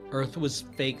 Earth was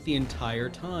fake the entire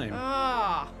time.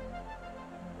 Ah!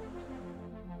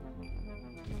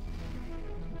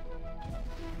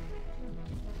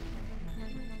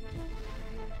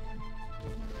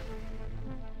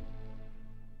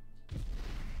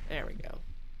 There we go.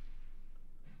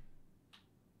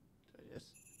 I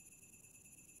just...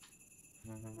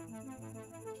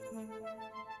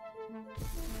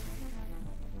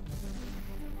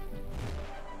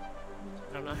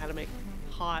 I don't know how to make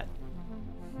hot.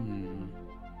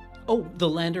 Oh, the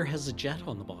lander has a jet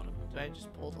on the bottom. Do I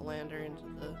just pull the lander into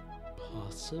the...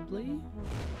 Possibly?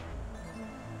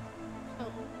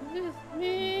 Come with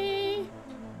me.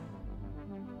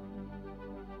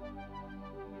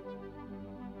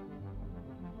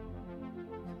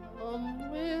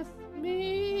 Come with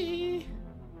me.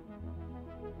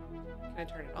 Can I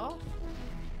turn it off?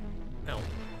 No.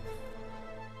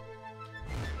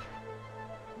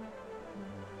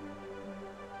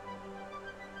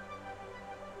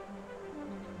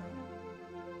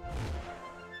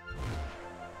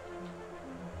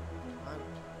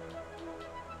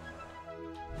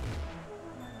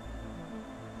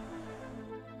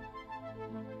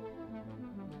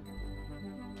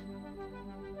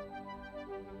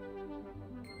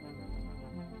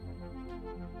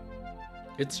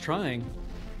 It's trying.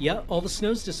 Yeah, all the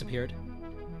snow's disappeared.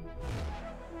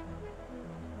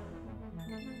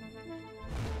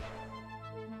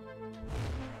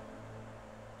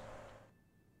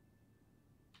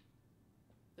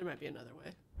 There might be another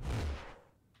way.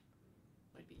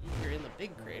 Might be easier in the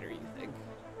big crater, you think?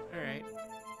 All right.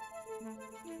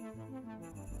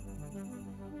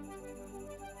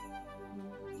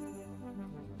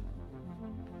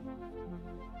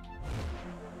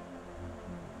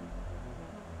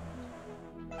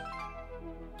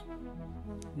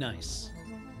 Nice.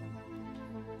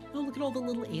 Oh, look at all the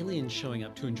little aliens showing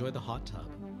up to enjoy the hot tub.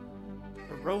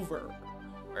 The rover.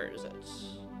 Where is it?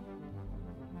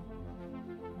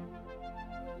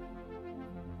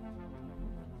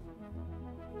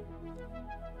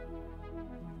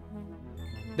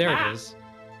 There it is.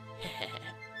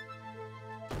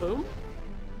 Boom.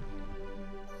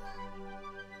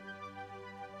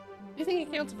 Do you think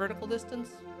it counts vertical distance?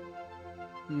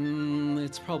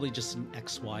 It's probably just an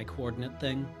XY coordinate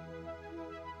thing.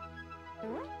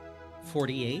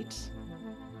 48?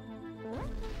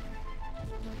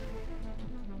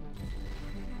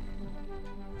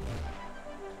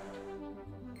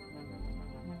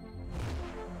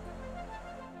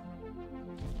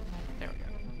 There we go.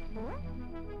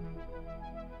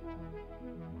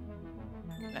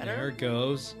 Better? There it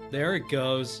goes. There it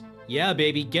goes. Yeah,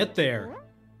 baby, get there.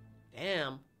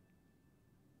 Damn.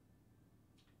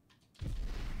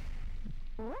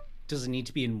 Does it need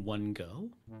to be in one go?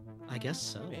 I guess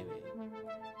so. Maybe.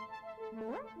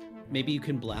 Maybe you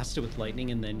can blast it with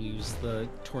lightning and then use the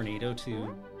tornado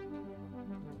to...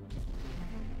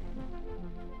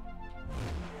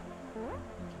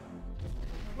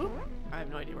 Whoop. I have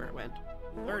no idea where it went.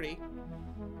 30.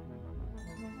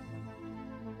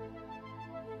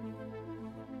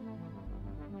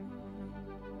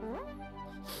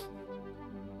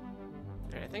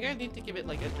 Alright, I think I need to give it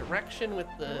like a direction with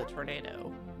the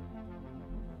tornado.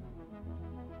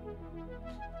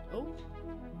 Oh,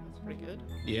 that's pretty good.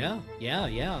 Yeah.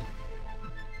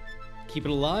 Keep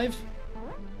it alive.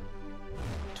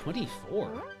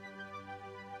 24.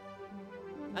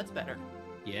 That's better.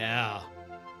 Yeah.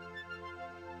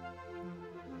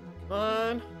 Come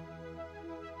on.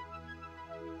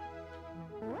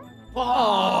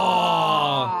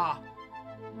 Oh!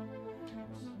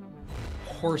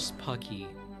 Horse Pucky.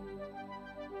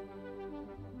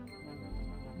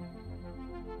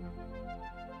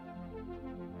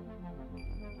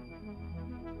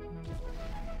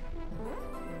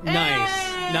 Nice.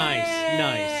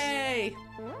 Hey!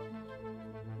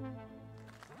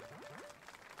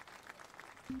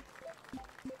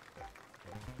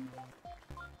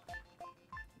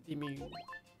 Dimmu.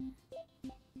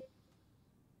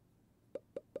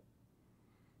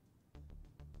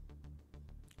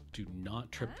 Do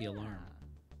not trip the alarm.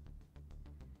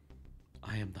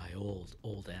 I am thy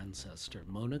old ancestor,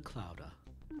 Mona Clouda.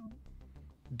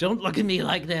 Don't look at me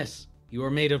like this! You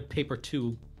are made of paper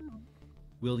too.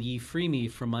 Will ye free me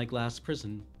from my glass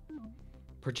prison?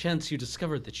 Perchance you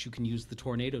discovered that you can use the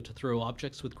tornado to throw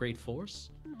objects with great force?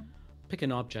 Pick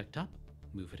an object up,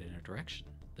 move it in a direction,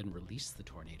 then release the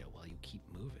tornado while you keep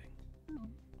moving.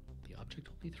 The object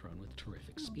will be thrown with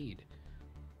terrific speed.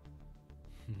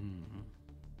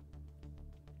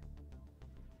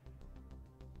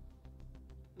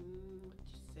 What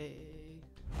you say?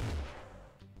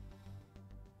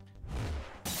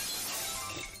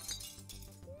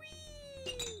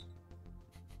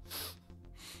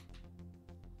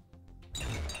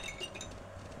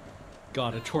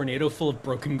 God, a tornado full of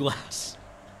broken glass.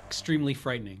 Extremely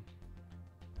frightening.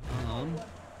 Oops.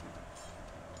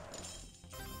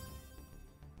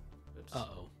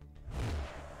 Uh-oh.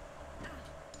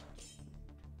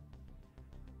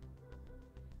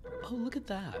 Oh, look at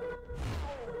that.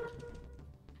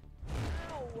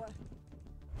 Ow.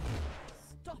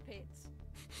 Stop it.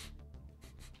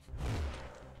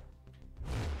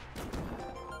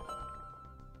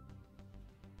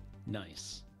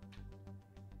 Nice.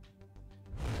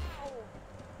 Ow.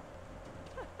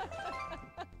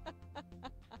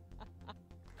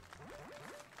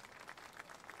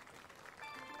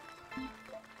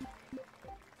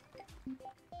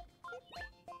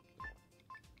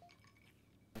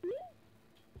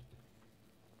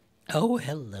 Oh,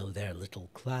 hello there, little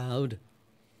cloud.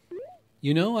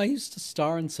 You know, I used to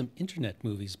star in some internet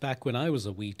movies back when I was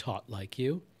a wee tot like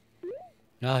you.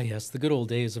 Ah, yes, the good old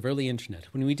days of early internet,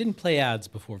 when we didn't play ads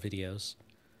before videos.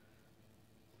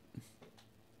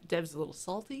 Dev's a little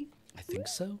salty. I think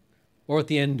so. Or at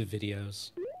the end of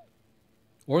videos.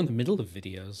 Or in the middle of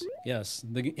videos. Yes,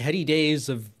 the heady days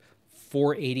of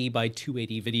 480 by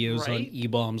 280 videos on Right?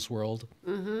 E-Bombs World.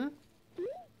 Mm-hmm.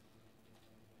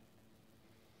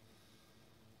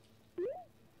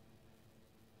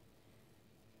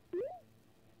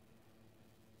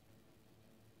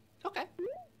 Okay.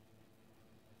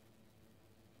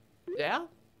 Yeah.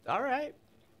 All right.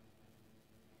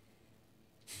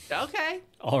 Okay.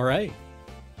 All right.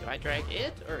 Do I drag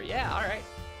it or yeah? All right.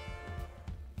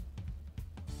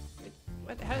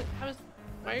 What? How is?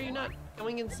 Why are you not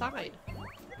going inside?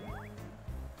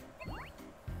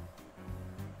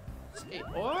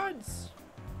 Skateboards,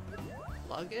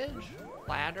 luggage,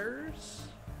 ladders.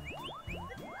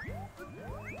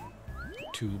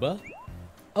 Tuba.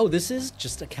 Oh, this is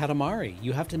just a Katamari.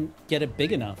 You have to get it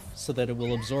big enough so that it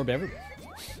will absorb everything.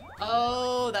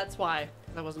 Oh, that's why.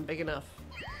 That wasn't big enough.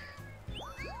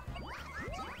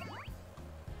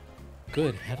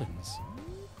 Good heavens.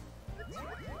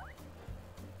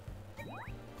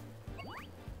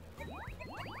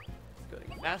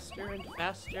 Going faster and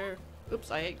faster.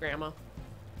 Oops, I ate Grandma.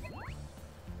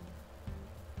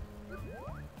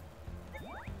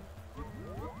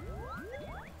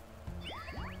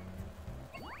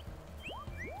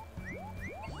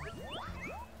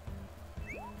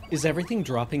 Is everything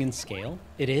dropping in scale?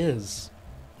 It is.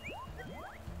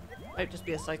 Might just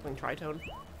be a cycling tritone.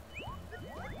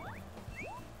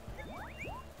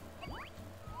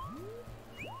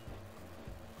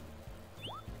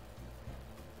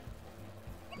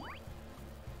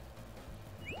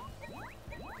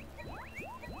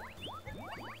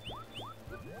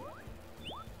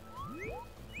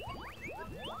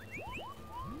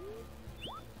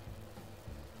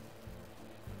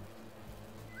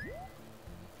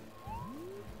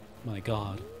 My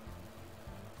God.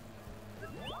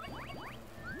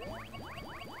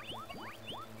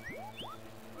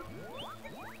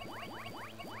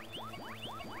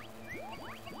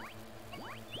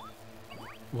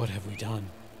 What have we done?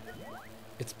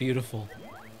 It's beautiful.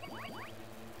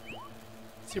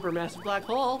 Supermassive black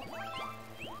hole.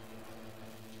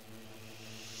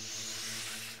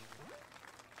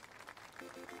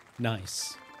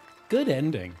 Nice. Good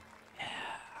ending.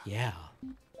 Yeah.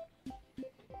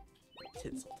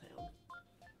 Tinseltown.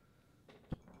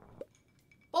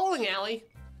 Bowling alley.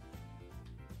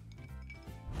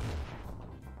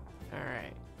 All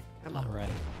right. Come on. All right.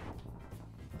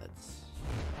 Let's.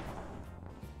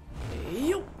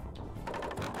 Yo.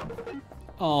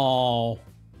 Oh.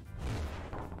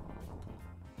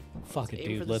 Fuck it, Aim for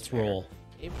dude. the Let's spare. roll.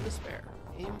 Aim for the spare.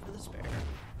 Aim for the spare.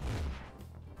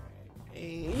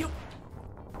 Alright. Yo.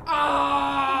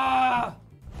 Ah!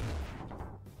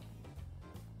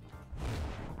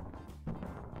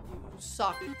 You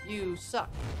suck. You suck.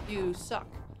 You suck.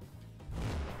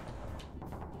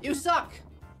 You suck!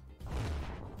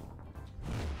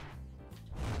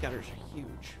 Gutters are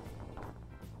huge.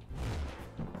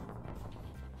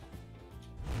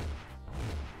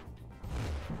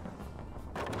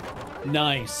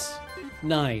 Nice.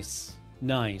 Nice.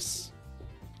 Nice.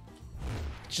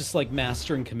 Just like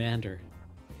Master and Commander.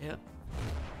 Yep.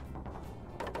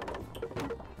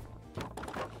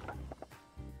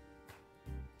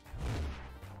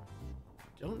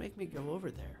 Don't make me go over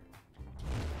there.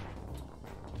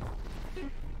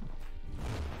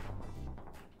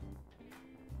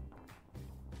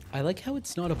 I like how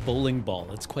it's not a bowling ball.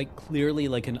 It's quite clearly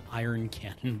like an iron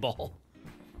cannonball.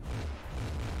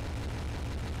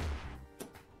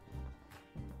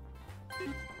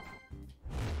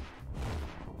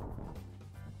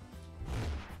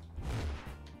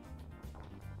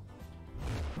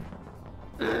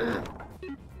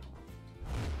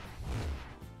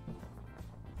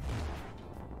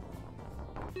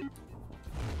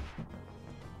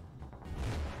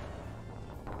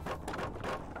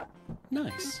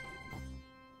 Nice.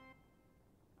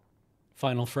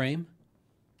 Final frame.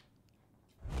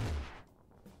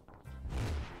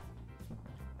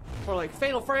 Or like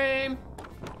fatal frame.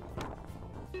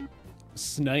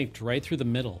 Sniped right through the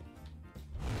middle.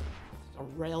 A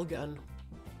railgun.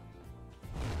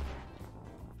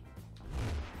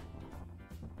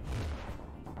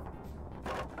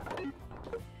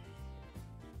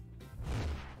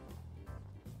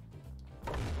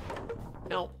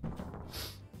 No.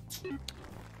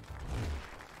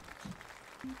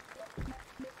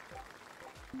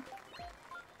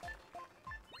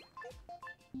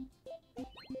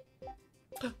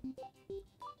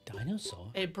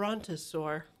 Dinosaur. A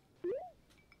brontosaur.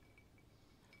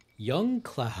 Young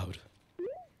Cloud.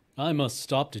 I must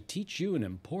stop to teach you an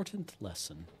important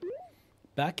lesson.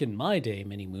 Back in my day,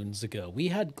 many moons ago, we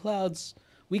clouds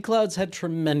had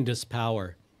tremendous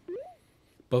power.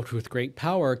 But with great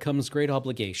power comes great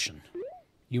obligation.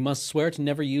 You must swear to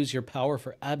never use your power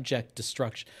for abject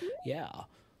destruction. Yeah.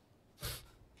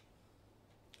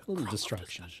 Little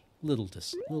destruction. Little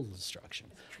destruction.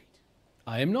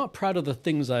 I am not proud of the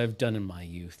things I have done in my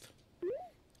youth.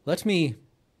 Let me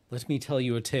tell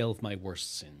you a tale of my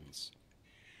worst sins.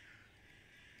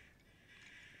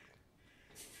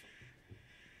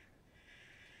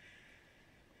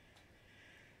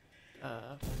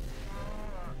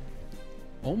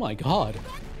 Oh my god.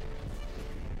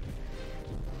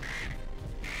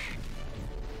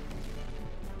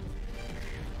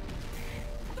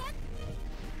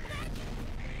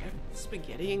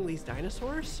 Spaghettiing these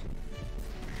dinosaurs?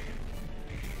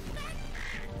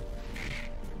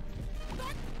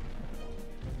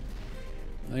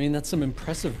 I mean, that's some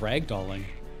impressive ragdolling.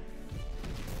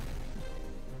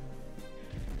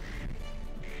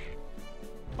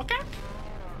 Okay.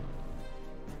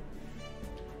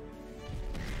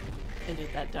 Ended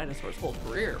that dinosaur's whole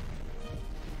career.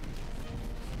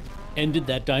 Ended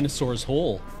that dinosaur's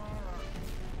hole.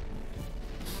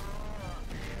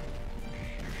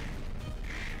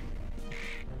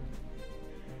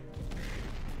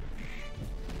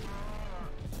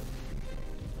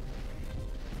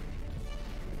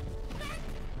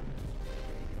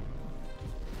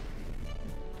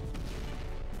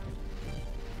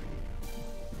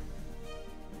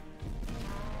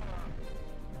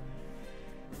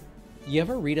 You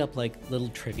ever read up like little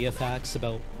trivia facts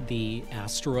about the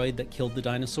asteroid that killed the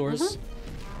dinosaurs?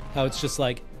 Mm-hmm. How it's just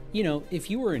like, you know, if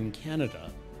you were in Canada,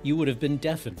 you would have been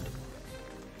deafened.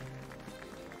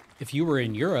 If you were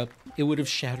in Europe, it would have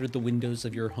shattered the windows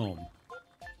of your home.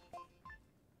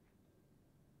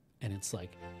 And it's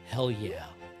like, hell yeah.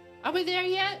 Are we there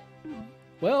yet?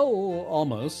 Well,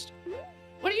 almost.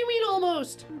 What do you mean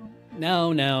almost?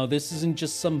 Now, this isn't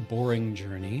just some boring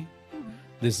journey.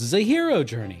 This is a hero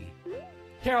journey.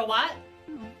 Hero what?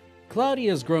 Cloudy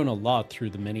has grown a lot through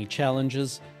the many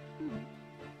challenges,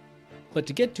 but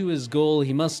to get to his goal,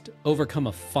 he must overcome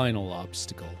a final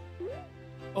obstacle.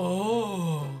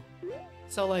 Oh.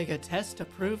 So like a test to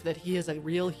prove that he is a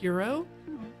real hero?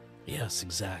 Yes,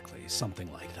 exactly.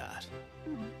 Something like that.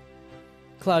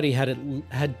 Cloudy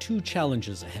had two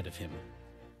challenges ahead of him.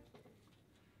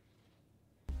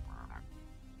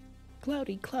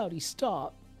 Cloudy,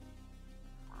 stop.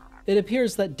 It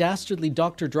appears that dastardly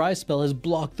Dr. Dryspell has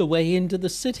blocked the way into the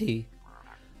city.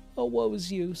 Oh, woe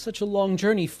is you, such a long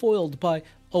journey foiled by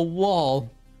a wall.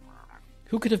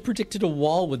 Who could have predicted a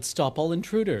wall would stop all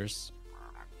intruders?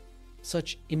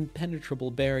 Such impenetrable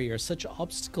barrier, such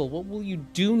obstacle, what will you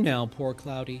do now, poor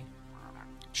Cloudy?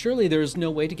 Surely there is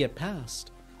no way to get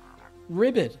past.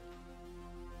 Ribbit!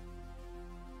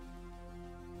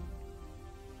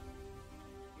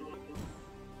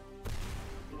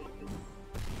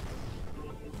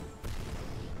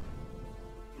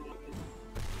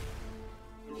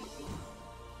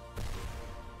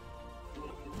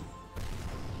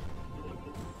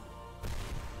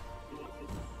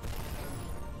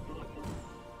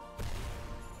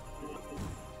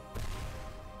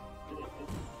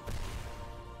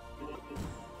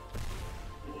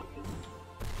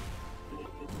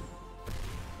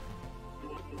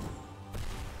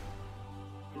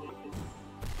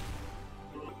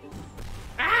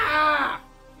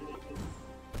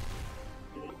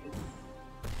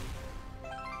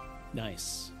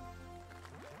 Nice.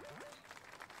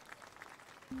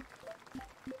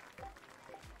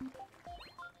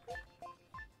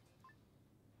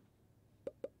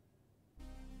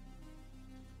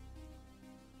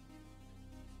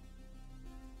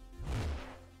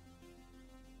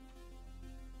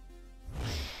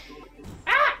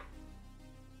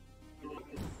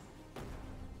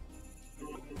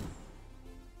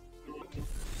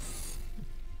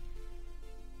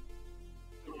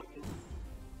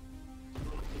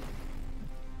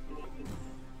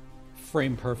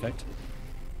 Frame perfect.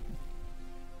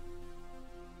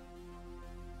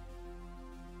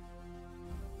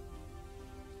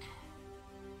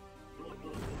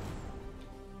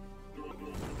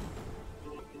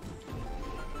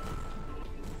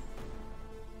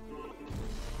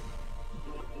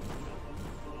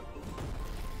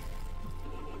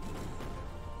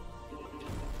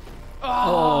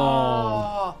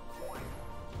 Oh.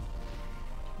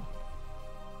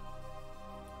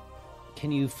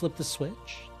 Can you flip the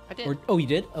switch? I did. Oh, you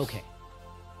did? Okay.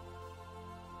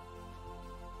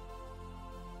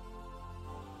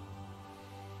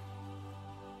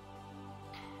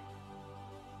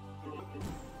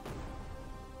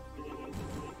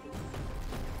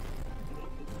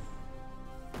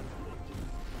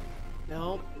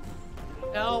 No.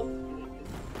 No.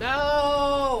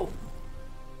 No!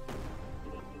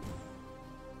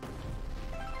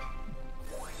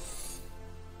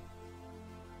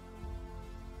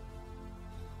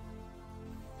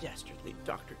 Dastardly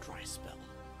Dr. Dryspell.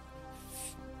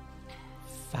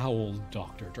 Foul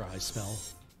Dr.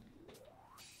 Dryspell.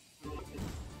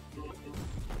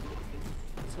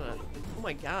 Oh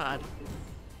my god.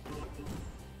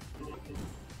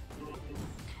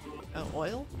 Oh,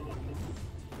 oil?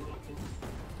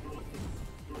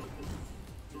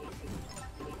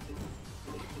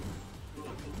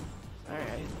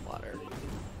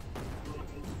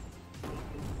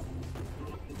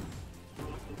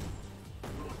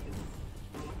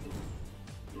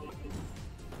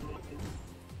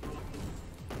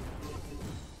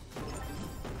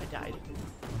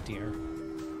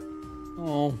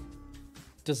 Oh.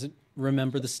 Does it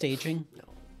remember the staging?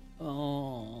 No.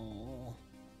 Oh.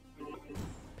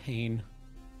 Pain.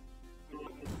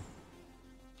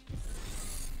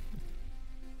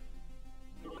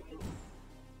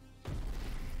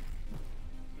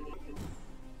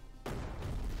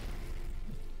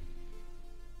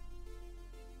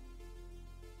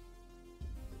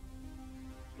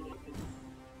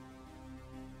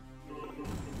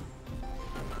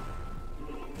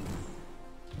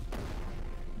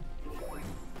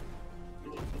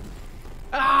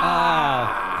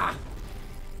 Ah!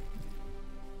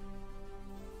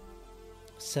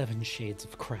 7 shades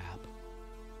of crab.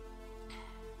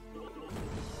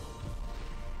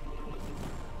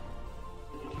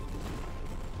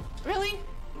 Really?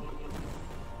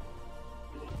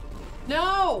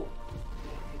 No!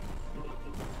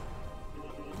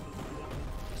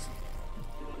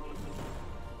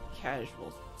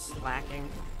 Casual slacking.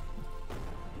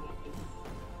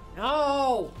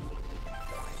 No!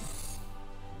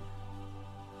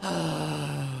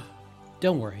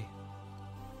 Don't worry.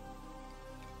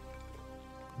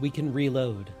 We can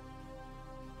reload.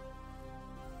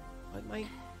 But my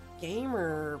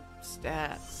gamer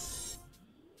stats.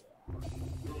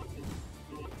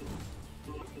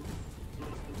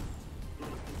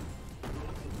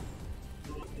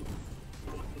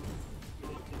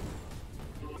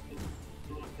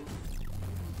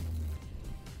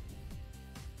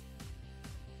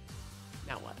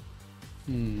 Now what?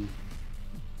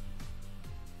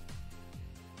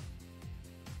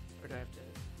 Or do I have to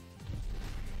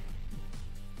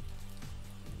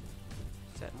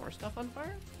set more stuff on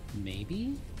fire?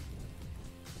 Maybe?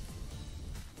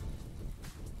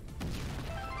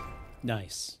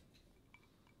 Nice.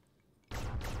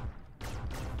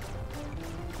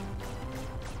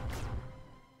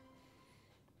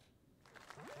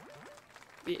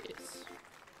 Yes.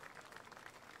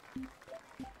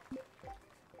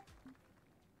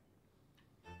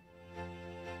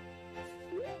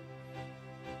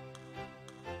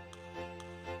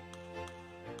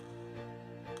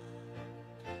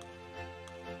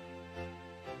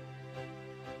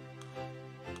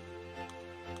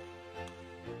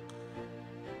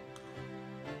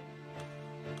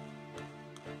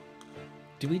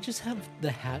 Do we just have the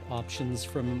hat options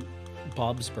from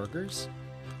Bob's Burgers?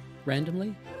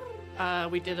 Randomly?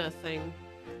 We did a thing.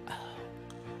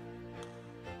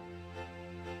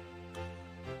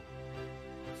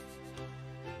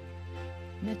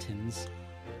 Mittens.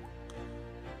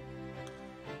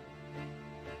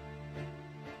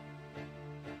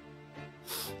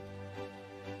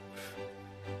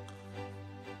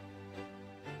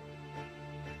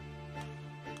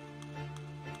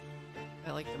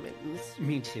 I like the mittens.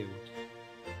 Me too.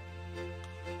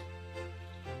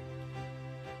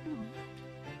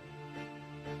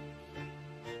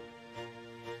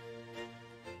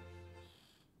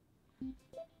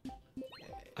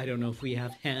 I don't know if we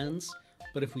have hands,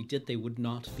 but if we did, they would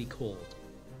not be cold.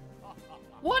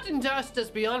 What injustice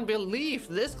beyond belief!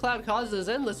 This cloud causes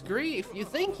endless grief. You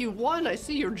think you've won, I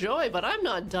see your joy, but I'm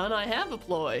not done, I have a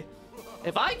ploy.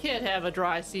 If I can't have a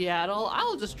dry Seattle,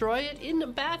 I'll destroy it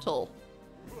in battle.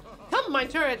 Come, my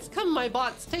turrets, come, my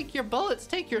bots, take your bullets,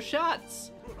 take your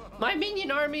shots. My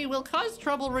minion army will cause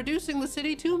trouble, reducing the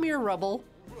city to mere rubble.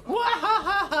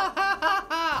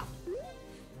 Wahahahahaha!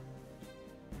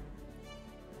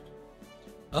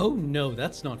 Oh no,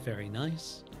 that's not very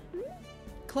nice.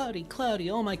 Cloudy, Cloudy,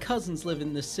 all my cousins live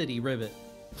in this city, Ribbit.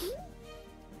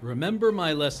 Remember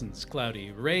my lessons,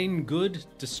 Cloudy. Rain good,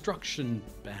 destruction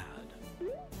bad.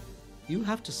 You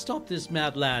have to stop this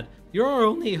mad lad. You're our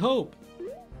only hope.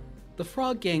 The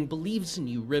Frog Gang believes in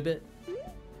you, Ribbit.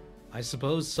 I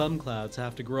suppose some clouds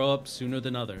have to grow up sooner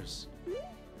than others.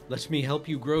 Let me help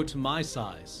you grow to my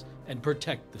size and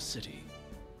protect the city.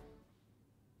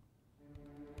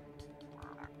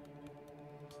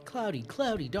 Cloudy,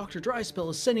 Cloudy, Dr.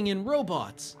 Dryspell is sending in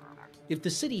robots. If the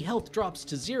city health drops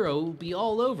to 0, it will be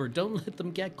all over. Don't let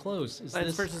them get close.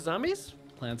 Plants vs. Zombies?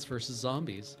 Plants vs.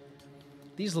 Zombies.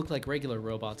 These look like regular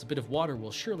robots. A bit of water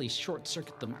will surely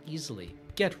short-circuit them easily.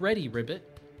 Get ready,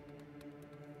 Ribbit.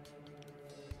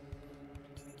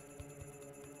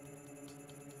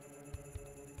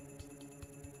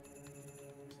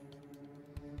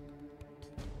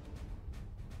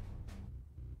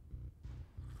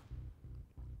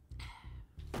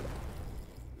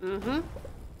 Mm-hmm.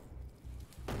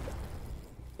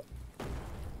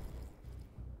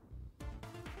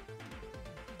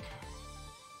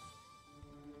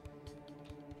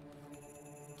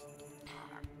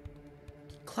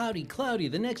 Cloudy, Cloudy,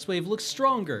 the next wave looks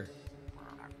stronger.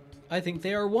 I think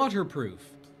they are waterproof.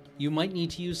 You might need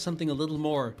to use something a little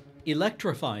more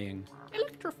electrifying.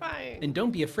 Electrifying. And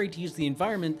don't be afraid to use the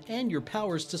environment and your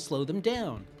powers to slow them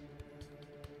down.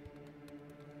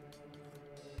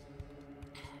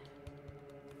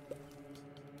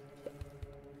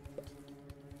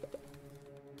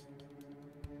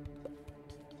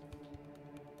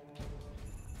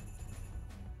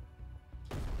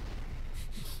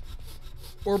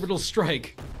 Orbital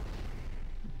strike.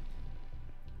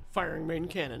 Firing main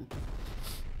cannon.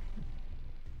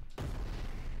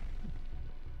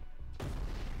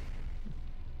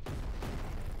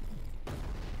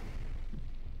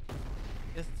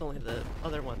 I guess it's only the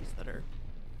other ones that are.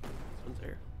 These ones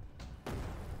are.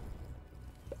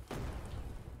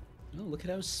 Oh, look at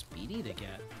how speedy they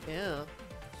get. Yeah.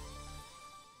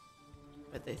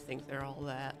 But they think they're all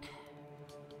that.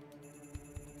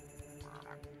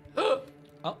 Uh-oh.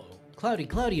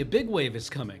 Cloudy, a big wave is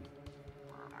coming.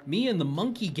 Me and the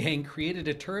monkey gang created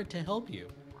a turret to help you.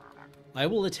 I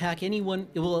will attack anyone,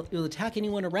 it will attack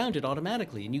anyone around it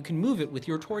automatically, and you can move it with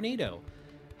your tornado.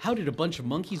 How did a bunch of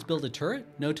monkeys build a turret?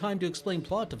 No time to explain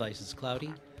plot devices,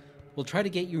 Cloudy. We'll try to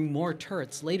get you more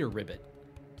turrets later, Ribbit.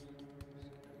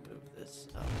 Move this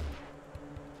up.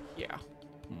 Yeah.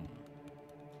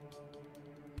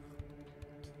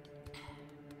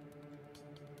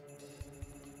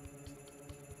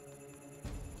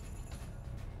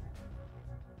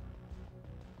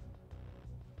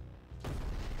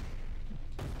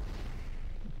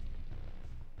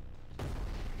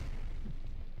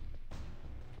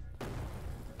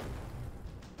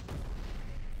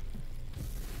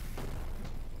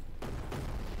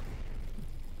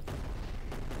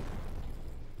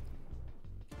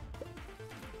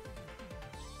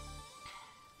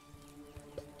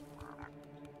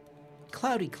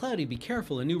 Cloudy, be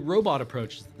careful. A new robot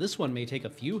approaches. This one may take a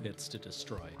few hits to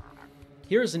destroy.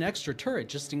 Here's an extra turret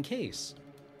just in case.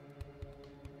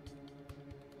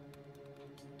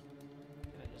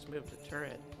 Can I just move the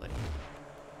turret, like,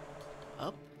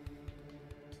 up?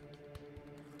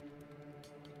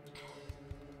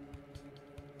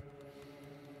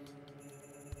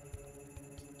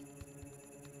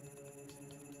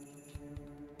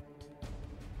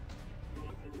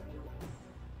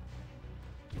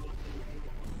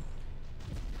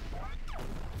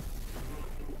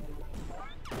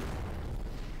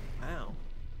 Wow.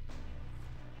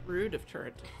 Rude of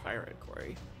turret to fire at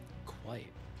Corey. Quite.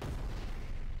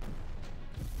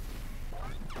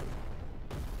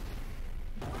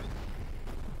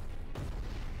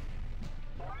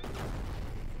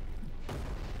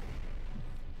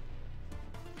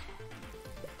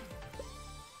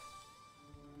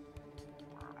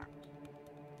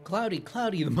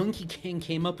 Cloudy, the monkey gang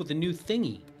came up with a new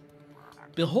thingy.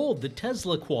 Behold, the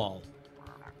Tesla Qual.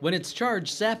 When it's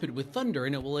charged, zap it with thunder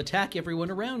and it will attack everyone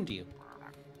around you.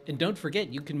 And don't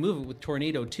forget, you can move it with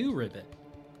Tornado 2, Ribbit.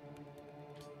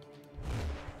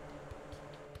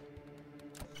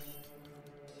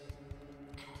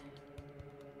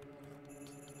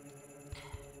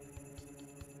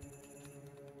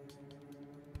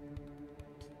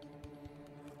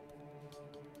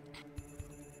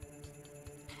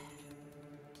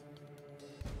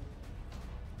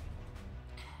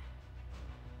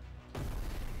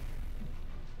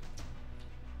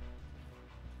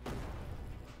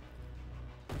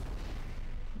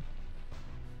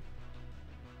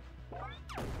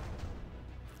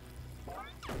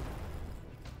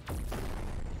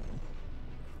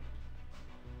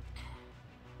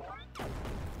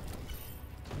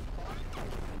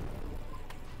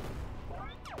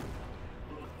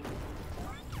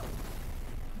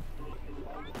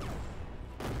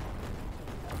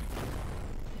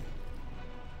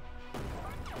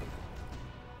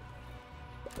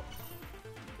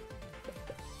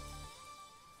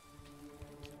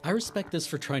 I respect this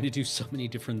for trying to do so many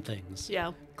different things.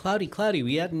 Yeah. Cloudy,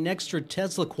 we had an extra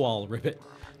Tesla Qual, Ribbit.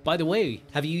 By the way,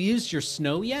 have you used your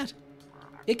snow yet?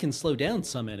 It can slow down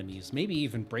some enemies, maybe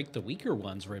even break the weaker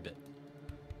ones, Ribbit.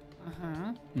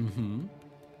 Uh-huh. Mm-hmm.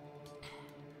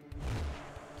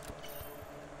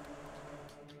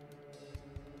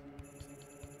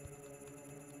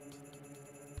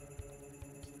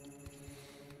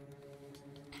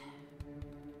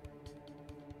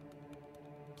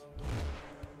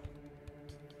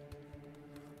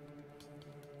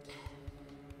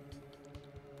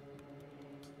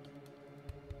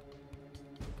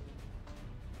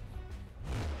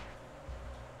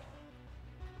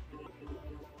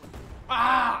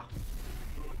 Ah!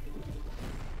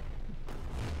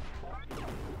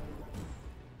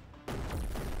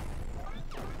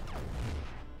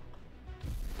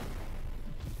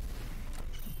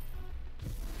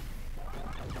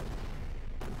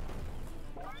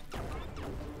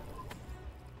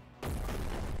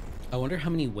 I wonder how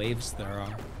many waves there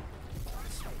are.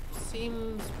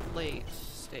 Seems late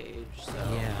stage, so.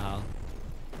 Yeah.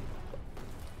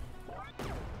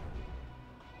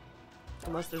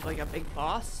 Unless there's like a big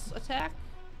boss attack.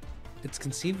 It's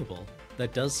conceivable.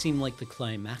 That does seem like the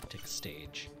climactic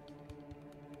stage.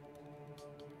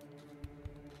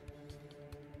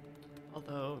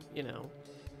 Although, you know,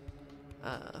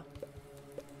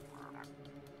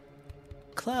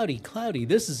 Cloudy,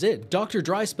 this is it. Dr.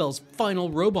 Dryspell's final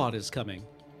robot is coming.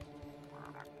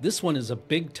 This one is a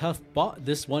big tough bot.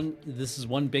 This is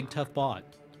one big tough bot.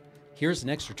 Here's an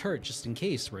extra turret just in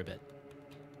case, Ribbit.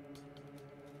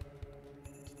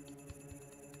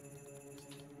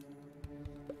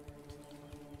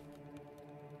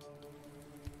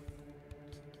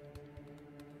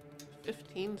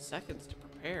 "15 seconds to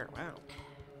prepare." Wow.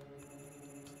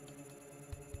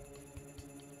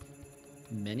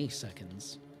 Many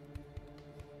seconds.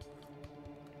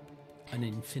 An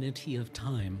infinity of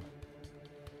time.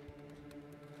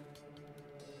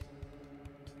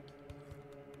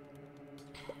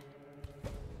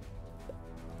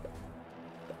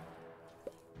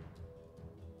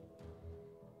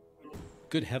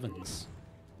 Good heavens.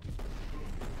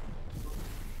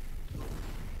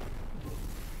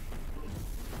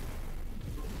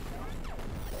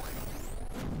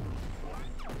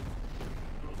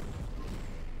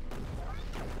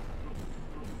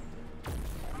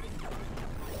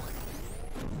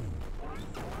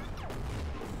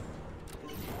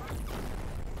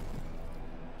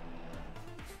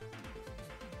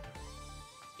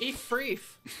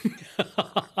 Eef.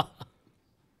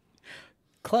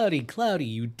 Cloudy,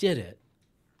 you did it.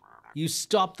 You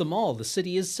stopped them all. The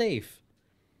city is safe.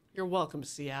 You're welcome,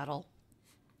 Seattle.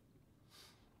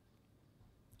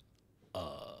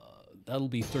 That'll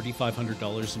be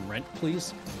 $3,500 in rent,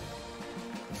 please.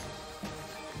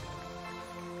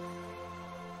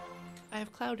 I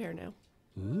have cloud hair now.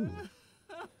 Ooh.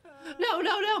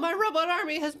 No, my robot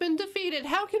army has been defeated.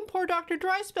 How can poor Dr.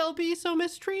 Dryspell be so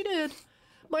mistreated?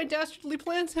 My dastardly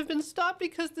plans have been stopped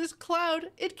because this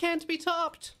cloud, it can't be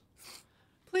topped.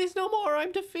 Please no more,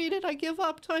 I'm defeated. I give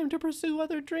up. Time to pursue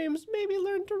other dreams. Maybe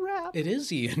learn to rap. It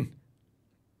is Ian.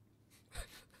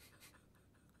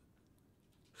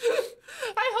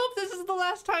 I hope this is the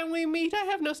last time we meet. I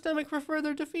have no stomach for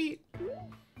further defeat.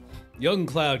 Young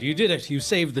Cloud, you did it. You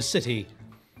saved the city.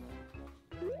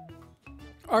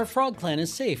 Our frog clan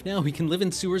is safe. Now we can live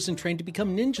in sewers and train to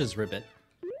become ninjas, Ribbit.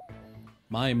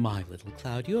 My little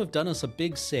Cloud, you have done us a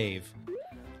big save.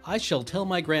 I shall tell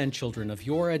my grandchildren of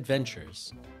your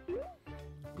adventures.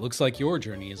 Looks like your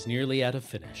journey is nearly at a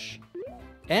finish.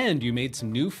 And you made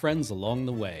some new friends along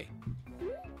the way.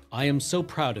 I am so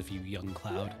proud of you, young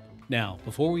Cloud. Now,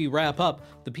 before we wrap up,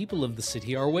 the people of the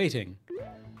city are waiting.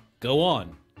 Go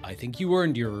on. I think you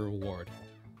earned your reward.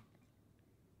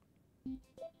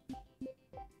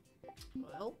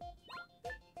 Well,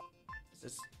 is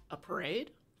this a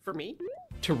parade for me?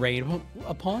 To raid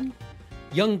upon?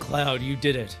 Young Cloud, you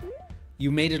did it.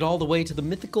 You made it all the way to the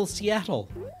mythical Seattle.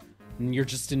 And you're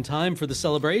just in time for the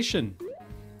celebration.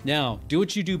 Now, do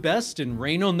what you do best and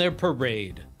rain on their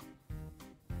parade.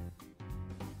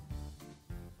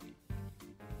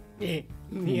 Yeah.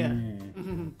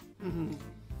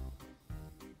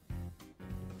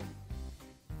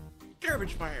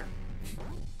 Garbage fire.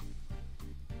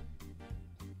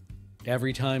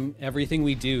 Every time, everything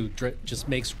we do just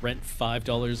makes rent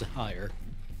 $5 higher.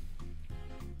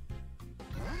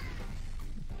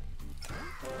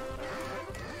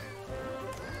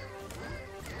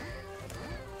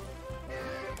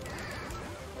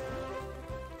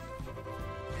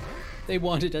 They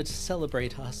wanted to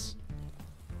celebrate us.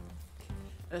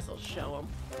 This'll show them.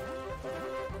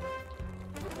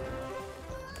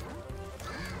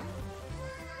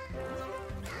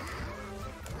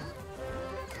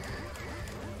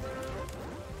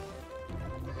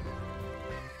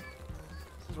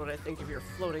 This is what I think of your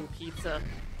floating pizza.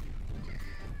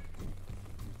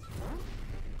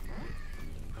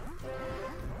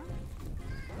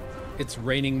 It's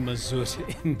raining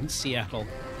mazout in Seattle.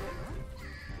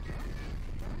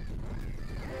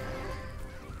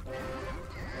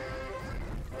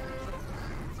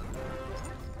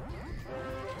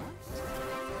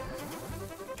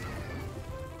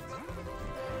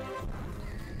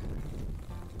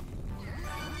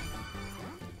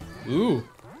 Ooh.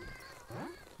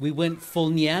 We went full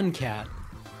Nyan Cat.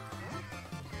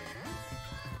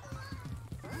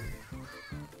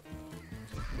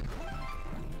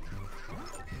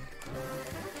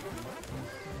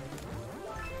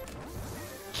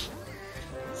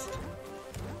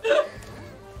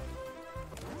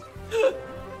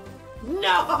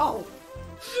 No!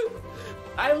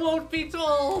 I won't be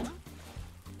told.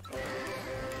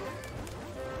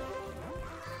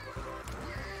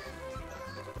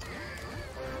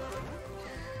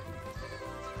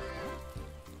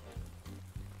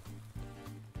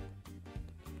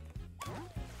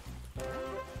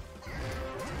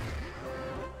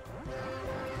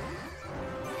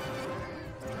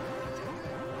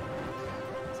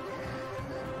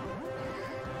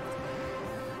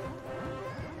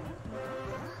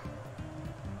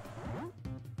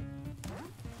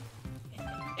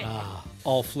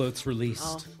 All floats released.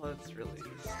 All floats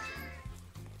released.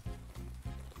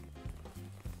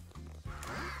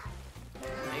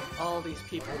 Make all these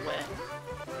people wet.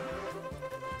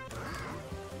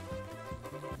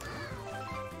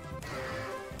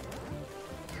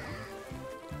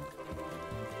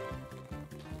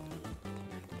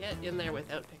 Get in there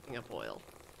without picking up oil.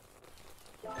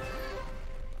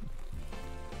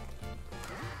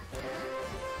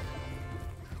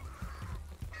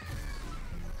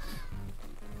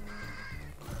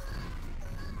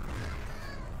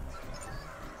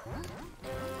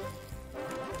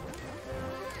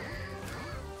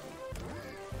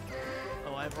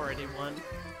 Oh, I've already won.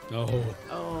 Oh.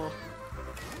 Oh.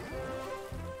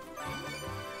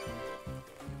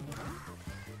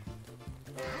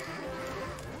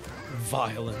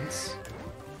 Violence.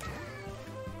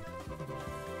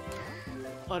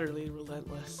 Utterly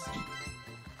relentless.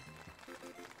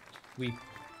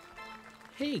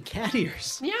 Hey, cat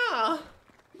ears. Yeah.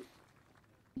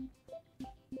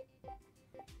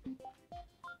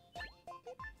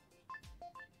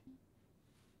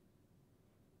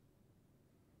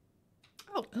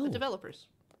 Oh, the developers.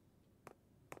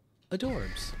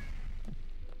 Adorbs.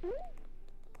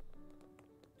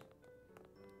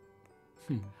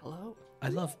 Hello? I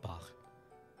love Bach.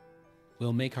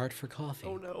 We'll make art for coffee.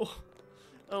 Oh no.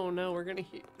 Oh no, we're gonna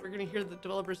hear the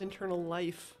developer's internal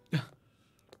life.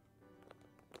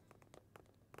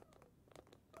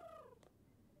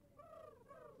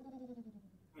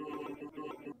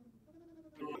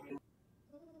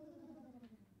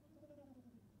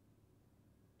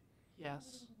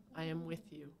 Yes, I am with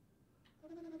you.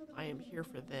 I am here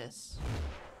for this.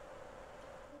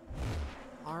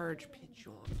 Large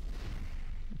pigeon.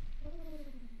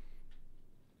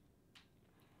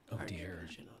 Oh Large dear.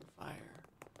 pigeon on fire.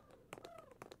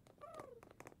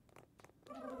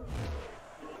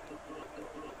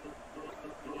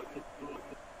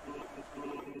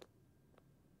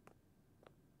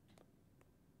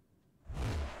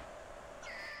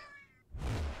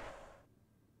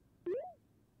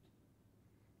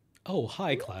 Oh,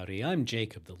 hi, Cloudy. I'm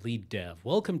Jacob, the lead dev.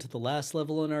 Welcome to the last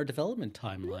level in our development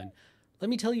timeline. Let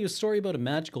me tell you a story about a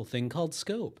magical thing called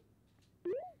Scope.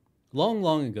 Long,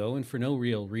 long ago, and for no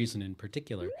real reason in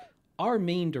particular, our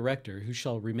main director, who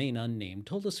shall remain unnamed,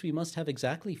 told us we must have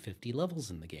exactly 50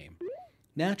 levels in the game.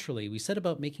 Naturally, we set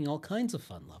about making all kinds of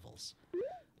fun levels.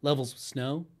 Levels with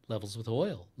snow, levels with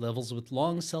oil, levels with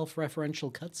long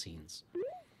self-referential cutscenes.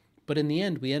 But in the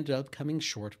end, we ended up coming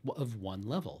short of one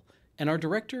level, and our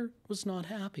director was not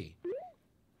happy.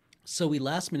 So we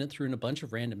last minute threw in a bunch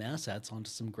of random assets onto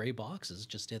some gray boxes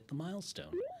just to hit the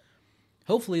milestone.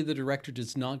 Hopefully the director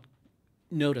does not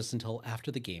notice until after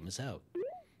the game is out.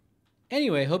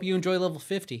 Anyway, hope you enjoy level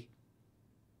 50.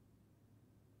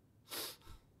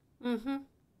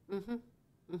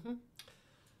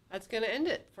 That's gonna end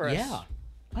it for us. Yeah.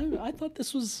 I thought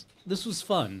this was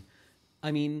fun.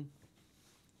 I mean,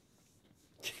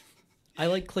 I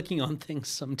like clicking on things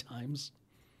sometimes.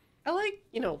 I like,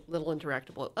 little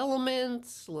interactable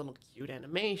elements, little cute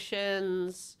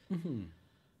animations,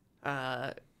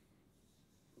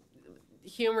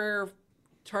 humor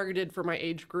targeted for my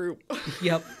age group.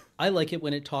 Yep. I like it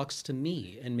when it talks to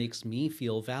me and makes me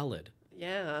feel valid.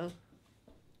 Yeah.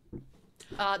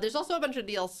 There's also a bunch of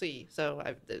DLC, so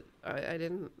I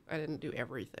didn't do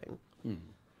everything,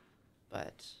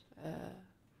 but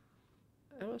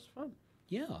it was fun.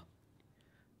 Yeah.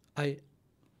 I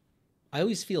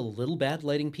always feel a little bad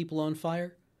lighting people on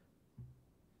fire.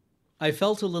 I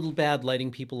felt a little bad lighting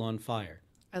people on fire.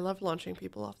 I love launching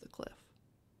people off the cliff.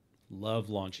 Love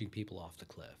launching people off the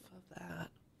cliff. Love that.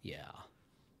 Yeah.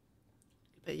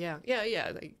 But yeah.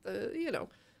 Like,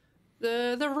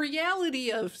 the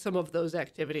reality of some of those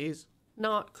activities,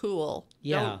 not cool.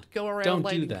 Yeah. Don't go around Don't do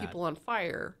lighting that. people on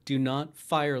fire. Do not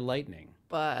fire lightning.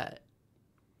 But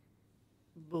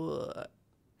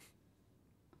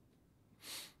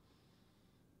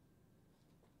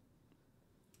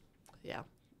yeah.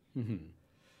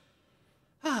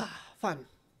 Fun.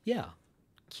 Yeah.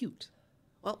 Cute.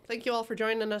 Well, thank you all for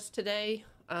joining us today.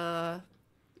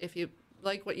 If you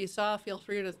like what you saw, feel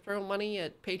free to throw money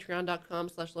at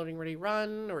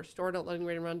patreon.com/loadingreadyrun or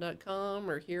store.loadingreadyrun.com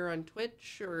or here on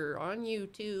Twitch or on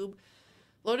YouTube.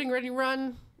 Loading Ready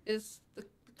Run is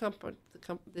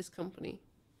this company.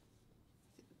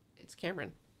 It's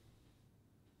Cameron.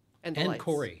 And lights.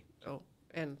 Corey. Oh,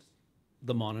 and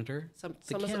The monitor. some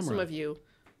camera. of you.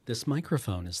 This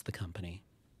microphone is the company.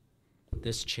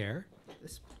 This chair.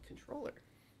 This controller.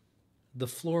 The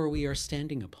floor we are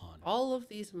standing upon. All of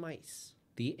these mice.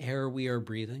 The air we are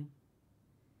breathing.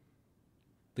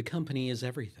 The company is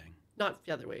everything. Not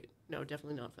featherweight. No,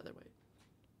 definitely not featherweight.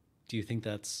 Do you think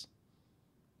that's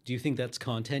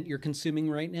content you're consuming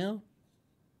right now?